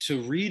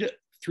to read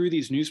through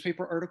these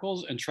newspaper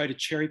articles and try to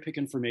cherry pick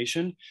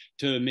information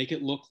to make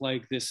it look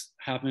like this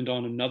happened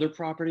on another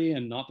property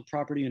and not the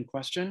property in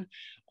question,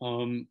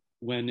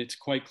 when it's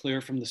quite clear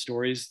from the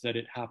stories that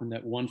it happened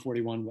at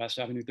 141 West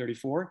Avenue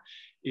 34,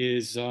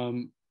 is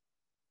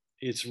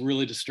it's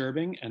really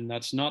disturbing. And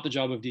that's not the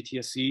job of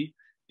DTSC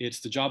It's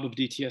the job of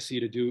DTSC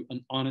to do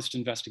an honest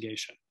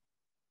investigation.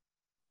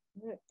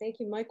 All right, thank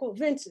you, Michael.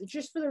 Vince,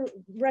 just for the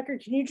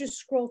record, can you just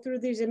scroll through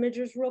these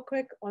images real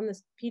quick on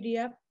this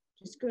PDF?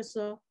 Just go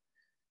slow.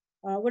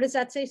 What does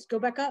that say? Go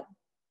back up.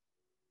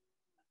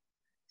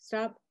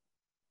 Stop.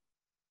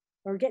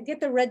 Or get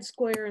the red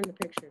square in the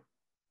picture.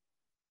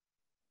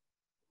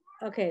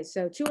 Okay,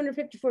 so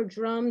 254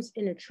 drums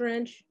in a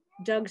trench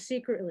dug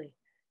secretly.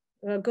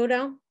 Go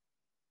down.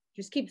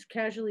 Just keep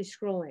casually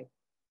scrolling.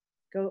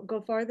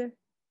 Go farther.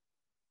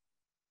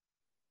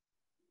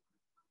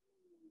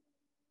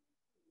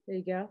 There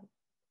you go.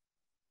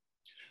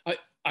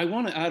 I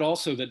want to add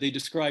also that they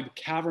describe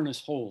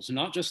cavernous holes,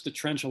 not just the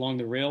trench along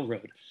the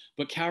railroad,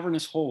 but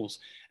cavernous holes.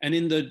 And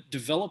in the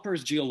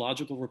developers'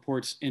 geological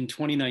reports in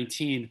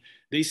 2019,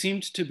 they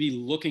seemed to be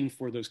looking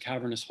for those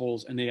cavernous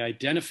holes, and they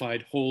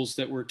identified holes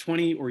that were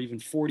 20 or even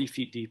 40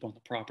 feet deep on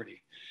the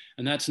property.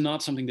 And that's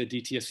not something that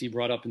DTSC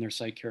brought up in their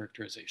site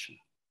characterization.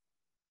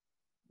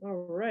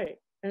 All right.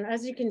 And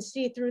as you can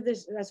see through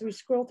this, as we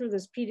scroll through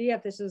this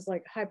PDF, this is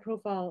like high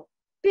profile,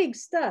 big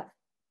stuff.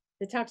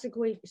 The Toxic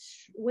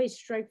Waste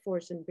Strike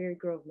Force in Barry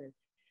Groveman.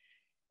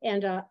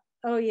 And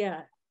oh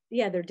yeah,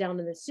 they're down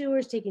in the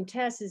sewers taking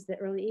tests is the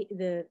early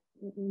to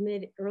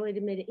mid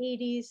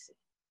 80s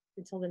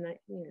until the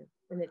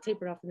and it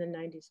tapered off in the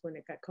 90s when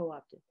it got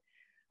co-opted.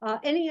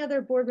 Any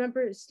other board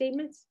member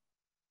statements?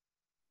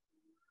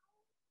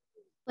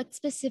 What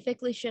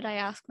specifically should I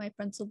ask my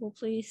principal,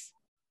 please?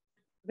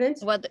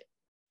 Vince? Whether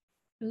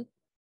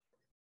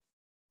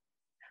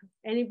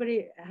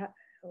Anybody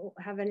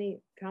have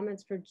any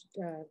comments for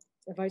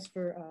advice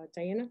for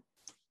Diana?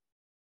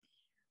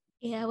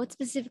 Yeah, what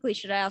specifically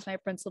should I ask my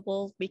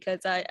principal?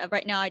 Because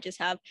right now I just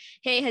have,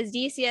 hey, has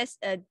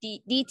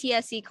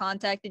DTSC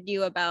contacted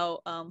you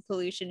about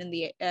pollution in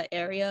the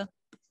area?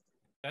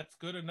 That's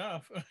good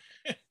enough.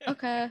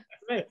 Okay.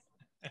 Right.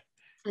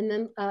 And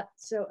then,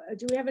 so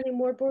do we have any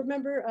more board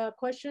member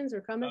questions or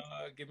comments?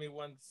 Give me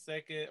 1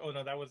 second. Oh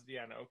no, that was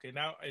Deanna. Okay,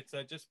 now it's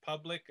just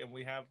public, and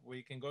we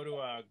can go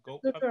to Go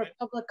Look for Puppet.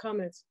 public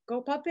comments.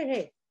 Go Puppet,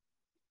 hey.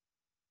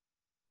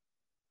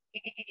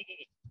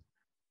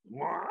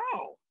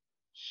 Wow,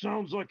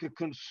 sounds like a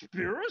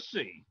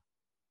conspiracy.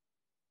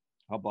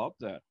 How about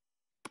that?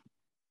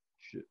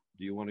 Shit.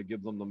 Do you want to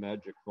give them the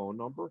magic phone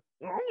number?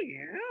 Oh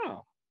yeah.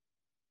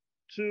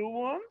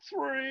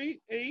 213-894-6947.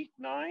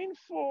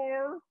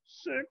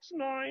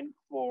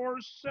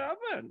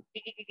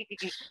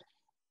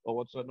 Oh,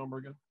 what's that number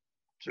again?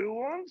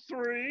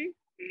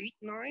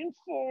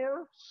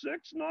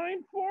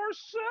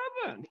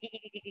 213-894-6947.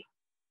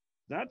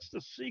 That's the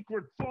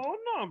secret phone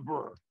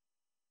number.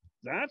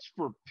 That's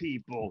for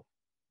people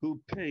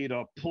who pay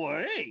to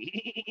play.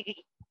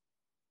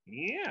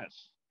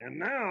 Yes, and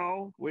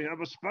now we have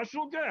a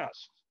special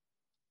guest.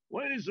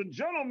 Ladies and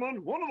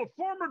gentlemen, one of the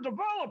former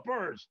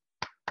developers.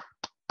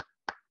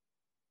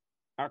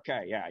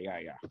 Okay, yeah.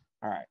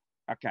 All right,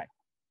 okay.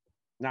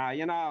 Now,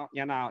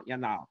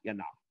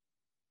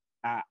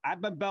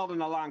 I've been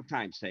building a long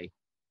time, see?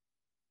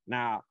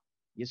 Now,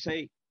 you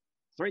see,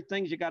 3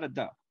 things you got to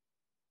do.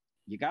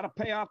 You got to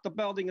pay off the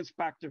building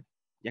inspector,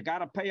 you got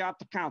to pay off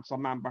the council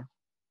member,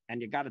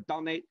 and you got to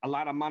donate a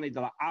lot of money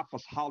to the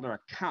office holder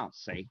account,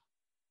 see?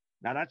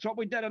 Now, that's what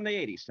we did in the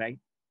 80s, see?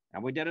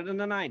 And we did it in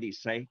the 90s,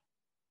 see?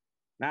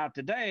 Now,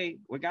 today,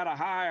 we got to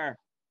hire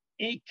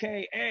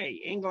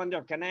EKA,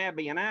 Englander,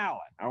 Canabie, and Allen,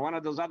 or one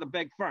of those other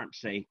big firms,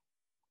 see?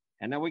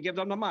 And then we give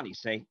them the money,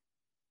 see?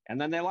 And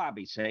then they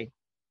lobby, see?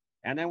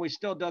 And then we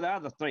still do the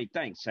other 3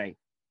 things, see?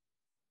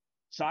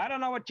 So I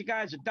don't know what you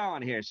guys are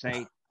doing here,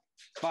 see?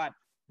 But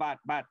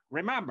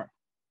remember,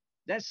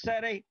 this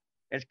city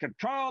is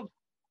controlled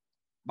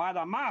by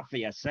the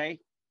mafia, see?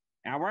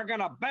 And we're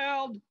going to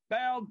build.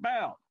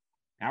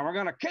 And we're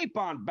going to keep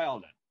on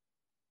building.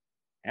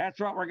 That's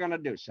what we're going to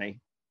do,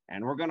 see?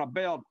 And we're going to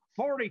build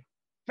 40,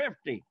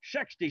 50,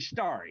 60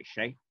 stories,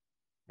 see?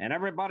 And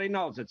everybody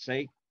knows it,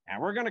 see?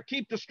 And we're going to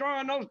keep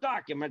destroying those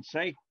documents,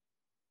 see?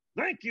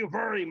 Thank you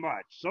very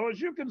much. So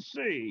as you can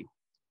see,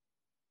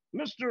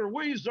 Mr.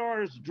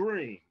 Weezar's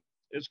dream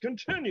is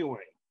continuing.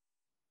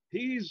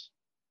 He's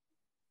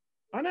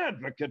an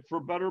advocate for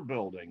better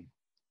building.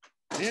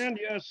 And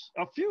yes,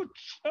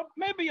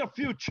 maybe a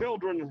few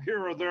children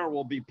here or there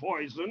will be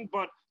poisoned,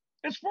 but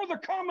it's for the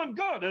common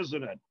good,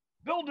 isn't it?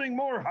 Building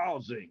more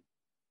housing.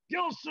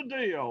 Gil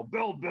Cedillo,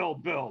 build.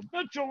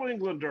 Mitchell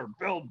Englander,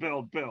 build.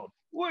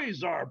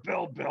 Weezar,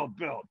 build.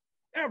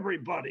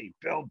 Everybody,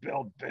 build.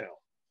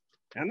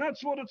 And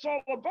that's what it's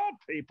all about,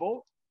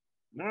 people.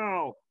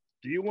 Now,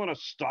 do you want to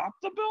stop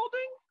the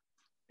building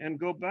and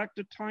go back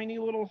to tiny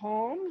little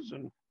homes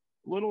and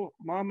little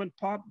mom and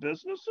pop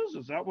businesses?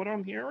 Is that what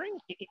I'm hearing?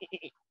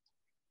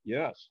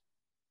 Yes.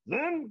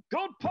 Then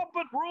Goat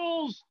Puppet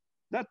rules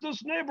that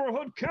this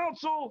neighborhood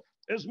council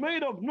is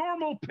made of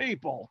normal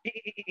people.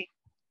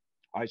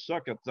 I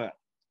second that.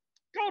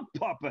 Goat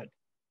Puppet,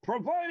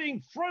 providing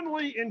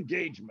friendly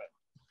engagement.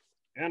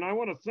 And I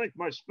want to thank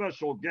my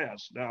special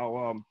guest.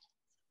 Now,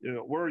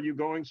 where are you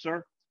going,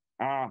 sir?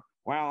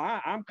 Well,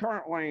 I'm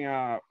currently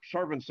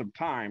serving some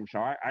time, so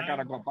I got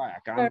to go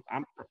back.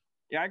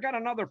 Yeah, I got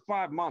another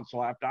 5 months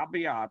left. I'll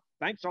be out.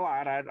 Thanks a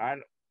lot.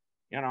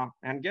 And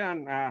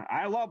again,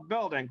 I love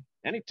building.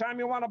 Anytime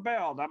you want to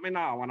build, let me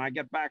know. When I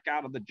get back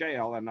out of the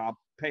jail and I'll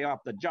pay off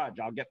the judge,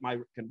 I'll get my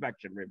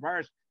conviction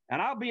reversed,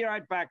 and I'll be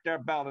right back there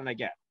building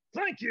again.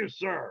 Thank you,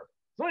 sir.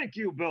 Thank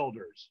you,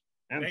 builders.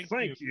 And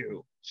thank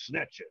you,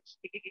 snitches.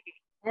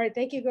 All right,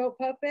 thank you, Goat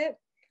Puppet.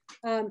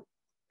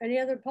 Any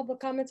other public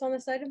comments on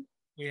this item?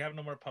 We have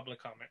no more public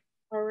comment.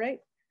 All right.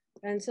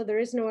 And so there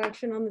is no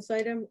action on this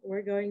item.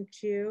 We're going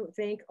to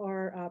thank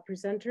our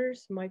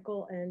presenters,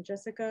 Michael and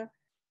Jessica,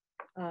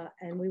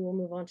 and we will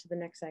move on to the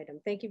next item.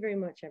 Thank you very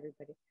much,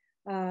 everybody.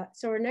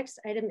 So our next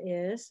item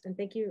is, and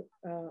thank you,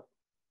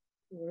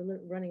 we're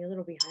running a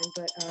little behind,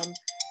 but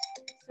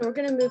so we're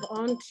going to move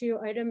on to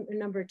item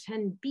number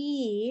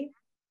 10B,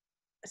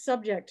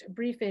 subject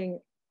briefing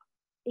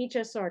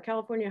HSR,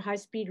 California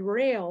High-Speed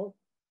Rail,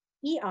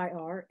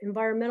 EIR,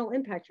 Environmental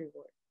Impact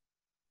Report.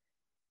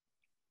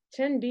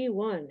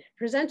 10B1,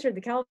 presenter,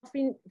 the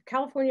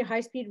California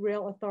High-Speed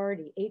Rail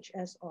Authority,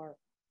 HSR.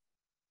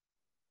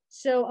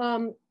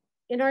 So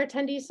in our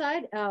attendee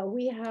side,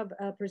 we have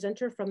a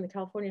presenter from the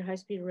California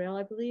High-Speed Rail,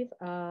 I believe.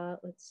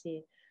 Let's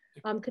see.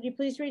 Could you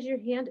please raise your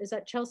hand? Is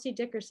that Chelsea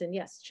Dickerson?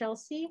 Yes,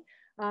 Chelsea.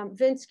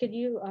 Vince, could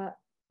you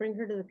bring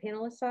her to the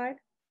panelist side?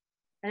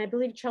 And I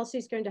believe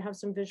Chelsea's going to have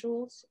some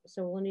visuals,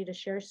 so we'll need a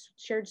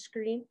shared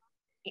screen.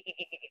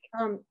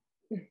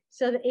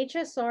 So the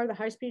HSR, the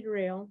High-Speed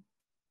Rail,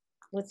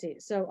 let's see.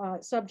 So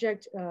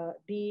subject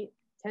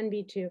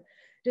B10B2,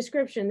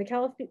 description. The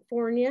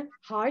California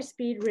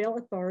High-Speed Rail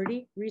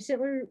Authority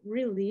recently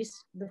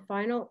released the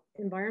final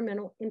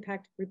Environmental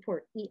Impact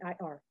Report,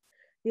 EIR.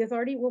 The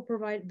authority will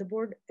provide the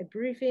board a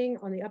briefing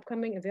on the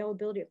upcoming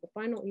availability of the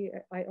final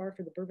EIR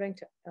for the Burbank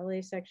to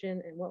LA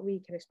section and what we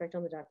can expect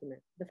on the document.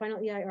 The final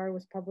EIR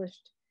was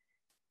published,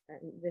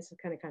 and this is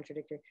kind of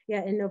contradictory,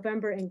 in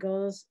November, and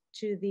goes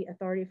to the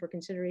authority for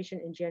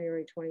consideration in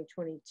January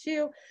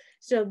 2022.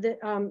 So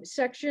the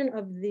section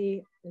of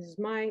the, this is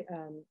my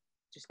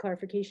just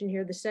clarification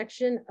here, the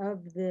section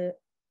of the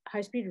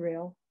high-speed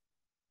rail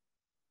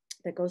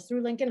that goes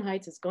through Lincoln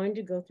Heights is going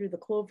to go through the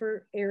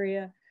Clover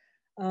area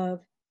of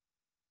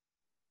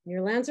near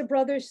Lanza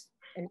Brothers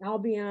and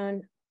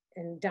Albion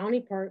and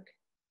Downey Park,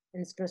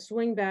 and it's going to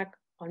swing back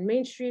on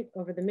Main Street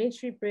over the Main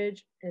Street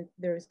Bridge, and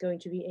there is going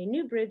to be a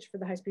new bridge for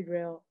the high-speed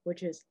rail,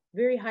 which is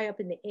very high up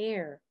in the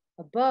air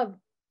above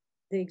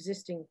the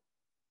existing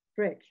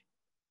bridge.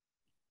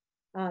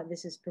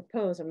 This is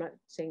proposed. I'm not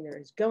saying there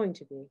is going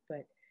to be,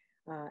 but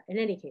in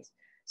any case.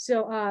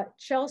 So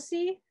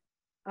Chelsea,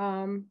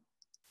 can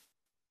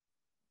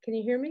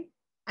you hear me?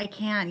 I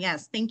can,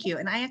 yes, thank you.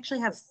 And I actually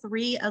have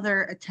 3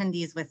 other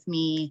attendees with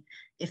me,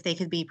 if they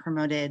could be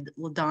promoted,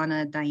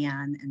 LaDonna,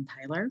 Diane, and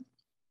Tyler.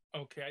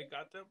 Okay, I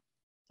got them.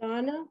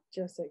 Donna,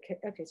 Jessica,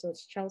 okay, so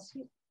it's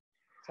Chelsea,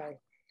 sorry,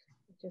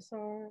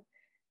 HSR,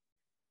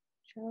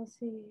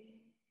 Chelsea,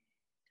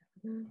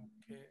 Donna,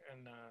 okay,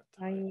 and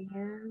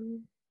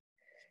Diane,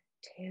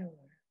 Taylor.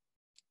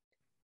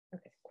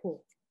 Okay,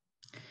 cool.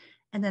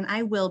 And then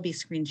I will be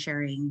screen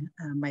sharing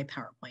my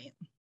PowerPoint.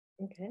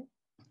 Okay.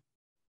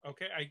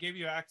 Okay, I gave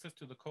you access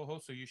to the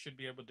co-host, so you should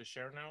be able to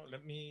share now.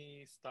 Let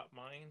me stop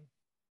mine.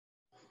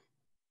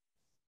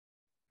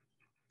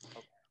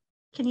 Okay.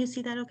 Can you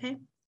see that okay?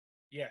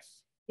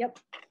 Yes. Yep.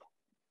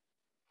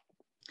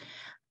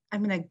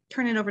 I'm going to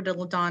turn it over to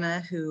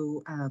LaDonna,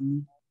 who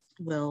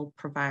will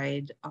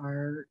provide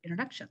our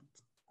introductions.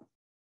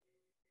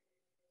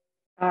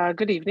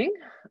 Good evening.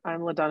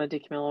 I'm LaDonna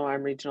DiCamillo.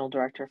 I'm Regional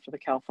Director for the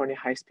California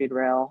High-Speed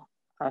Rail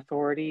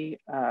Authority.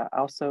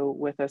 Also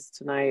with us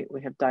tonight,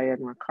 we have Diane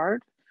Ricard,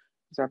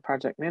 who's our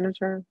Project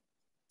Manager,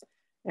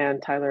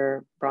 and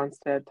Tyler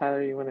Bronstead.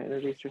 Tyler, you want to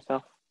introduce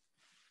yourself?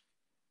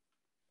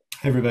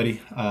 Hi,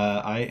 everybody.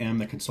 I am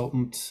the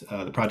consultant,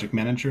 the project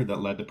manager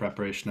that led the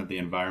preparation of the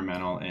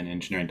environmental and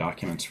engineering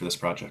documents for this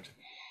project.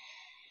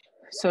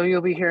 So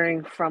you'll be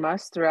hearing from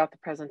us throughout the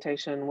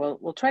presentation.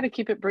 We'll try to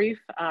keep it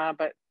brief,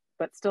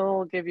 but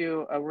still give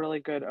you a really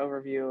good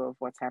overview of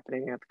what's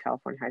happening at the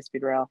California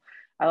High-Speed Rail.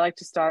 I like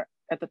to start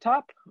at the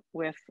top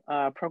with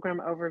a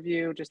program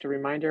overview. Just a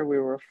reminder, we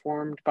were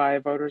formed by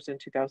voters in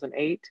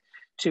 2008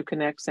 to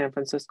connect San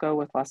Francisco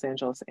with Los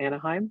Angeles,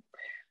 Anaheim.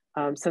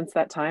 Since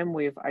that time,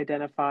 we've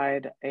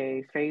identified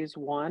a phase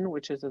 1,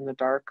 which is in the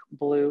dark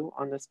blue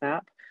on this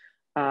map.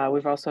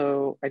 We've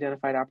also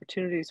identified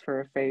opportunities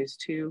for a phase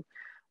 2.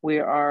 We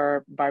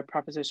are, by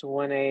Proposition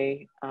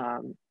 1A,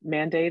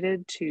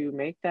 mandated to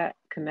make that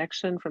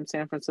connection from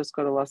San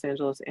Francisco to Los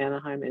Angeles,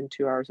 Anaheim in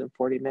 2 hours and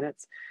 40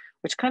 minutes,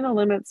 which kind of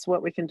limits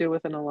what we can do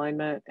with an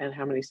alignment and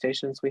how many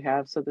stations we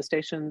have. So the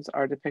stations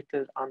are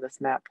depicted on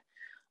this map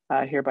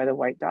here by the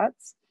white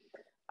dots.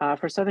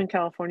 For Southern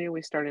California,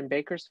 we start in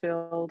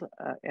Bakersfield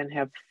and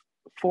have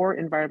 4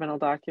 environmental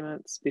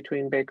documents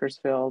between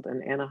Bakersfield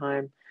and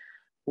Anaheim.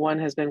 1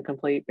 has been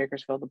complete,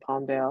 Bakersfield to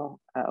Palmdale.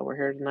 We're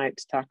here tonight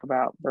to talk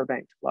about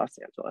Burbank to Los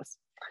Angeles.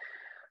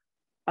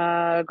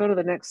 Go to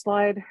the next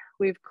slide.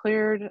 We've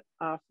cleared,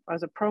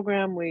 as a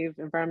program, we've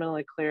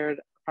environmentally cleared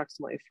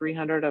approximately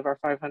 300 of our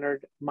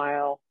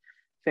 500-mile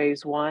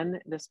phase 1.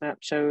 This map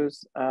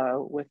shows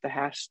with the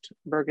hashed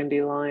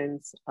burgundy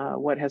lines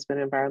what has been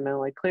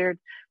environmentally cleared.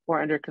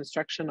 We're under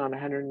construction on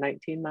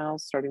 119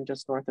 miles, starting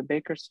just north of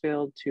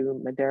Bakersfield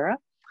to Madera.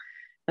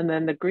 And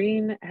then the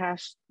green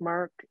hash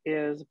mark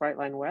is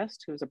Brightline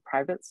West, who is a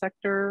private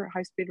sector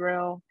high-speed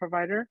rail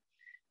provider.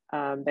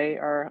 They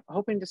are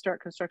hoping to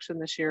start construction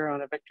this year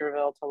on a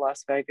Victorville to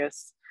Las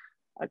Vegas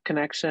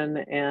connection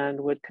and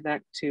would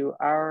connect to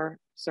our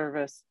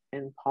service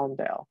in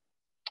Palmdale.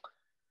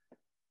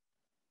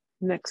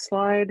 Next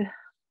slide.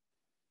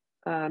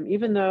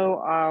 Even though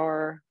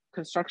our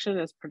construction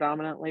is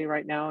predominantly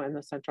right now in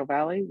the Central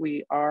Valley,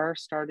 we are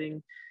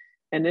starting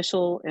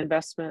initial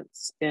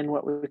investments in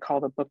what we call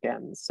the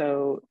bookends.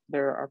 So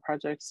there are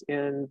projects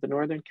in the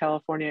Northern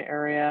California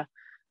area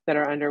that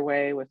are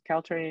underway with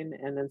Caltrain,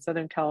 and then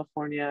Southern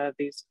California.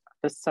 This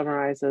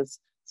summarizes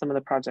some of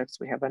the projects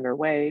we have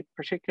underway,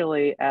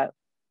 particularly at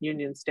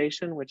Union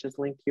Station, which is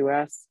Link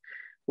US.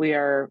 We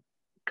are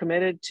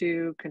committed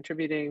to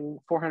contributing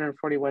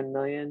 $441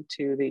 million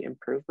to the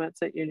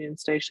improvements at Union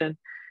Station.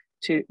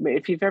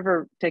 If you've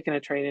ever taken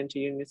a train into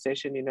Union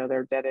Station, you know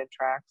they're dead-end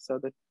tracks. So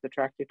the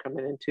track you come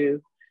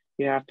into,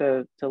 you have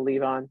to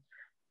leave on.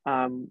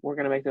 We're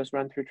going to make those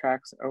run-through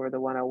tracks over the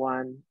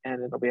 101,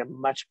 and it'll be a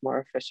much more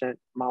efficient,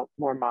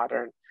 more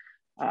modern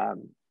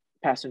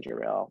passenger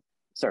rail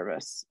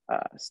service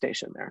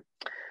station there.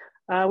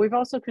 We've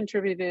also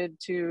contributed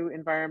to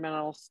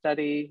environmental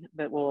study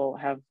that will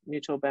have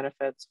mutual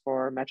benefits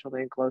for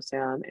Metrolink,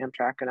 Losan,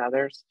 Amtrak, and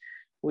others.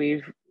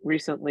 We've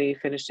recently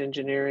finished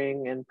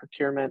engineering and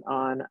procurement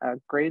on a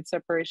grade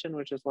separation,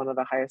 which is one of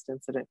the highest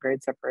incident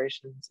grade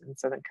separations in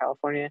Southern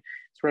California.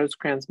 It's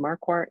Rosecrans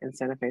Marquardt in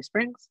Santa Fe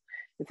Springs.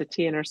 It's a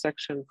T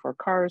intersection for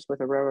cars with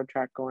a railroad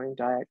track going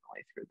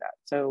diagonally through that.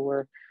 So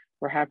we're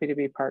happy to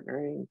be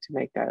partnering to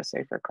make that a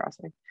safer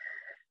crossing.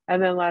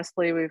 And then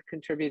lastly, we've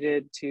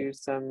contributed to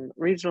some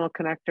regional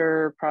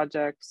connector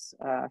projects,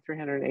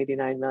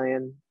 $389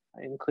 million,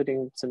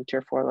 including some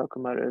Tier 4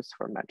 locomotives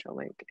for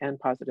Metrolink and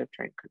Positive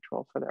Train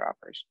Control for their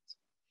operations.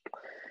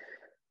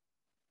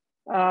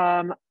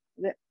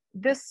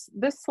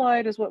 This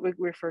slide is what we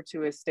refer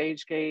to as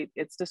stage gate.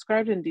 It's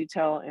described in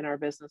detail in our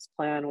business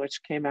plan,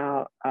 which came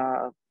out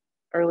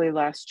early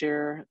last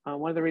year.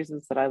 One of the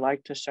reasons that I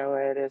like to show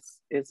it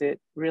is it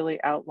really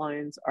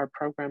outlines our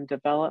program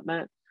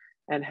development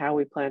and how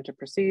we plan to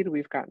proceed.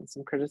 We've gotten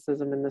some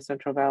criticism in the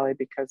Central Valley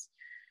because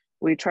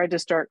we tried to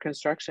start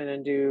construction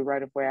and do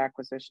right-of-way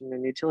acquisition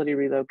and utility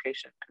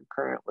relocation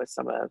concurrent with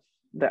some of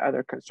the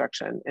other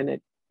construction, and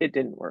it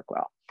didn't work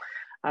well.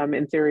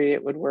 In theory,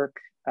 it would work,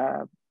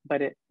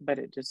 but it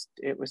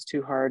was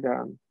too hard.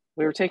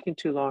 We were taking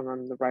too long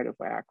on the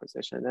right-of-way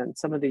acquisition, and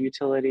some of the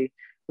utility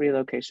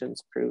relocations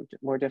proved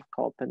more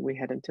difficult than we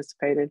had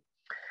anticipated.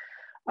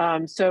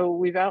 So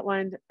we've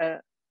outlined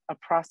a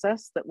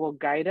process that will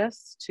guide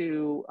us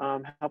to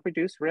help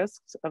reduce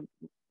risks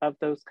of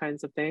those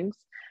kinds of things.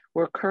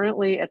 We're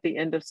currently at the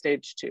end of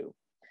stage 2.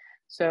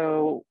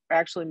 So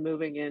actually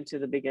moving into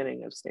the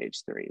beginning of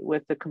stage 3.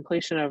 With the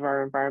completion of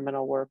our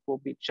environmental work, we'll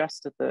be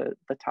just at the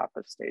top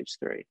of stage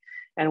 3.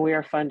 And we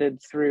are funded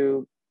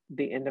through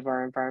the end of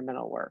our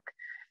environmental work.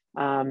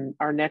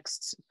 Our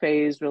next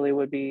phase really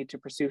would be to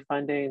pursue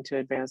funding to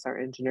advance our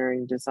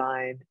engineering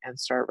design and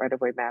start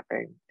right-of-way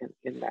mapping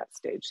in that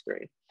stage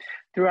 3.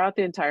 Throughout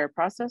the entire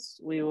process,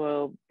 we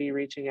will be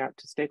reaching out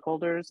to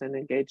stakeholders and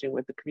engaging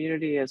with the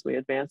community as we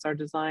advance our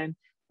design.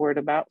 We're at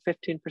about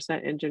 15%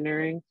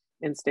 engineering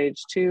in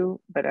stage 2,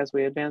 but as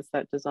we advance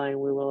that design,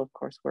 we will of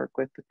course work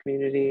with the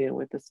community and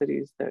with the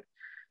cities that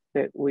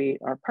we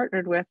are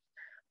partnered with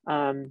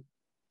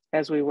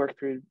as we work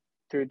through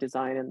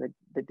design and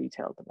the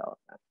detailed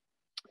development.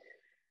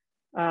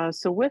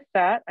 So with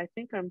that, I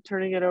think I'm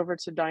turning it over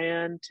to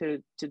Diane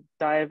to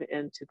dive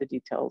into the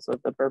details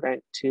of the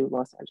Burbank to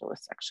Los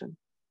Angeles section.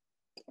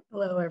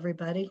 Hello,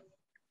 everybody.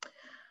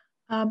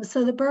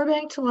 So the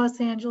Burbank to Los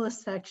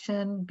Angeles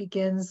section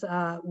begins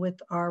with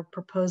our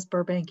proposed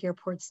Burbank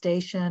Airport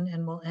Station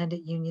and will end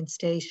at Union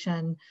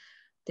Station.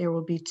 There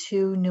will be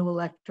 2 new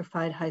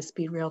electrified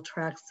high-speed rail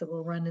tracks that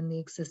will run in the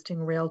existing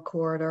rail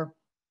corridor,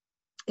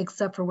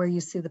 except for where you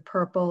see the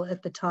purple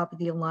at the top of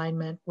the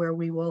alignment, where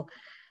we will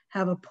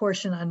have a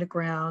portion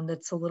underground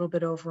that's a little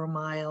bit over a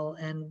mile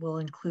and will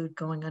include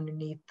going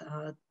underneath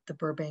the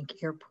Burbank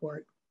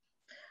Airport.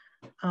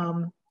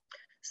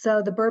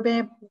 So the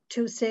Burbank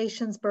 2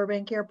 stations,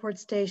 Burbank Airport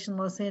Station,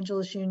 Los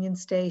Angeles Union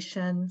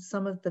Station,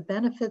 some of the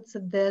benefits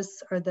of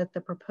this are that the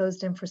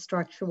proposed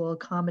infrastructure will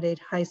accommodate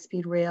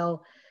high-speed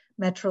rail,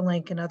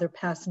 Metrolink, and other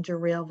passenger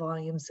rail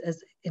volumes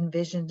as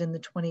envisioned in the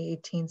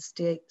 2018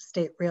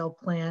 State Rail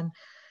Plan.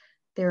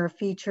 There are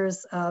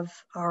features of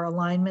our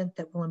alignment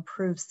that will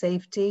improve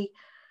safety.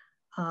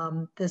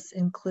 This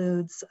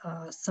includes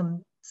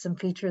some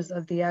features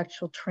of the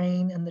actual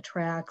train and the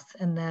tracks,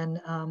 and then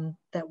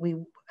that we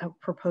are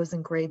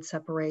proposing grade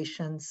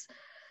separations.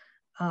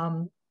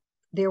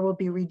 There will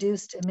be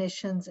reduced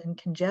emissions and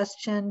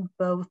congestion,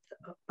 both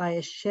by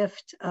a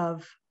shift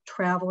of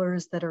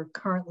travelers that are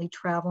currently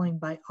traveling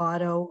by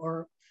auto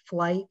or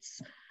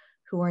flights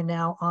who are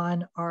now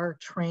on our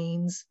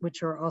trains,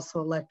 which are also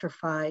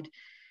electrified,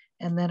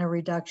 and then a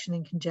reduction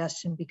in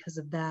congestion because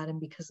of that and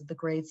because of the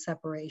grade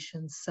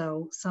separations.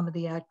 So some of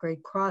the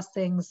at-grade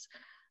crossings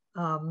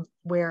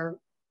where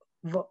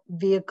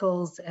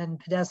vehicles and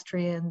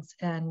pedestrians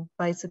and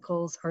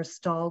bicycles are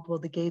stalled while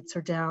the gates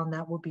are down,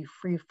 that will be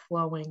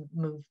free-flowing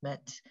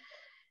movement.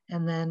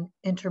 And then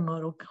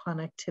intermodal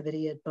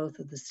connectivity at both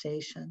of the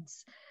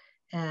stations.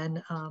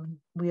 And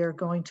we are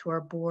going to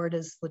our board,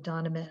 as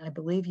LaDonna, I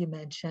believe you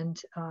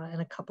mentioned,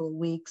 in a couple of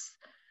weeks.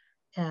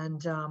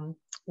 And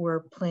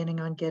we're planning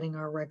on getting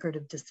our record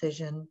of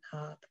decision.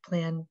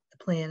 The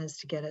plan is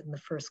to get it in the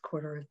first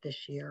quarter of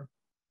this year.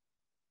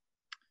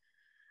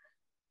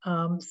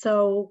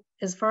 So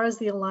as far as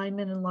the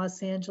alignment in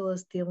Los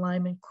Angeles, the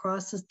alignment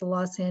crosses the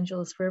Los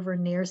Angeles River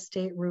near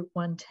State Route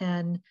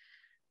 110.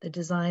 The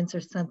designs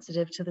are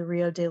sensitive to the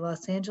Rio de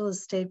Los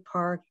Angeles State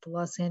Park, the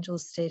Los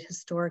Angeles State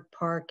Historic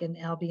Park, and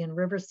Albion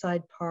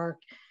Riverside Park.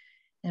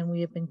 And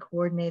we have been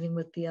coordinating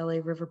with the LA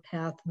River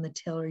Path and the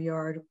Taylor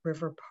Yard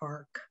River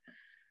Park.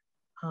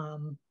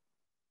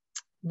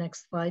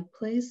 Next slide,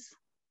 please.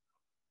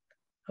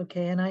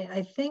 Okay, and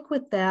I think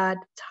with that,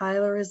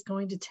 Tyler is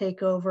going to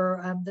take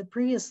over. The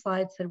previous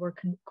slides said we're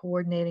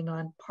coordinating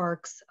on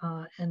parks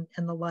and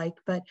the like,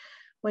 but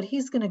what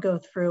he's going to go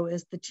through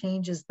is the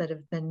changes that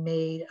have been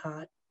made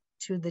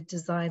to the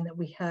design that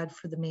we had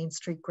for the Main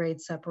Street grade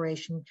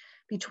separation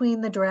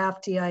between the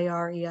draft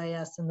DIR,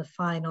 EIS, and the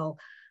final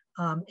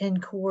in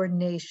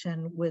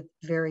coordination with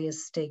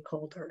various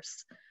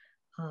stakeholders.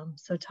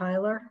 So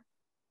Tyler.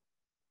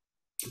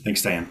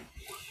 Thanks, Diane.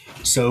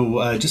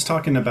 So just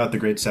talking about the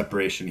grade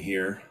separation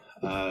here,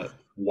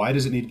 why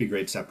does it need to be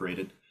grade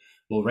separated?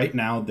 Well, right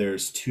now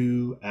there's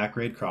two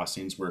at-grade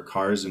crossings where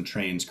cars and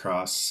trains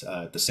cross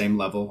at the same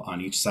level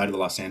on each side of the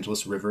Los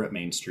Angeles River at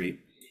Main Street.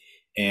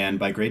 And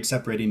by grade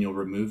separating, you'll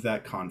remove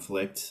that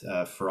conflict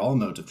for all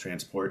modes of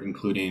transport,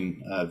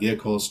 including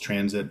vehicles,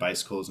 transit,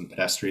 bicycles, and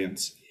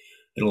pedestrians.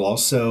 It'll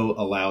also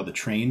allow the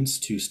trains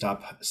to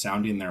stop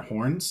sounding their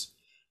horns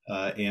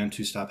and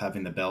to stop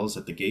having the bells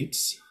at the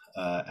gates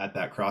at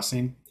that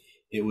crossing.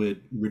 It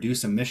would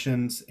reduce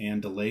emissions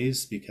and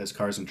delays because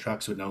cars and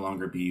trucks would no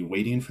longer be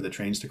waiting for the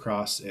trains to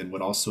cross, and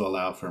would also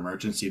allow for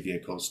emergency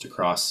vehicles to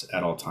cross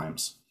at all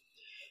times.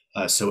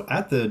 So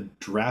at the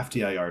draft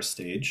DIR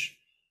stage,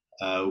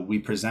 we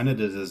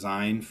presented a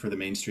design for the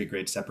Main Street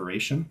grade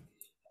separation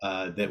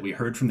that we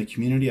heard from the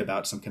community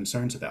about some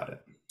concerns about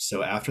it.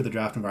 So after the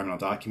draft environmental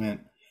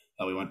document,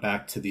 we went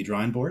back to the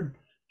drawing board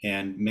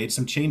and made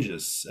some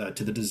changes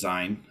to the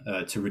design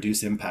to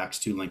reduce impacts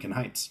to Lincoln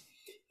Heights.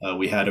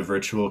 We had a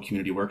virtual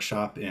community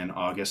workshop in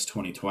August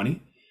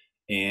 2020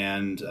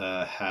 and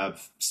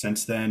have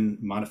since then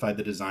modified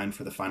the design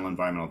for the final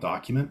environmental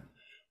document.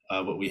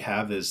 What we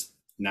have is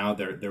now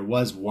there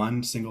was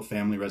one single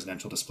family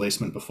residential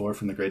displacement before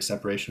from the grade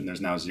separation.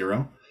 There's now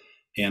 0.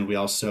 And we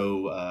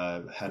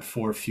also had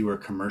 4 fewer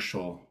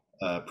commercial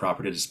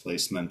property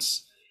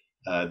displacements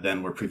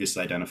than were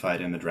previously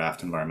identified in the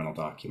draft environmental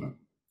document.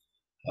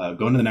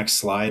 Going to the next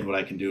slide, what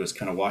I can do is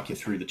kind of walk you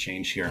through the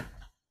change here.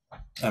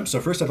 So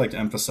first, I'd like to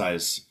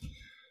emphasize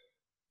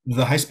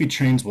the high-speed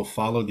trains will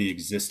follow the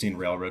existing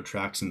railroad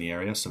tracks in the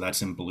area. So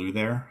that's in blue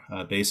there.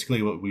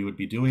 Basically, what we would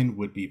be doing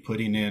would be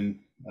putting in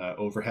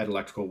overhead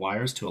electrical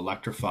wires to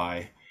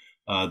electrify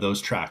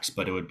those tracks,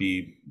 but it would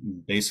be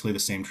basically the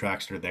same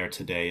tracks that are there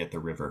today at the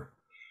river.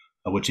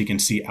 What you can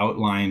see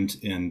outlined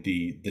in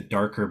the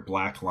darker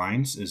black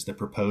lines is the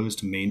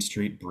proposed Main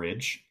Street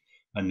Bridge,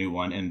 a new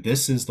one. And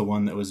this is the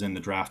one that was in the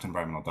draft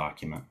environmental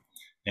document.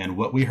 And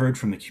what we heard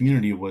from the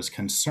community was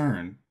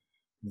concern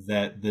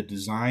that the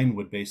design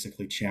would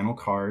basically channel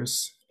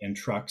cars and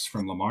trucks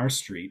from Lamar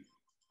Street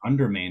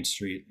under Main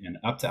Street and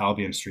up to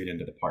Albion Street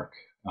into the park,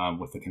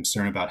 with the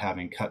concern about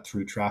having cut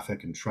through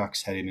traffic and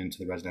trucks heading into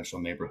the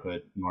residential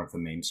neighborhood north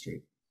of Main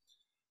Street.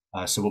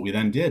 So what we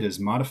then did is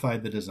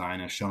modified the design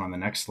as shown on the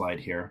next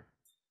slide here.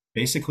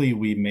 Basically,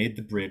 we made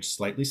the bridge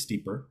slightly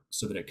steeper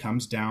so that it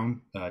comes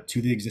down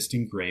to the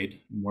existing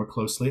grade more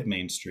closely at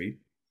Main Street,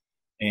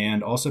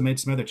 and also made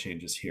some other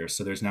changes here.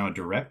 So there's now a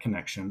direct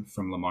connection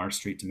from Lamar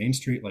Street to Main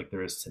Street like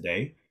there is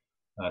today.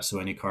 So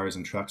any cars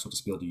and trucks will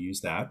just be able to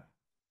use that.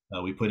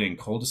 We put in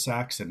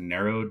cul-de-sacs and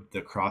narrowed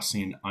the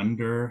crossing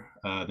under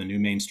the new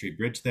Main Street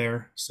Bridge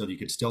there, so that you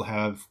could still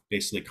have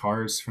basically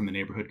cars from the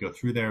neighborhood go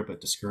through there, but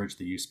discourage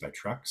the use by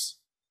trucks.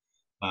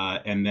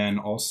 And then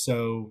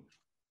also,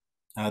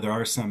 there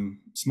are some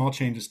small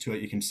changes to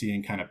it. You can see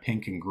in kind of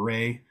pink and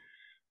gray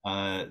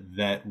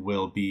that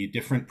will be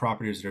different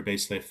properties that are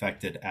basically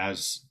affected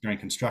as during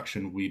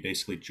construction, we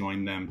basically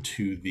join them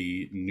to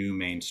the new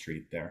Main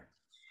Street there.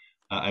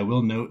 I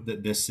will note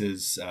that this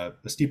is a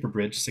steeper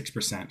bridge,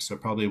 6%, so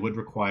it probably would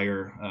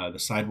require the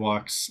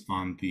sidewalks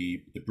on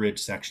the bridge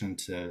section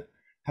to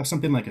have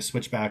something like a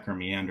switchback or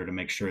meander to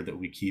make sure that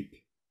we keep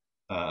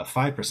a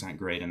 5%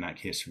 grade in that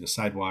case for the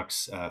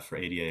sidewalks for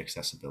ADA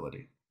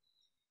accessibility.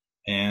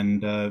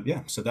 And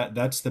yeah, so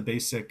that's the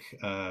basic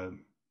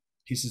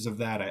pieces of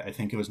that. I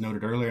think it was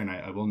noted earlier, and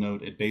I will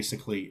note it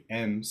basically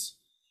ends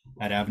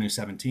at Avenue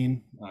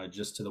 17,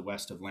 just to the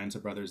west of Lanza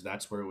Brothers.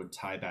 That's where it would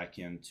tie back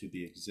into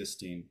the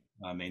existing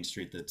Main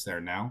Street that's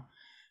there now.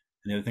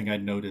 And the other thing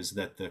I'd note is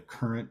that the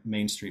current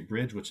Main Street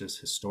Bridge, which is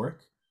historic,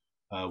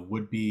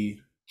 would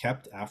be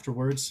kept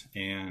afterwards,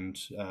 and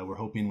we're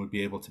hoping would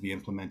be able to be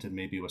implemented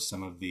maybe with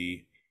some of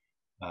the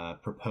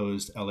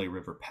proposed LA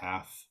River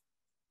Path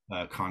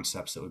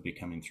concepts that would be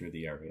coming through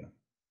the area.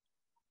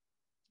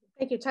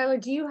 Thank you. Tyler,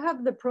 do you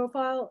have the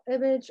profile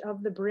image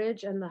of the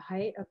bridge and the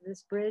height of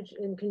this bridge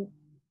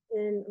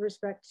in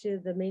respect to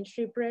the Main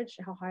Street Bridge,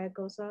 how high it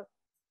goes up?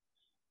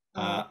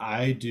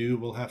 I do.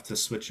 We'll have to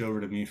switch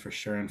over to me for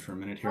Sharon for a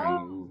minute here.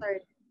 Oh, sorry.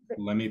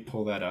 Let me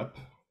pull that up.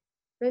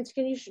 Vince,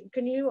 can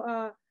you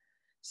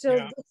so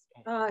yeah.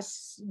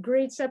 This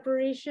grade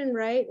separation,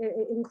 right?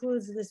 It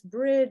includes this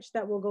bridge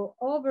that will go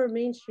over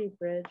Main Street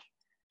Bridge,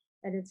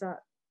 and it's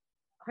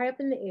high up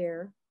in the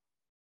air.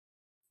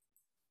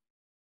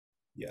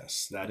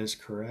 Yes, that is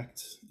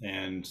correct.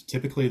 And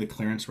typically the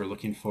clearance we're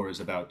looking for is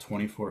about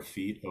 24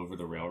 feet over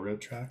the railroad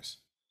tracks.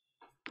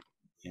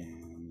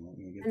 And let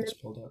me get this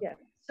pulled up. Yeah.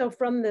 So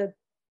from the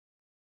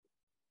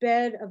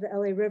bed of the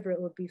LA River,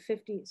 it would be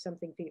 50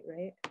 something feet,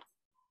 right?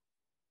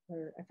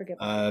 Or I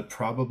forget.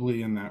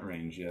 Probably in that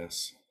range,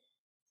 yes.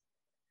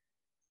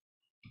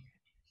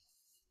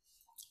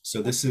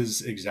 So this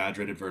is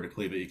exaggerated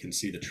vertically, but you can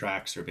see the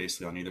tracks are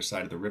basically on either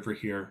side of the river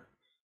here,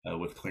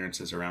 with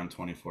clearances around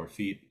 24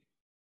 feet.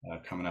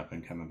 Coming up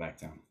and coming back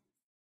down.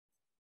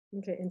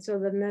 Okay, and so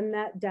then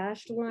that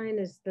dashed line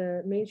is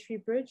the Main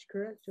Street Bridge,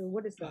 correct? Or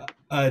what is that?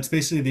 It's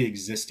basically the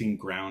existing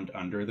ground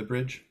under the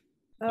bridge.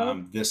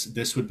 Oh.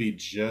 This would be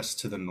just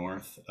to the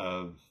north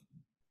of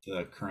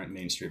the current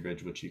Main Street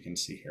Bridge, which you can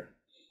see here.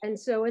 And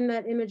so in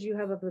that image you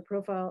have of the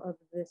profile of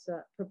this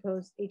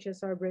proposed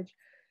HSR bridge,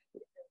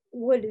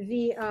 would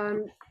the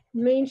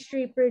Main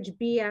Street Bridge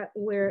be at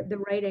where the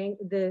right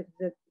angle, the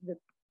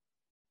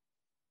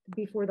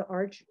before the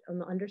arch on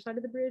the underside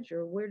of the bridge,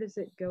 or where does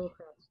it go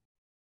across?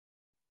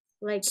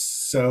 Like,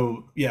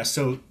 so yeah,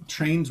 so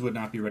trains would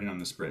not be running on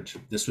this bridge.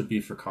 This would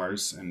be for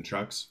cars and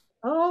trucks.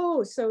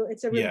 Oh, so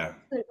it's a yeah.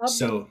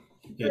 So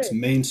it's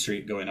Main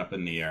Street going up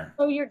in the air.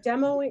 Oh, you're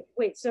demoing.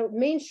 Wait, so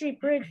Main Street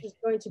Bridge is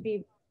going to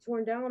be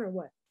torn down or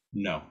what?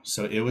 No,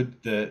 so it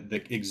would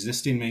the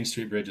existing Main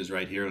Street Bridge is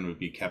right here and would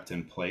be kept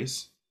in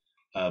place,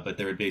 but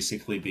there would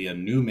basically be a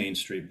new Main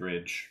Street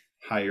Bridge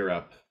higher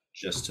up,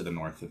 just to the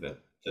north of it.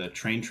 The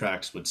train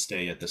tracks would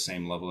stay at the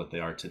same level that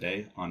they are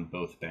today on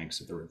both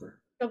banks of the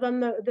river. So then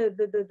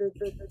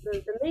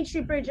the Main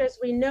Street Bridge as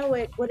we know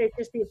it, would it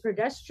just be a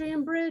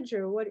pedestrian bridge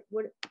or what?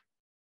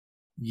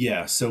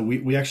 Yeah, so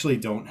we actually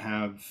don't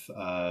have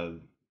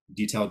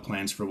detailed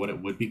plans for what it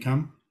would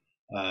become,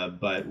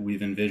 but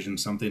we've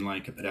envisioned something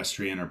like a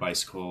pedestrian or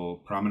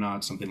bicycle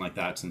promenade, something like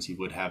that, since you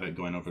would have it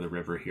going over the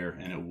river here,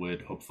 and it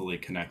would hopefully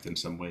connect in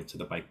some way to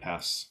the bike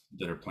paths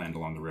that are planned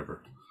along the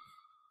river.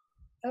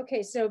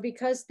 Okay, so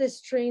because this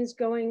train's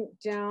going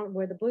down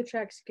where the blue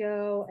tracks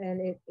go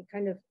and it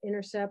kind of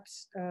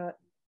intercepts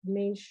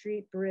Main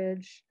Street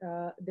Bridge,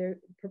 they're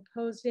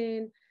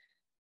proposing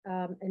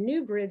a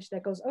new bridge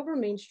that goes over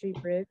Main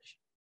Street Bridge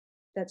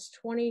that's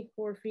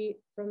 24 feet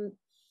from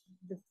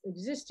the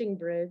existing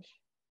bridge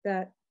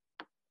that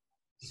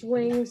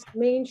swings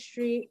Main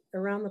Street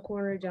around the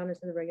corner down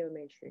into the regular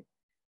Main Street.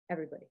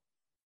 Everybody.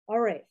 All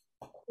right,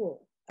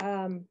 cool.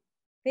 Thank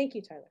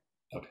you, Tyler.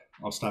 Okay,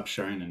 I'll stop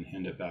sharing and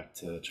hand it back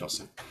to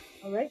Chelsea.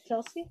 All right,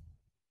 Chelsea.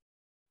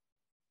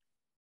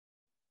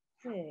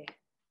 Hey,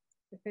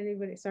 if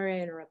anybody, sorry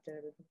I interrupted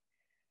everything.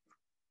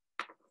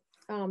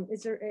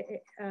 Is there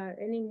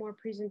any more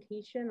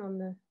presentation on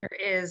the? There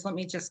is. Let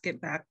me just get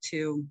back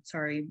to,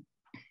 sorry.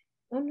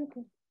 Oh, no,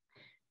 okay.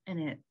 And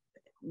it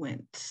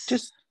went.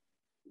 Just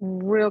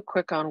real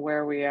quick on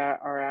where we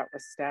are at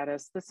with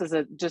status. This is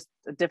just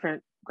a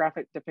different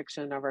graphic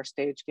depiction of our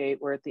stage gate.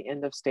 We're at the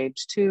end of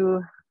stage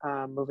 2,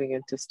 moving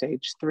into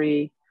stage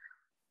 3.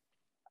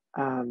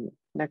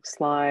 Next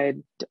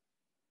slide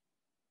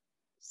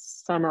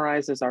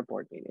summarizes our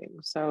board meeting.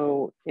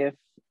 So if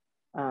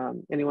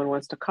anyone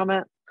wants to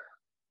comment,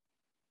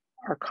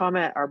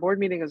 our board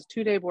meeting is a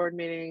 2-day board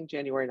meeting,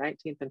 January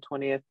 19th and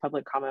 20th.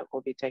 Public comment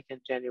will be taken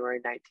January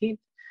 19th.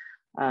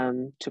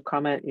 To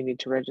comment, you need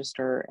to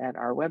register at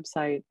our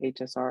website,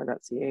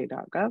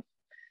 hsr.ca.gov.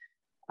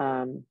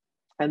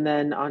 And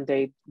then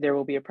there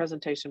will be a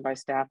presentation by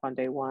staff on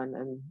day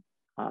 1.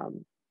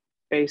 And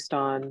based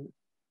on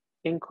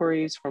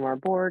inquiries from our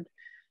board,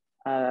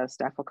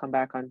 staff will come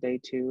back on day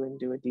 2 and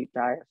do a deep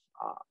dive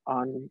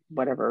on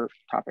whatever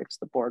topics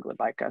the board would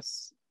like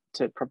us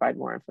to provide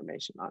more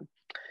information on.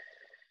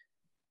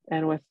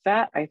 And with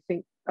that, I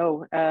think,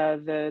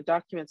 the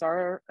documents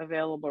are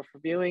available for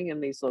viewing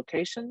in these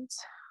locations,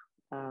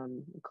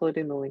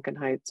 including the Lincoln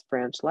Heights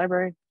Branch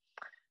Library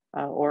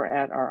or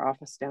at our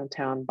office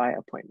downtown by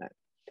appointment.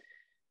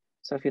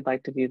 So if you'd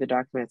like to view the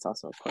documents,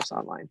 also of course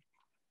online.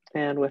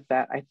 And with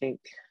that, I think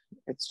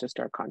it's just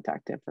our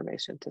contact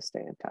information to stay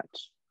in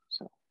touch.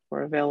 So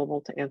we're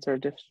available to answer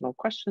additional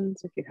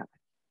questions if you have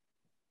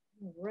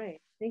any. All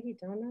right, thank you,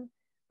 Donna,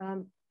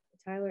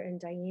 Tyler, and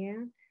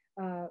Diane.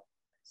 I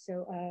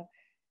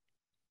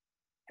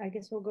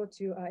guess we'll go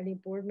to any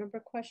board member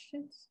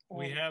questions.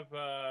 We have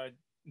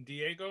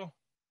Diego.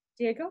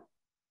 Diego?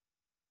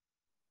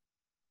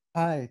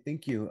 Hi,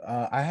 thank you.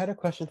 I had a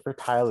question for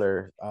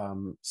Tyler.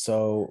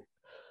 So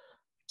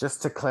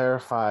just to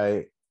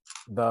clarify,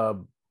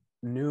 the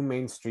new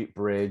Main Street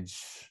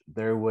Bridge,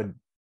 there would,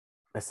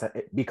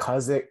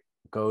 because it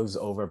goes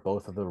over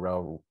both of the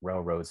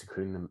railroads,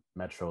 including the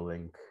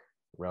Metrolink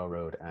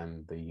Railroad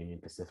and the Union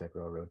Pacific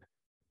Railroad,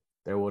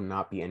 there will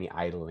not be any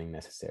idling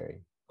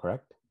necessary,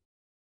 correct?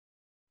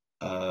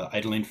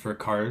 Idling for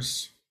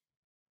cars?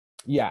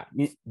 Yeah,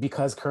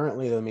 because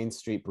currently the Main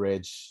Street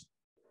Bridge,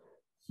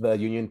 the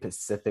Union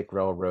Pacific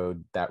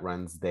Railroad that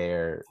runs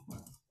there,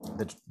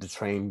 the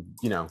train,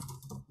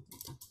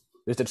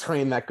 there's a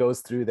train that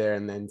goes through there,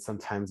 and then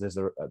sometimes there's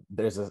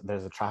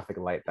a traffic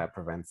light that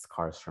prevents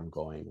cars from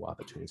going while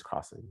the train's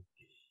crossing.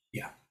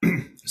 Yeah.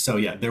 So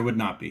yeah, there would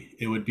not be.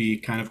 It would be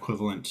kind of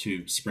equivalent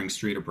to Spring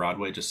Street or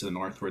Broadway, just to the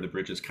north, where the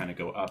bridges kind of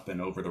go up and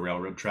over the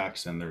railroad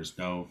tracks, and there's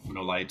no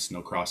lights,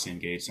 no crossing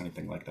gates,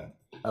 anything like that.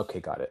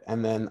 Okay, got it.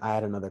 And then I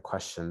had another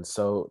question.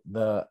 So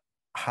the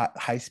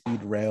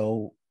high-speed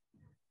rail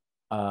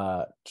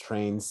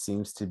train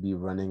seems to be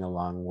running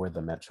along where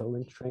the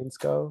Metrolink trains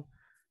go.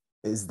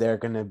 Is there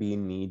going to be a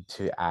need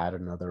to add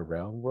another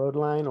railroad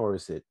line, or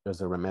is the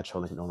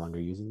Metrolink no longer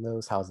using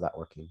those? How's that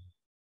working?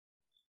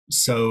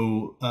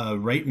 So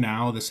right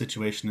now, the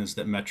situation is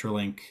that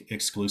Metrolink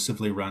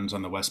exclusively runs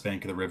on the west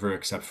bank of the river,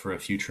 except for a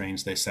few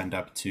trains they send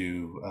up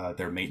to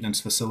their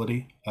maintenance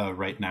facility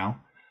right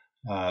now,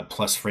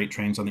 plus freight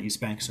trains on the east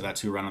bank. So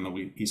that's who run on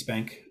the east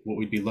bank. What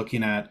we'd be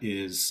looking at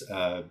is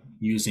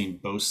using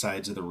both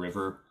sides of the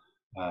river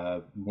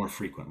more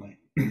frequently.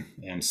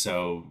 And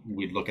so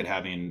we'd look at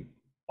having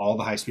all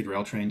the high-speed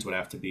rail trains would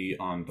have to be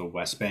on the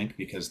west bank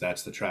because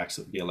that's the tracks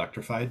that would be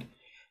electrified.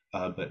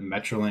 But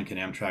Metrolink and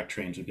Amtrak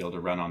trains would be able to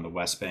run on the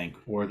west bank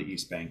or the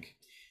east bank.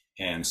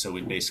 And so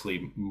we'd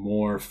basically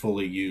more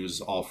fully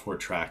use all four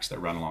tracks that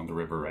run along the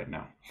river right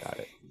now. Got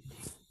it.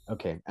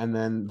 Okay. And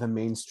then the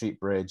Main Street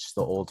Bridge,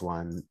 the old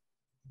one,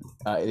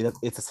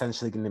 it's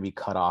essentially going to be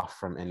cut off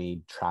from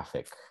any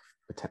traffic.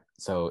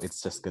 So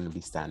it's just going to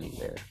be standing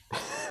there.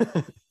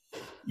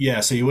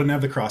 Yeah, so you wouldn't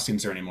have the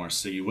crossings there anymore.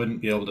 So you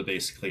wouldn't be able to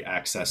basically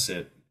access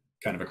it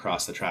kind of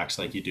across the tracks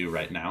like you do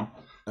right now.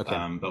 Okay.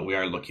 But we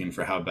are looking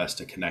for how best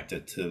to connect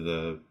it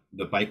to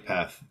the bike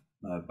path,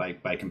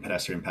 bike and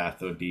pedestrian path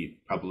that would be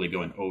probably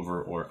going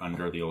over or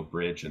under the old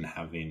bridge and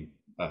having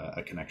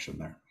a connection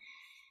there.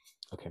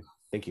 Okay,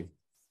 thank you.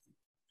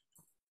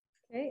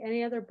 Okay,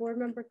 any other board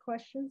member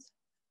questions?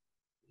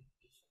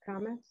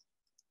 Comments?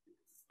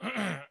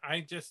 I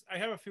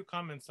have a few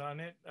comments on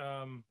it.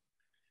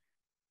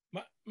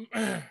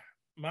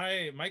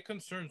 My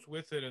concerns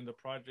with it and the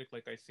project,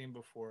 like I've seen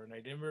before, and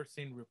I never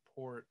seen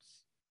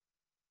reports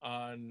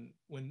on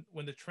when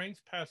the trains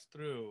pass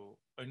through.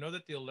 I know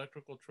that the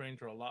electrical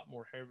trains are a lot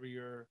more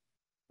heavier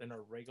than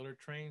our regular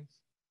trains.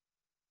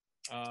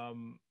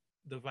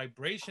 The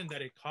vibration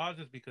that it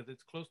causes, because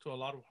it's close to a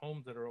lot of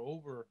homes that are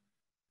over,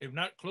 if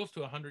not close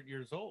to 100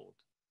 years old.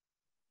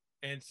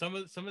 And some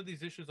of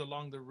these issues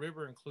along the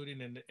river,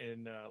 including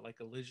in like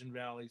Elysian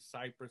Valley,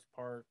 Cypress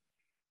Park,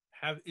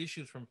 have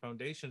issues from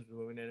foundations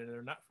moving in, and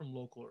they're not from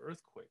local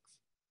earthquakes.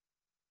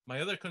 My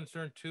other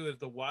concern too is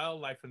the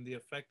wildlife and the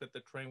effect that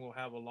the train will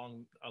have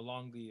along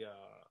the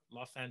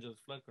Los Angeles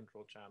Flood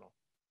Control Channel.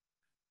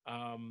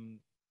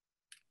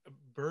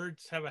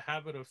 Birds have a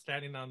habit of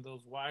standing on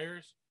those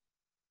wires.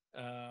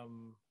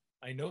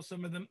 I know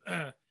some of them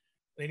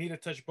they need to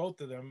touch both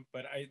of them,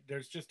 but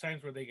there's just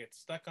times where they get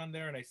stuck on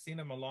there, and I've seen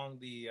them along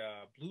the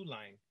blue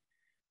line.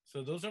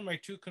 So those are my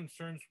two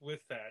concerns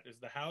with that, is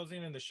the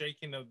housing and the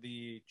shaking of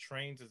the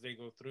trains as they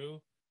go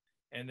through.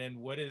 And then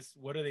what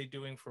are they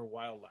doing for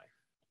wildlife?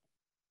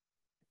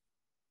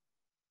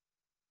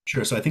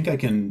 Sure. So I think I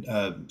can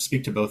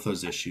speak to both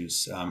those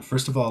issues.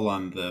 First of all,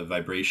 on the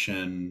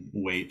vibration,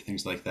 weight,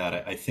 things like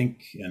that, I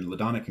think, and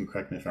LaDonna can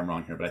correct me if I'm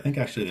wrong here, but I think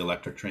actually the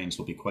electric trains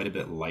will be quite a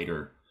bit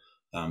lighter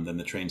than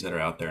the trains that are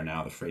out there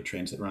now, the freight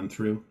trains that run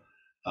through.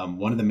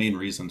 One of the main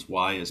reasons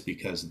why is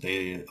because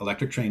the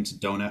electric trains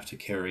don't have to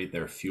carry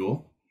their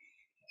fuel,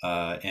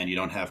 and you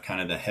don't have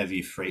kind of the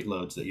heavy freight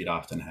loads that you'd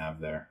often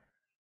have there.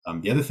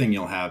 The other thing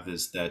you'll have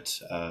is that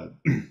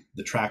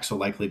the tracks will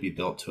likely be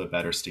built to a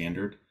better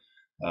standard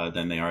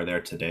than they are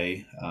there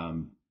today.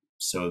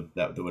 So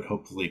that would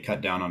hopefully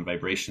cut down on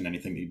vibration,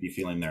 anything that you'd be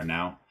feeling there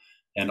now.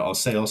 And I'll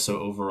say also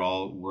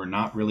overall, we're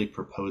not really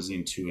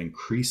proposing to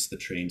increase the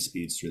train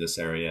speeds through this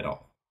area at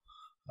all.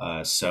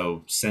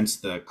 So since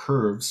the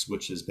curves,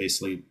 which is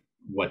basically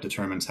what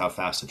determines how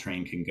fast a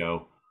train can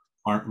go,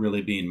 aren't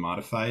really being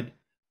modified,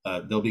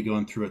 they'll be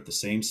going through at the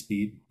same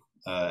speed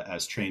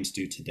as trains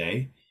do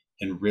today,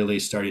 and really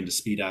starting to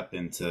speed up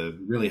into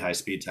really high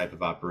speed type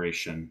of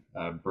operation,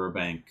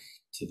 Burbank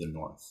to the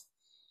north.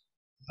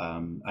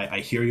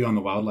 I hear you on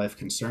the wildlife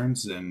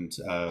concerns, and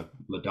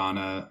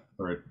LaDonna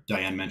or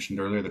Diane mentioned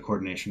earlier, the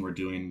coordination we're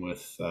doing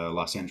with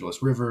Los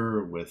Angeles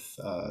River, with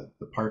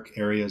the park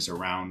areas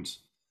around,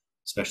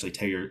 especially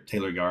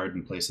Taylor Yard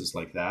and places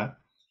like that.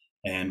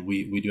 And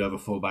we do have a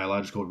full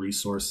biological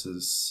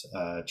resources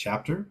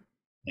chapter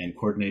and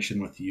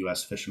coordination with the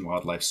U.S. Fish and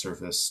Wildlife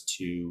Service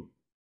to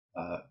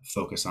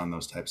focus on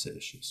those types of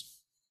issues.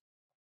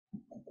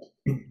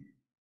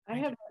 I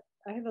have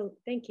a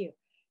thank you,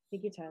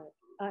 Tyler.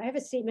 I have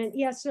a statement.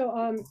 Yeah,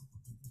 so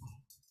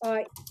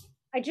I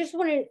just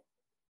want to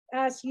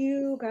ask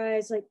you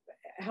guys like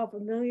how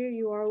familiar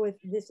you are with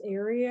this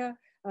area.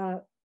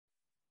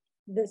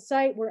 The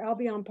site where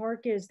Albion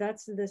Park is,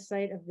 that's the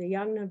site of the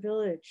Yangna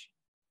Village.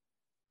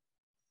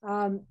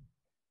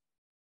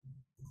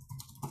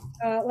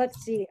 Let's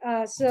see.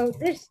 So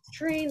this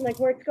train, like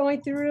where it's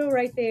going through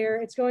right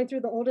there, it's going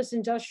through the oldest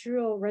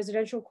industrial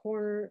residential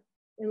corner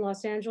in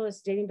Los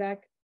Angeles, dating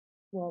back,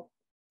 well,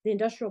 the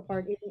industrial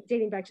part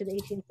dating back to the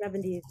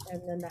 1870s,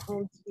 and then the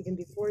homes even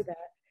before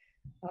that.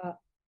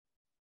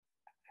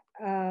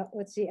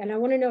 Let's see. And I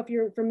want to know if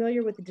you're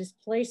familiar with the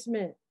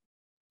displacement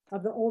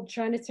of the old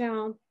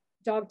Chinatown,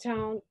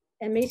 Dogtown,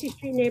 and Macy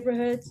Street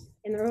neighborhoods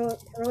in the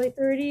early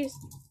 30s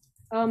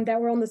that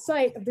were on the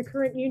site of the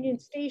current Union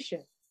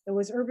Station. There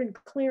was urban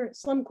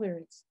clearance, slum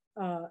clearance.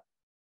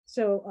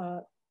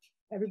 So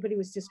everybody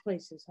was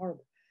displaced. It's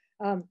horrible.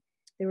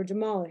 They were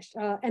demolished.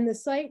 And the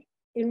site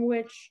in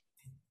which,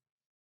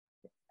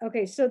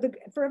 okay, so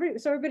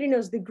so everybody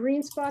knows the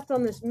green spots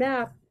on this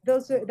map,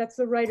 that's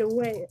the right of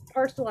way,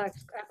 parcel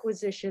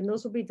acquisition,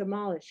 those will be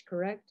demolished,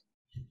 correct?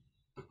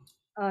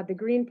 The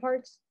green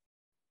parts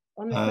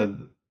on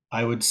the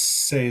I would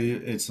say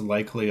it's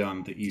likely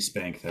on the East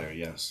Bank there,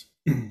 yes.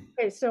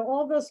 Okay, so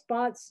all those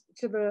spots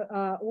to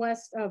the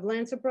west of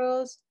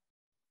Lansabros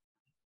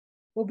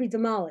will be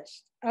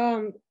demolished.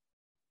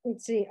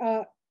 Let's see.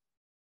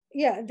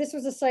 Yeah, this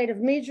was a site of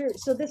major.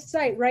 So this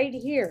site right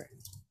here,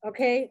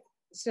 okay.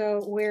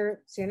 So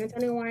where San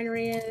Antonio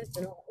Winery is,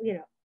 and you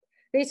know,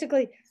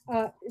 basically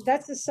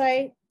that's the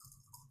site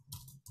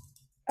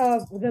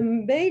of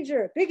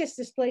the biggest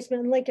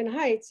displacement in Lincoln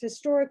Heights.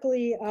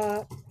 Historically,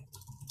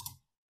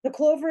 the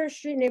Clover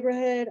Street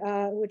neighborhood,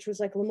 which was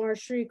like Lamar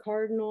Street,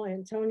 Cardinal,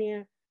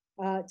 Antonia,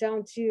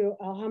 down to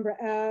Alhambra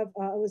Ave,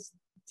 was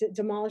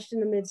demolished in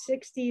the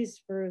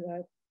mid-60s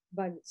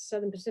by the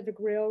Southern Pacific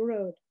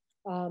Railroad.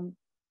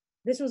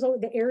 This was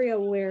the area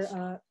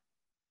where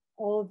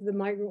all of the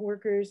migrant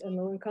workers and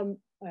low income,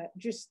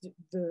 just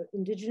the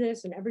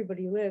indigenous and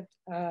everybody lived.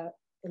 And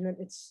then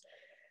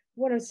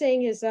what I'm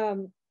saying is,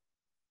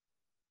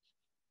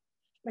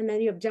 and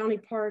then you have Downey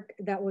Park,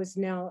 that was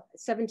now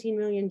 $17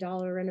 million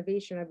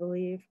renovation, I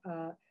believe,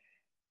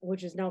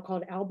 which is now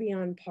called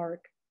Albion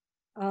Park.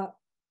 All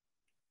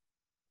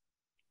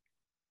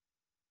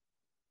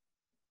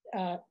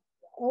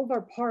of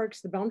our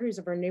parks, the boundaries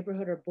of our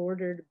neighborhood are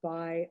bordered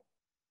by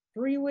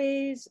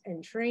freeways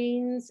and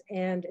trains,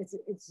 and it's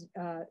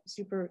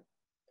super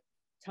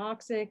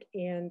toxic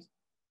and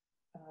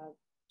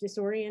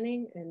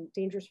disorienting and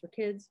dangerous for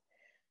kids.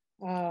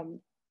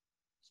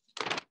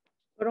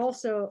 But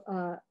also,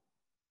 I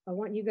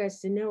want you guys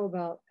to know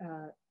about,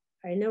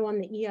 I know on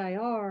the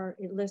EIR,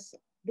 it lists,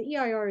 the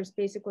EIR is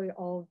basically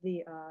all of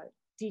the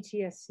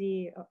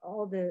DTSC,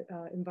 all the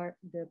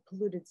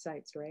polluted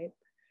sites, right?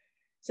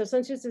 So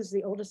since this is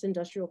the oldest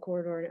industrial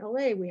corridor in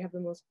LA, we have the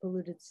most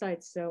polluted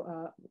sites.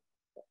 So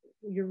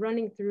you're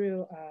running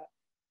through,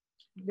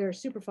 there are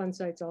Superfund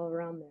sites all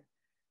around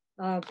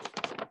there.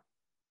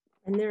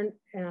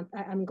 And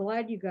I'm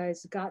glad you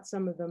guys got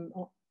some of them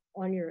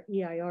on your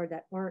EIR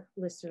that aren't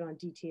listed on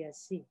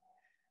DTSC.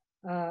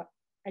 I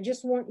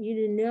just want you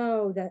to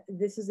know that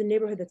this is a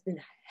neighborhood that's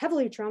been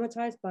heavily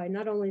traumatized by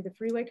not only the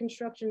freeway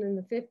construction in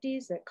the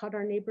 50s that cut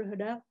our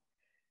neighborhood up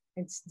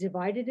and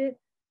divided it,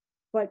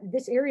 but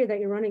this area that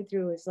you're running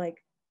through is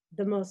like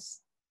the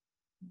most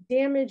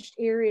damaged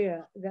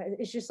area. That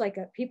it's just like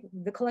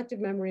the collective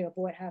memory of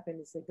what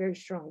happened is like very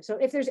strong. So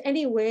if there's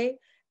any way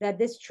that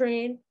this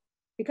train,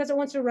 because it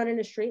wants to run in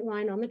a straight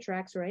line on the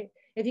tracks, right?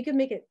 If you could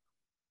make it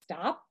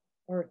stop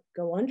or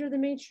go under the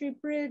Main Street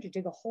Bridge or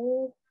dig a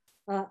hole,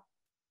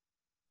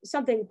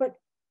 something, but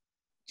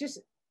just,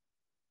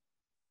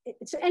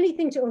 it's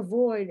anything to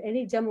avoid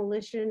any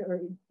demolition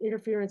or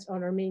interference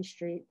on our main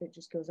street that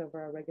just goes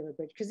over our regular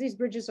bridge. Because these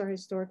bridges are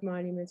historic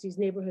monuments. These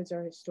neighborhoods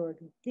are historic,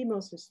 the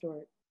most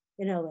historic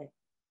in LA.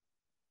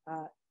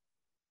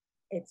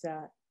 It's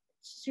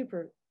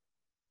super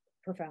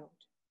profound,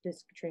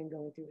 this train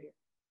going through here.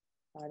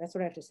 That's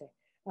what I have to say.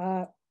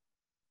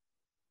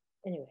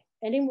 Anyway,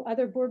 any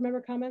other board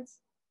member comments?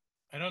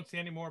 I don't see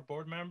any more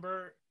board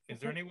member. Is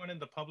there anyone in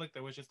the public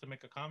that wishes to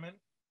make a comment?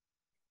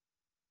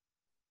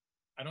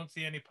 I don't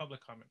see any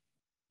public comment.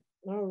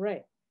 All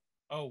right.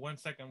 Oh, 1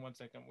 second, 1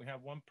 second. We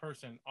have one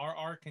person.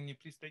 RR, can you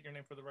please state your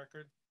name for the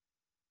record?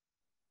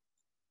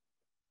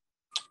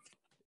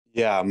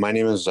 Yeah, my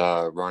name is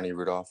Ronnie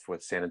Rudolph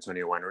with San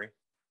Antonio Winery.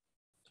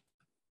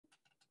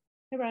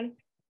 Hey, Ronnie.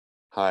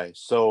 Hi.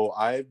 So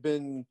I've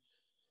been in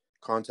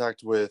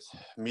contact with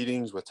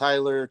meetings with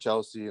Tyler,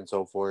 Chelsea, and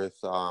so forth.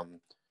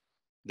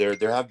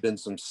 there have been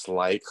some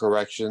slight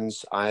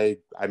corrections. I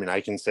mean,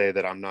 I can say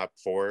that I'm not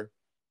for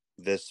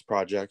this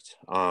project.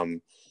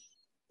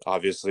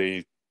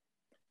 Obviously,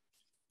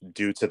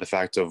 due to the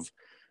fact of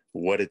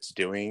what it's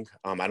doing.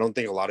 I don't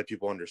think a lot of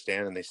people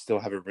understand, and they still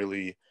haven't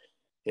really,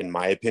 in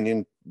my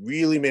opinion,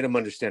 really made them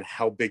understand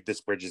how big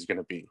this bridge is going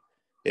to be.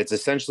 It's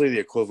essentially the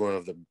equivalent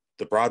of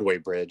the Broadway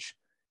bridge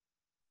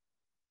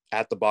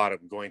at the bottom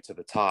going to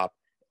the top,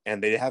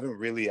 and they haven't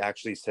really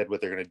actually said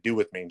what they're going to do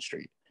with Main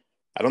Street.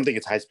 I don't think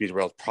it's high-speed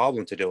rail's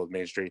problem to deal with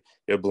Main Street.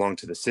 It would belong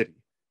to the city.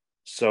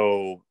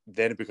 So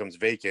then it becomes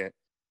vacant,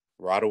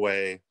 rot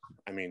away.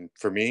 I mean,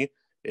 for me,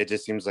 it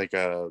just seems like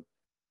a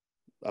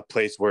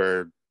place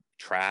where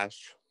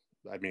trash,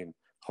 I mean,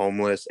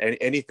 homeless,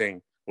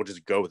 anything will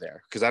just go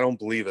there, because I don't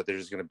believe that they're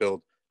just going to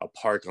build a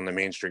park on the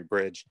Main Street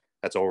Bridge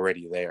that's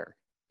already there.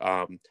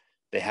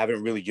 They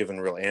haven't really given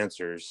real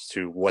answers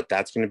to what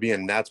that's going to be,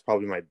 and that's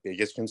probably my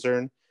biggest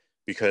concern,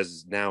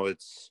 because now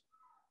it's,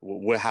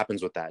 what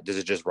happens with that? Does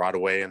it just rot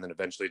away and then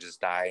eventually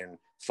just die and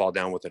fall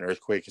down with an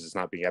earthquake because it's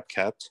not being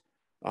kept?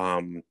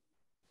 I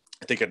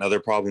think another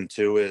problem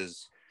too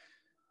is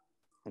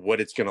what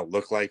it's going to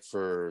look like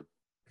for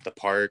the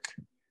park,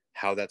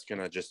 how that's going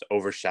to just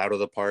overshadow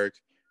the park,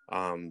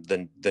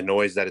 the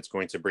noise that it's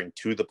going to bring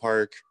to the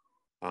park.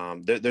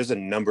 There's a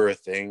number of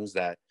things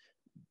that,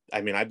 I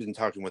mean, I've been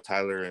talking with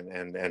Tyler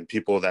and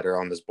people that are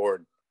on this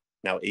board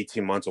now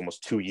 18 months,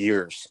 almost 2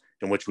 years,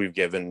 in which we've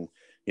given,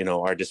 you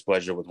know, our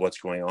displeasure with what's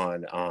going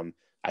on.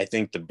 I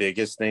think the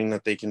biggest thing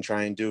that they can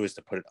try and do is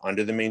to put it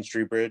under the Main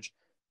Street Bridge.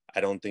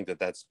 I don't think that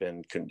that's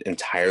been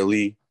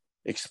entirely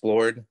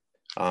explored.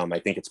 I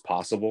think it's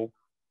possible,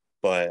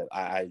 but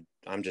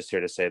I'm just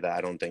here to say that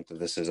I don't think that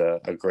this is a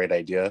great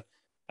idea.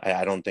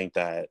 I don't think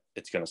that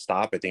it's going to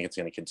stop. I think it's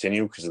going to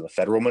continue because of the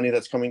federal money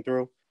that's coming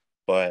through.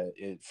 But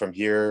from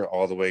here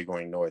all the way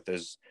going north,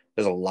 there's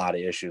a lot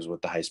of issues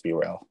with the high-speed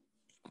rail.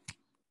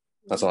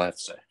 That's all I have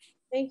to say.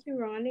 Thank you,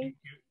 Ronnie.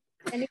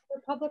 Any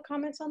other public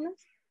comments on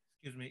this?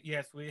 Excuse me.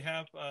 Yes, we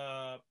have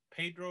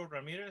Pedro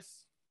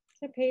Ramirez.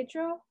 Hey,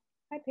 Pedro.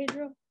 Hi,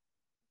 Pedro.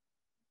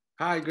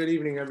 Hi, good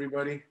evening,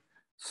 everybody.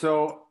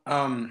 So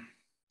I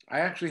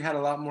actually had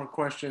a lot more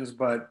questions,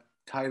 but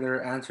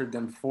Tyler answered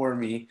them for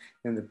me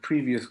in the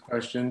previous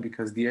question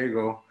because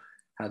Diego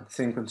had the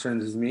same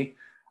concerns as me.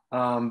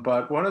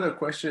 But one of the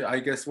questions, I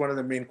guess one of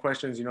the main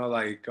questions, you know,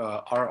 like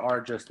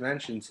RR just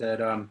mentioned, said,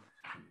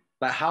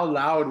 like how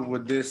loud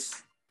would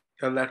this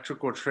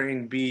electrical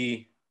train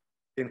be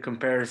in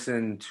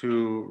comparison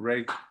to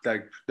like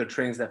the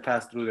trains that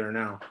pass through there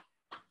now?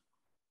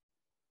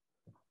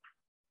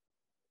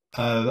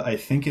 I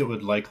think it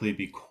would likely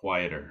be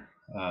quieter,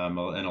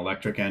 an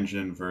electric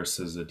engine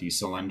versus a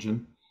diesel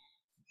engine.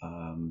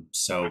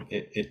 So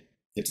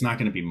it's not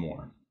going to be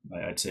more.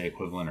 I'd say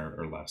equivalent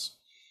or less.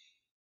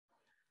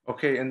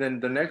 Okay, and then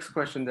the next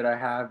question that I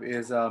have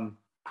is,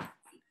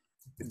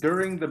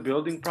 during the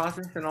building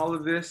process and all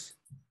of this,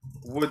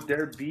 would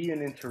there be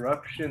an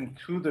interruption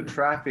to the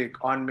traffic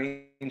on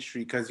Main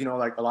Street? Because, you know,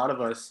 like a lot of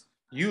us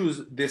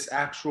use this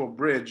actual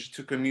bridge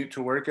to commute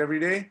to work every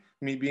day,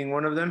 me being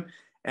one of them.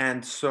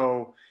 And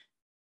so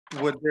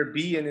would there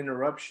be an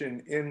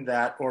interruption in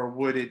that, or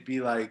would it be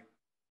like,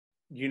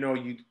 you know,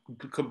 you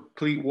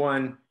complete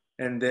one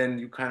and then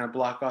you kind of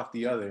block off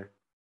the other?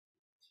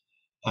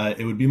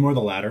 It would be more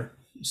the latter.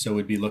 So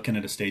we'd be looking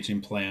at a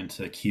staging plan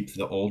to keep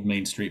the old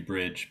Main Street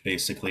Bridge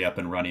basically up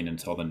and running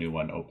until the new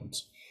one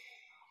opens.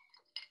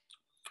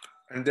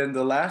 And then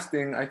the last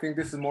thing, I think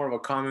this is more of a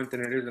comment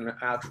than it is an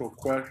actual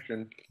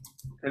question.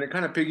 And it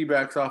kind of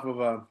piggybacks off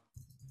of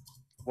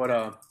what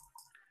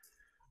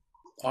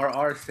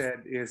RR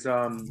said is,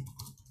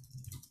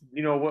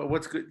 you know,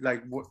 what's good,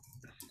 like what,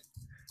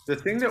 the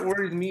thing that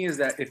worries me is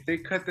that if they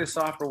cut this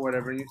off or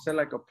whatever, and you said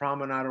like a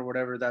promenade or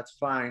whatever, that's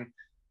fine.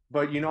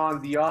 But, you know,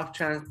 on the off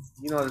chance,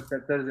 you know,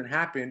 that doesn't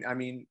happen. I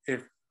mean,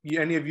 if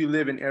any of you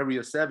live in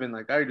Area 7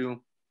 like I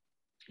do,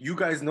 you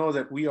guys know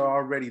that we are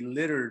already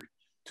littered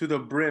to the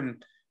brim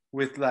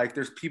with, like,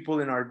 there's people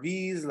in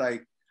RVs.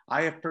 Like,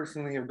 I have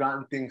personally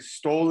gotten things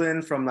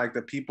stolen from, like,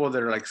 the people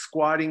that are, like,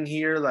 squatting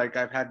here. Like,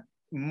 I've had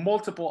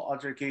multiple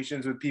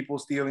altercations with people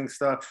stealing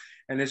stuff.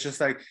 And it's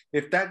just like,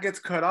 if that gets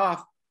cut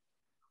off,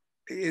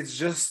 it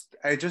just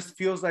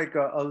feels like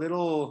a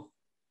little,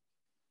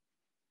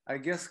 I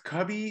guess,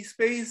 cubby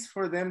space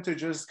for them to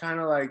just kind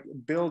of like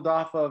build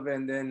off of,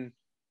 and then,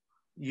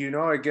 you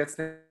know, it gets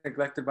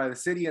neglected by the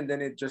city, and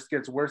then it just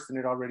gets worse than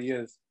it already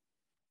is.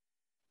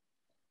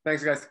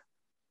 Thanks, guys.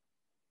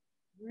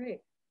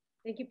 Great.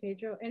 Thank you,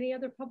 Pedro. Any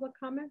other public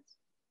comments?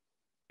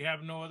 You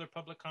have no other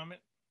public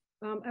comment?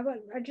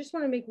 I just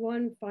want to make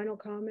one final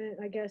comment,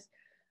 I guess.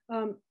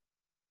 So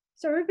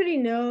everybody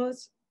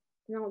knows,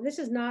 you know, this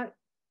is not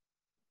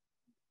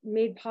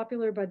made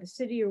popular by the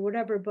city or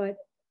whatever, but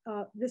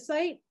the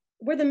site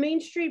where the Main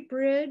Street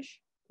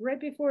Bridge, right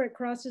before it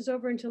crosses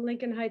over into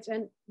Lincoln Heights,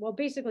 and well,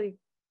 basically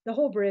the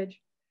whole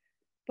bridge,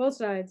 both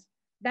sides,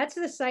 that's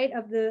the site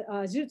of the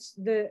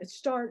the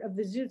start of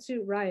the Zoot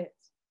Suit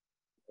riots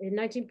in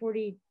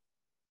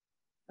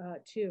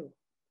 1942,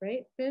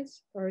 right,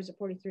 Vince? Or is it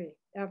 43?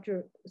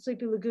 after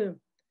Sleepy Lagoon.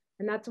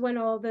 And that's when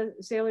all the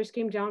sailors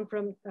came down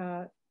from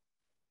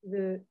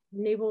the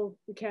Naval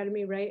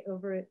Academy right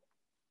over at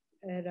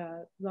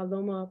La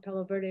Loma,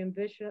 Palo Verde, and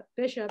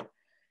Bishop,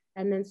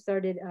 and then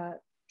started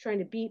trying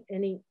to beat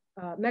any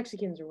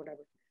Mexicans or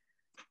whatever.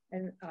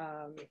 And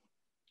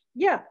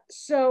yeah,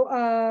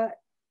 so,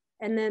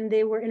 and then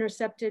they were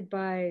intercepted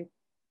by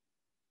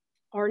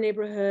our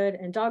neighborhood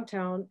and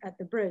Dogtown at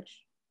the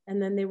bridge.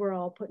 And then they were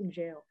all put in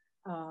jail.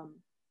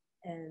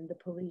 And the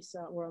police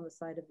were on the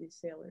side of these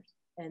sailors.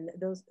 And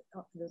those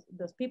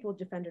people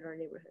defended our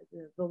neighborhood,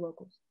 the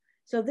locals.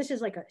 So this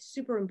is like a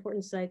super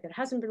important site that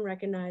hasn't been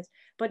recognized,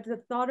 but the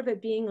thought of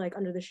it being like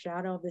under the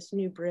shadow of this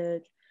new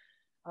bridge,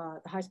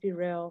 the high-speed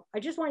rail, I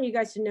just want you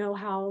guys to know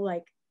how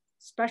like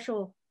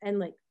special and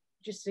like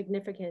just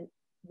significant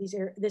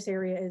this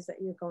area is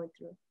that you're going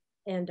through,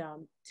 and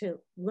to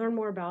learn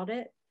more about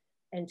it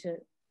and to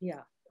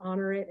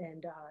honor it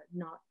and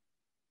not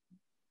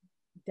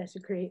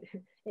desecrate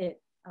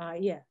it.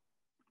 Thank you.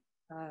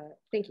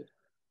 Thank you.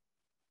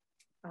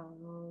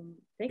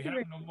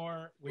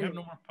 We have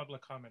no more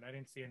public comment. I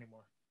didn't see any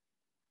more.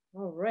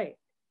 All right.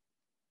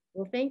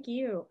 Well, thank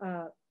you.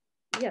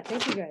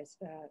 Thank you guys.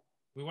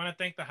 We want to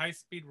thank the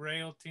high-speed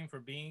rail team for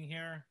being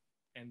here,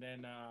 and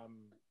then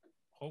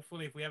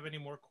hopefully, if we have any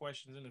more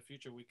questions in the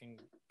future, we can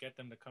get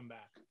them to come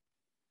back.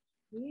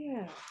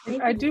 Yeah.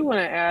 I do want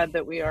to add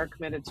that we are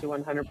committed to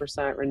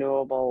 100%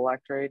 renewable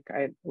electric.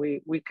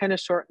 We kind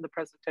of shortened the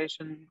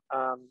presentation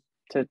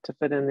to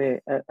fit in the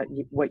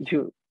what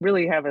you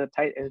really have a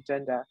tight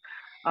agenda,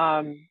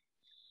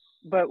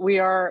 but we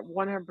are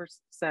 100%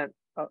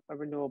 a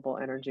renewable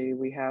energy.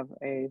 We have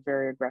a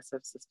very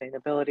aggressive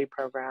sustainability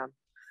program.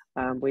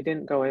 We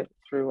didn't go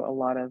through a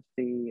lot of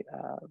the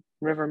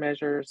river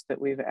measures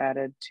that we've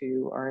added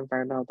to our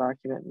environmental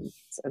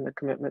documents and the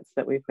commitments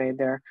that we've made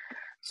there.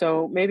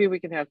 So maybe we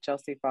can have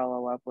Chelsea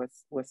follow up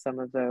with some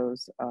of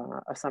those,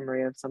 a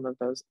summary of some of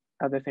those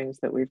other things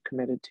that we've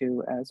committed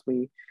to as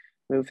we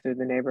move through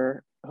the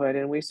neighborhood.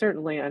 And we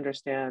certainly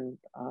understand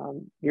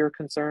your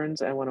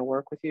concerns and want to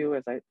work with you.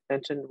 As I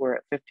mentioned, we're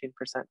at 15%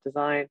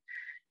 design,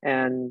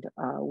 and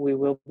we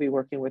will be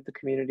working with the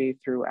community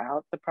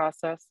throughout the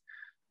process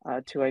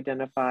to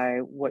identify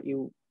what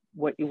you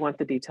want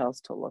the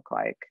details to look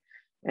like,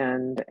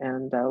 and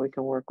we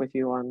can work with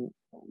you on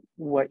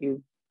what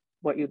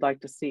you'd like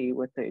to see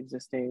with the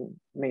existing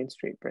Main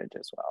Street Bridge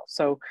as well.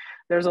 So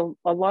there's a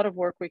lot of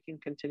work we can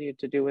continue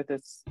to do with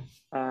this,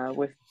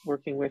 with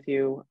working with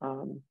you.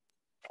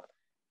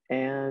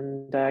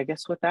 And I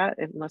guess with that,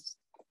 unless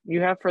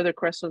you have further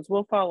questions,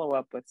 we'll follow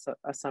up with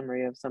a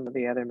summary of some of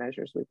the other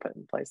measures we put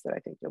in place that I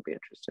think you'll be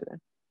interested in.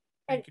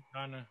 Thank you,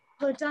 Donna.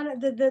 So Donna,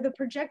 the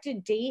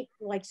projected date,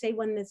 like say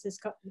when this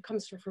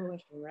comes to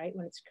fruition, right?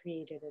 When it's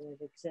created and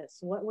it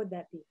exists, what would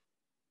that be?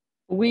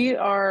 We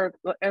are,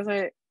 as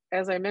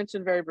I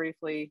mentioned very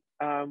briefly,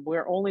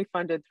 we're only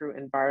funded through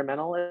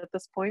environmental at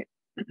this point,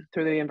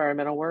 through the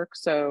environmental work.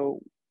 So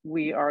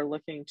we are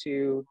looking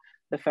to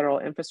the federal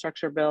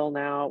infrastructure bill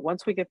now.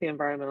 Once we get the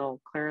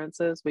environmental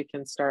clearances, we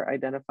can start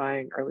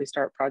identifying early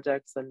start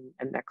projects and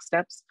next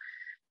steps,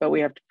 but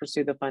we have to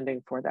pursue the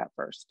funding for that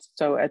first.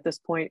 So at this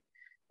point,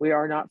 we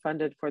are not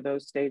funded for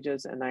those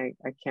stages, and I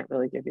can't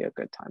really give you a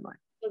good timeline.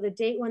 So the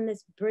date when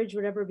this bridge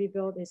would ever be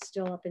built is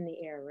still up in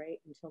the air, right?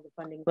 Until the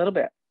funding. A little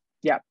bit,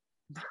 yeah.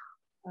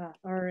 All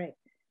right,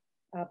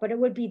 but it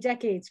would be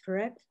decades,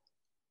 correct?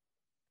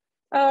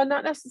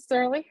 Not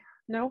necessarily,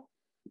 no.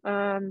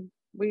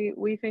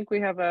 We think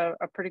we have a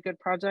pretty good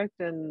project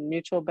and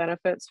mutual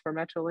benefits for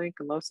Metrolink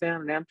and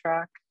LoSan and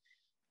Amtrak,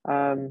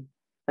 and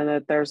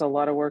that there's a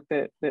lot of work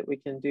that we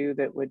can do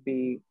that would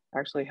be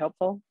actually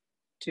helpful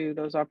to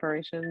those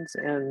operations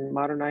and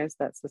modernize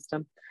that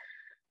system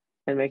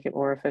and make it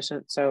more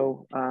efficient.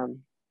 So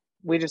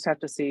we just have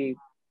to see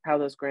how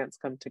those grants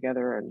come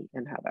together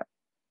and how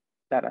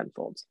that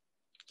unfolds.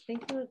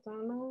 Thank you,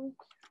 Donald.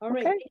 All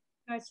right. Okay. Thank you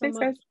guys so Thanks,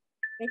 much. guys.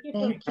 Thank you.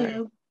 Thank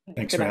you.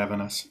 Thanks for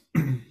having us.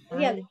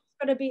 Yeah,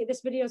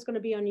 this video is going to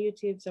be on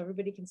YouTube, so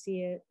everybody can see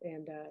it,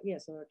 and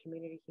so our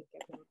community can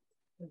get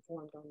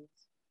informed on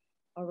this.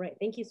 All right.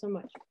 Thank you so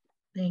much.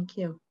 Thank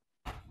you.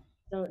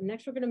 So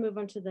next, we're going to move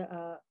on to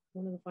the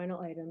one of the final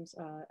items,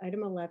 item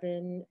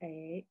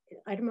 11A.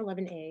 Item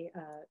 11A.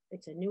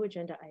 It's a new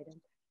agenda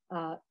item.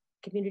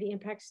 Community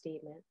impact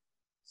statement.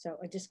 So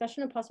a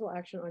discussion and possible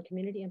action on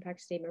community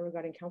impact statement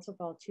regarding Council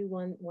File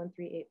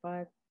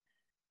 211385.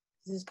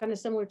 This is kind of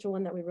similar to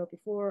one that we wrote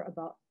before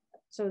about,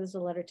 so there's a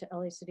letter to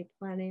LA City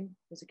Planning.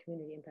 There's a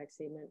community impact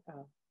statement.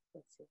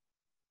 Let's see.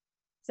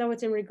 So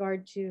it's in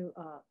regard to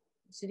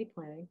city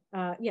planning.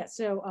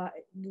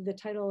 The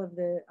title of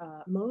the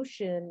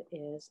motion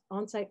is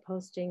on-site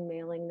posting,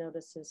 mailing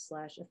notices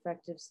 /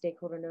 effective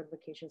stakeholder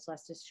notification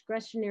 /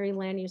 discretionary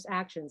land use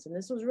actions. And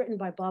this was written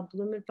by Bob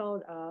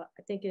Blumenfeld, I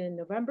think in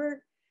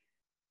November.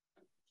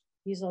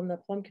 He's on the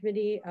Plum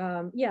Committee.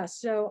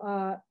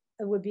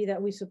 It would be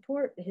that we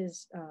support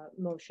his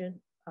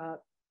motion. The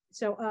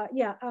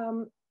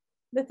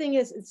thing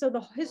is,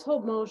 so his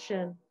whole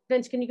motion,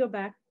 Vince, can you go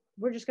back?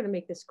 We're just gonna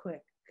make this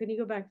quick. Can you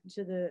go back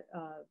to the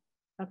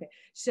Okay,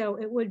 so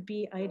it would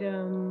be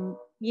item,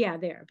 yeah,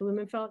 there,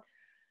 Blumenfeld.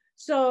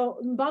 So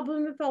Bob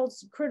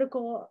Blumenfeld's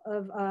critical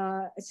of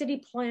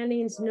city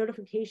planning's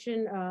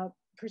notification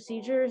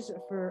procedures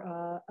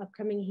for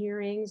upcoming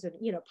hearings and,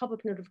 you know,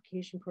 public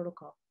notification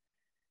protocol.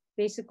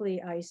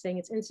 Basically, he's saying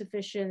it's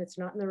insufficient, it's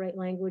not in the right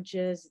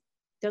languages,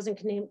 doesn't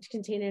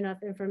contain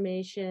enough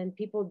information,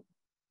 people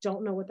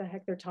don't know what the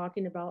heck they're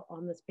talking about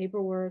on this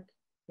paperwork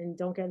and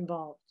don't get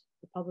involved.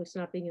 The public's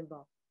not being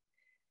involved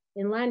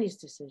in land use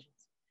decisions.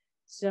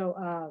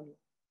 So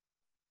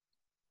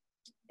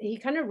he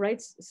kind of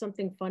writes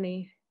something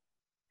funny.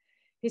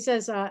 He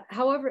says,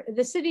 however,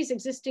 the city's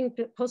existing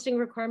posting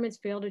requirements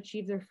fail to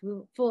achieve their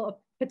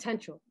full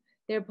potential.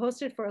 They are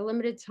posted for a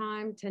limited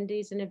time, 10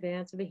 days in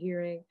advance of a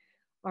hearing,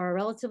 are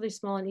relatively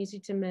small and easy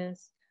to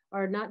miss,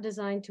 are not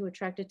designed to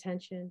attract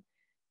attention,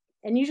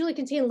 and usually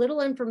contain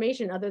little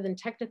information other than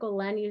technical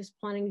land use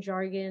planning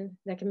jargon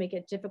that can make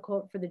it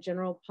difficult for the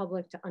general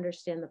public to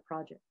understand the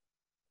project.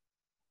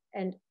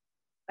 And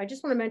I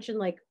just want to mention,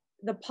 like,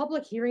 the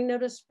public hearing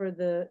notice for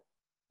the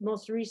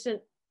most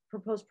recent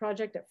proposed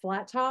project at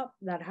Flat Top,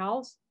 that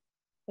house,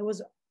 it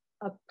was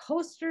a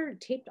poster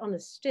taped on a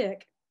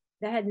stick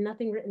that had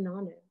nothing written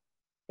on it.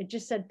 It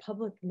just said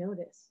public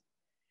notice.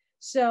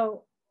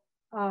 So,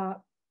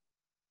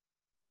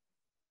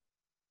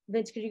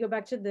 Vince, could you go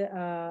back to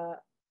the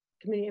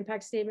community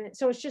impact statement?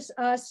 So it's just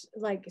us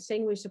like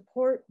saying we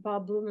support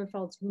Bob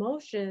Blumenfeld's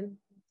motion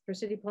for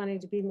city planning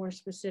to be more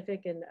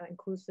specific and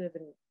inclusive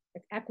and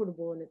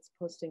equitable in its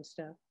posting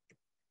stuff.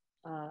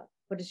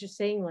 But it's just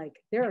saying,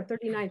 like, there are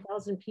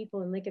 39,000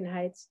 people in Lincoln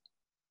Heights.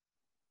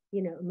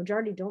 You know, a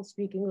majority don't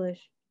speak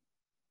English.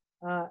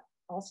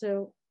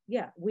 Also,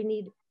 yeah, we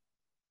need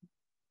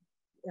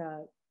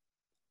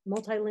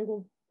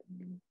multilingual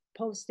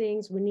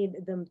postings. We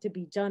need them to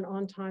be done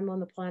on time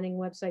on the planning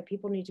website.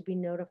 People need to be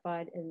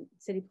notified, and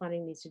city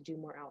planning needs to do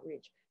more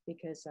outreach,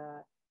 because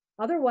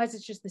otherwise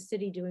it's just the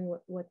city doing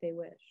what they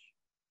wish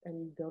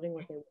and building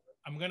what they want.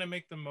 I'm gonna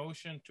make the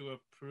motion to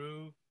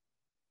approve,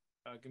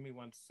 give me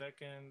 1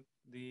 second,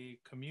 the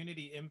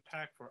community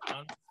impact for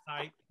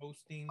on-site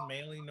posting,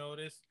 mailing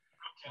notice,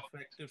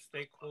 effective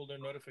stakeholder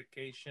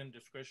notification,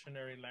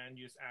 discretionary land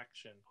use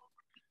action.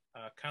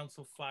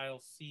 Council file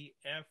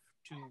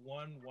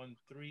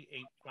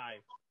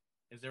CF211385.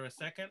 Is there a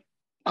second?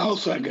 I'll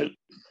second.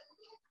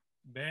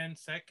 Ben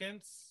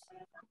seconds.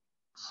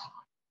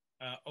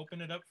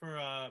 Open it up for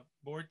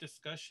board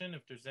discussion.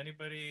 If there's any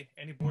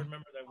board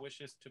member that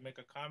wishes to make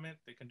a comment,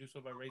 they can do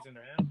so by raising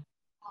their hand.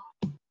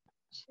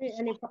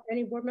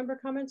 Any board member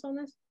comments on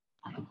this?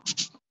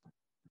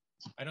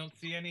 I don't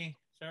see any,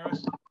 Sarah.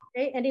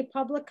 Okay, any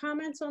public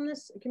comments on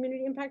this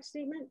community impact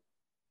statement?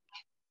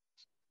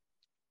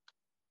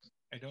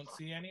 I don't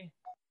see any.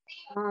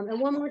 And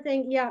one more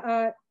thing,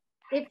 yeah,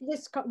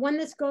 when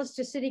this goes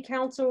to city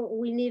council,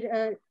 we need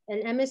an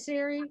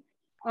emissary.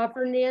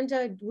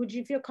 Fernanda, would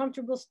you feel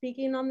comfortable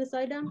speaking on this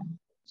item?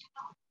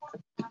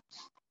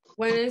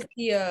 When is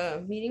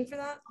the meeting for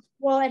that?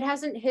 Well, it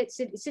hasn't hit,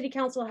 city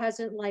council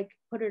hasn't like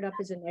put it up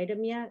as an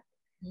item yet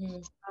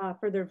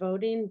for their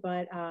voting,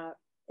 but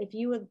if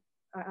you would,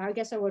 I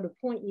guess I would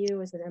appoint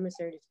you as an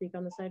emissary to speak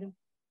on this item.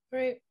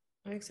 Great,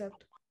 I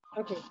accept.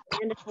 Okay,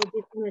 and it will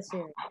be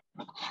emissary.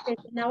 Okay,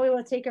 so now we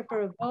will take it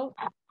for a vote.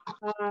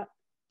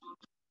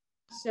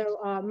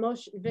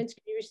 Motion, Vince,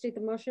 can you restate the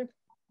motion?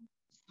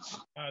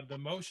 The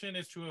motion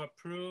is to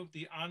approve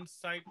the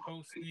on-site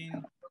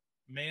posting,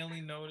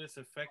 mailing notice,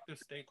 effective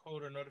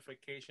stakeholder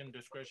notification,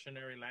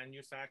 discretionary land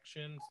use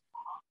actions,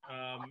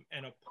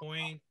 and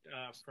appoint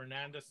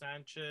Fernanda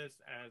Sanchez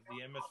as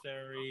the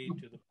emissary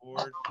to the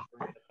board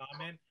for the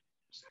comment.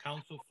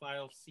 Council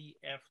file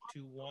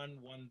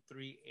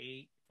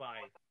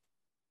CF211385.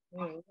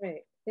 All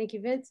right, thank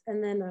you, Vince.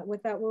 And then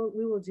with that,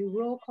 we will do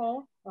roll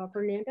call.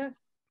 Fernanda?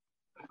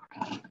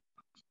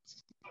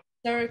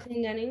 Sarah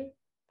Clendenning?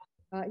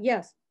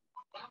 Yes.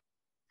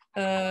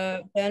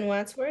 Ben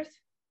Wadsworth?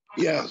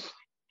 Yes.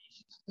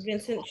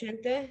 Vincent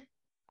Chente?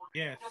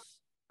 Yes.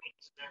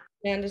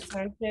 Fernanda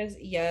Sanchez?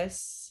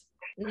 Yes.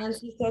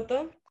 Nancy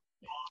Soto?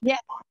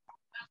 Yes.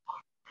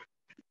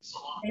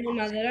 Ana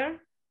Madera?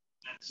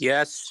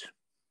 Yes.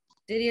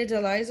 Didier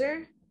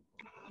Delizer?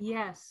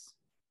 Yes.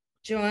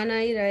 Joanna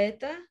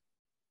Iraeta?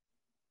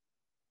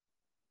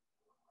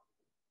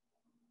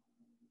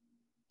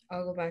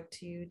 I'll go back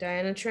to you.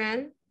 Diana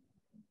Tran?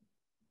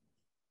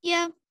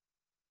 Yeah.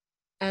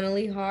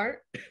 Annalie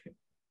Hart?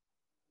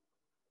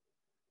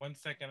 1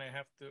 second, I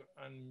have to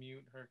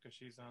unmute her because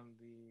she's on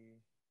the...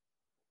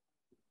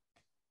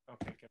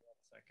 Okay, give me 1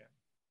 second.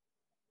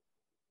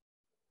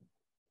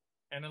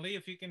 Annalie,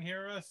 if you can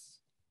hear us.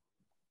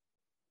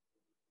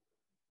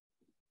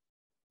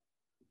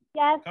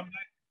 Yes. Come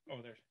back.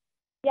 Oh, there's.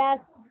 Yes.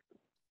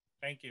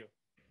 Thank you.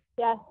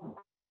 Yes.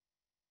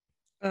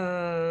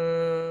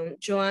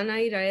 Joanna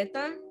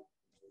Iraeta?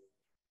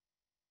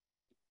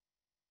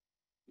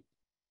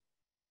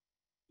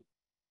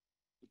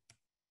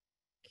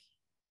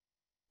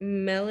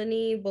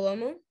 Melanie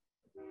Bolomo?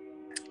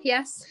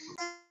 Yes.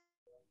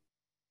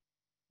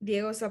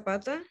 Diego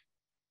Zapata?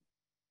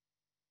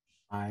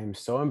 I'm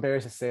so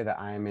embarrassed to say that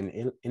I am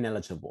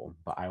ineligible,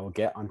 but I will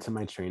get onto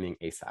my training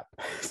ASAP.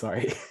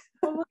 Sorry.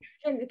 Well,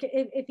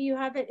 if you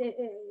haven't,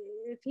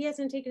 if he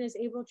hasn't taken his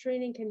ABLE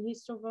training, can he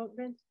still vote,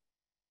 Vince?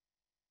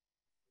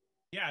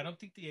 Yeah, I don't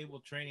think the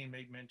ABLE training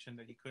made mention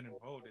that he couldn't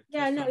vote. It's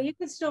Yeah, no, you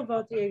can still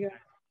vote, Diego.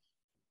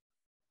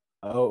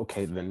 Oh,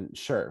 okay, then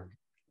sure.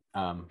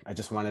 I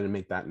just wanted to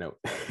make that note.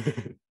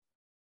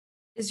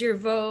 Is your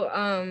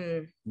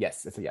vote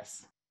Yes, it's a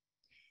yes.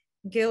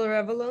 Gil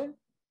Revelo?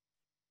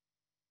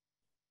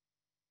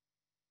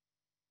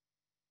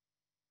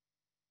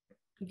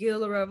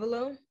 Gil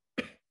Revelo?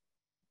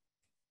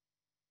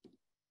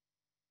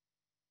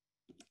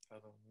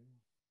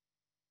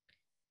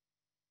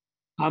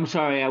 I'm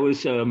sorry, I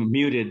was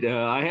muted.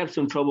 I have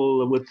some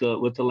trouble with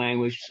the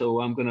language,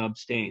 so I'm going to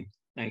abstain.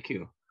 Thank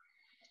you.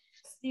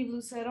 Steve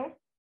Lucero?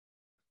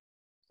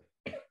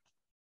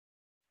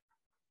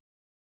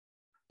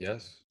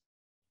 Yes.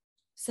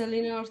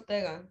 Selena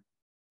Ortega?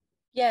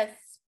 Yes.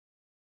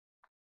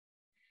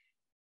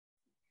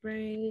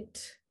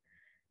 Great.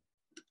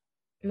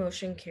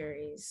 Motion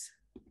carries.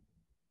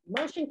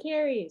 Motion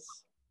carries.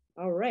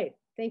 All right.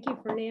 Thank you,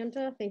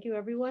 Fernanda. Thank you,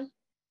 everyone.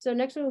 So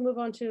next we'll move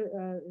on to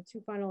the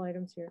two final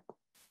items here.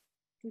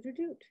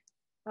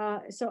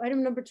 So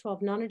item number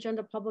 12,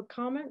 non-agenda public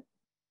comment,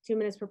 2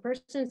 minutes per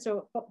person.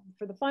 So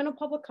for the final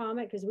public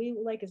comment, because we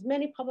like as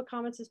many public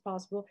comments as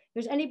possible, if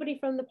there's anybody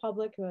from the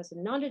public who has a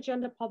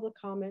non-agenda public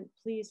comment,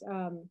 please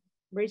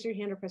raise your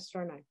hand or press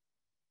 *9.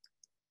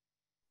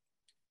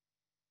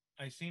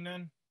 I see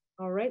none.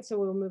 All right, so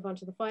we'll move on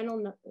to the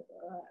final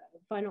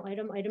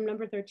item, item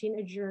number 13,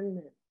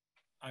 adjournment.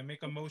 I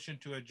make a motion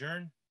to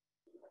adjourn.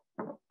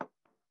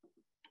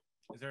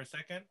 Is there a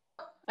second?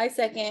 I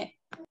second.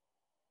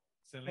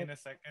 Selena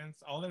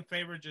seconds. All in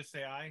favor, just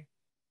say aye.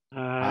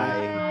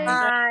 Aye.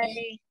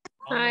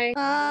 Aye.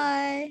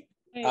 Aye.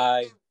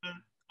 Aye.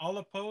 All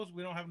opposed?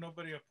 We don't have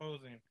nobody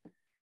opposing.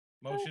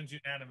 Motion's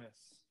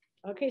unanimous.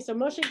 Okay, so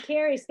motion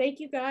carries. Thank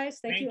you, guys.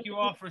 Thank you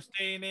all for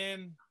staying in.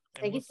 And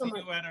Thank we'll you so see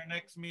much. you at our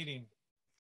next meeting.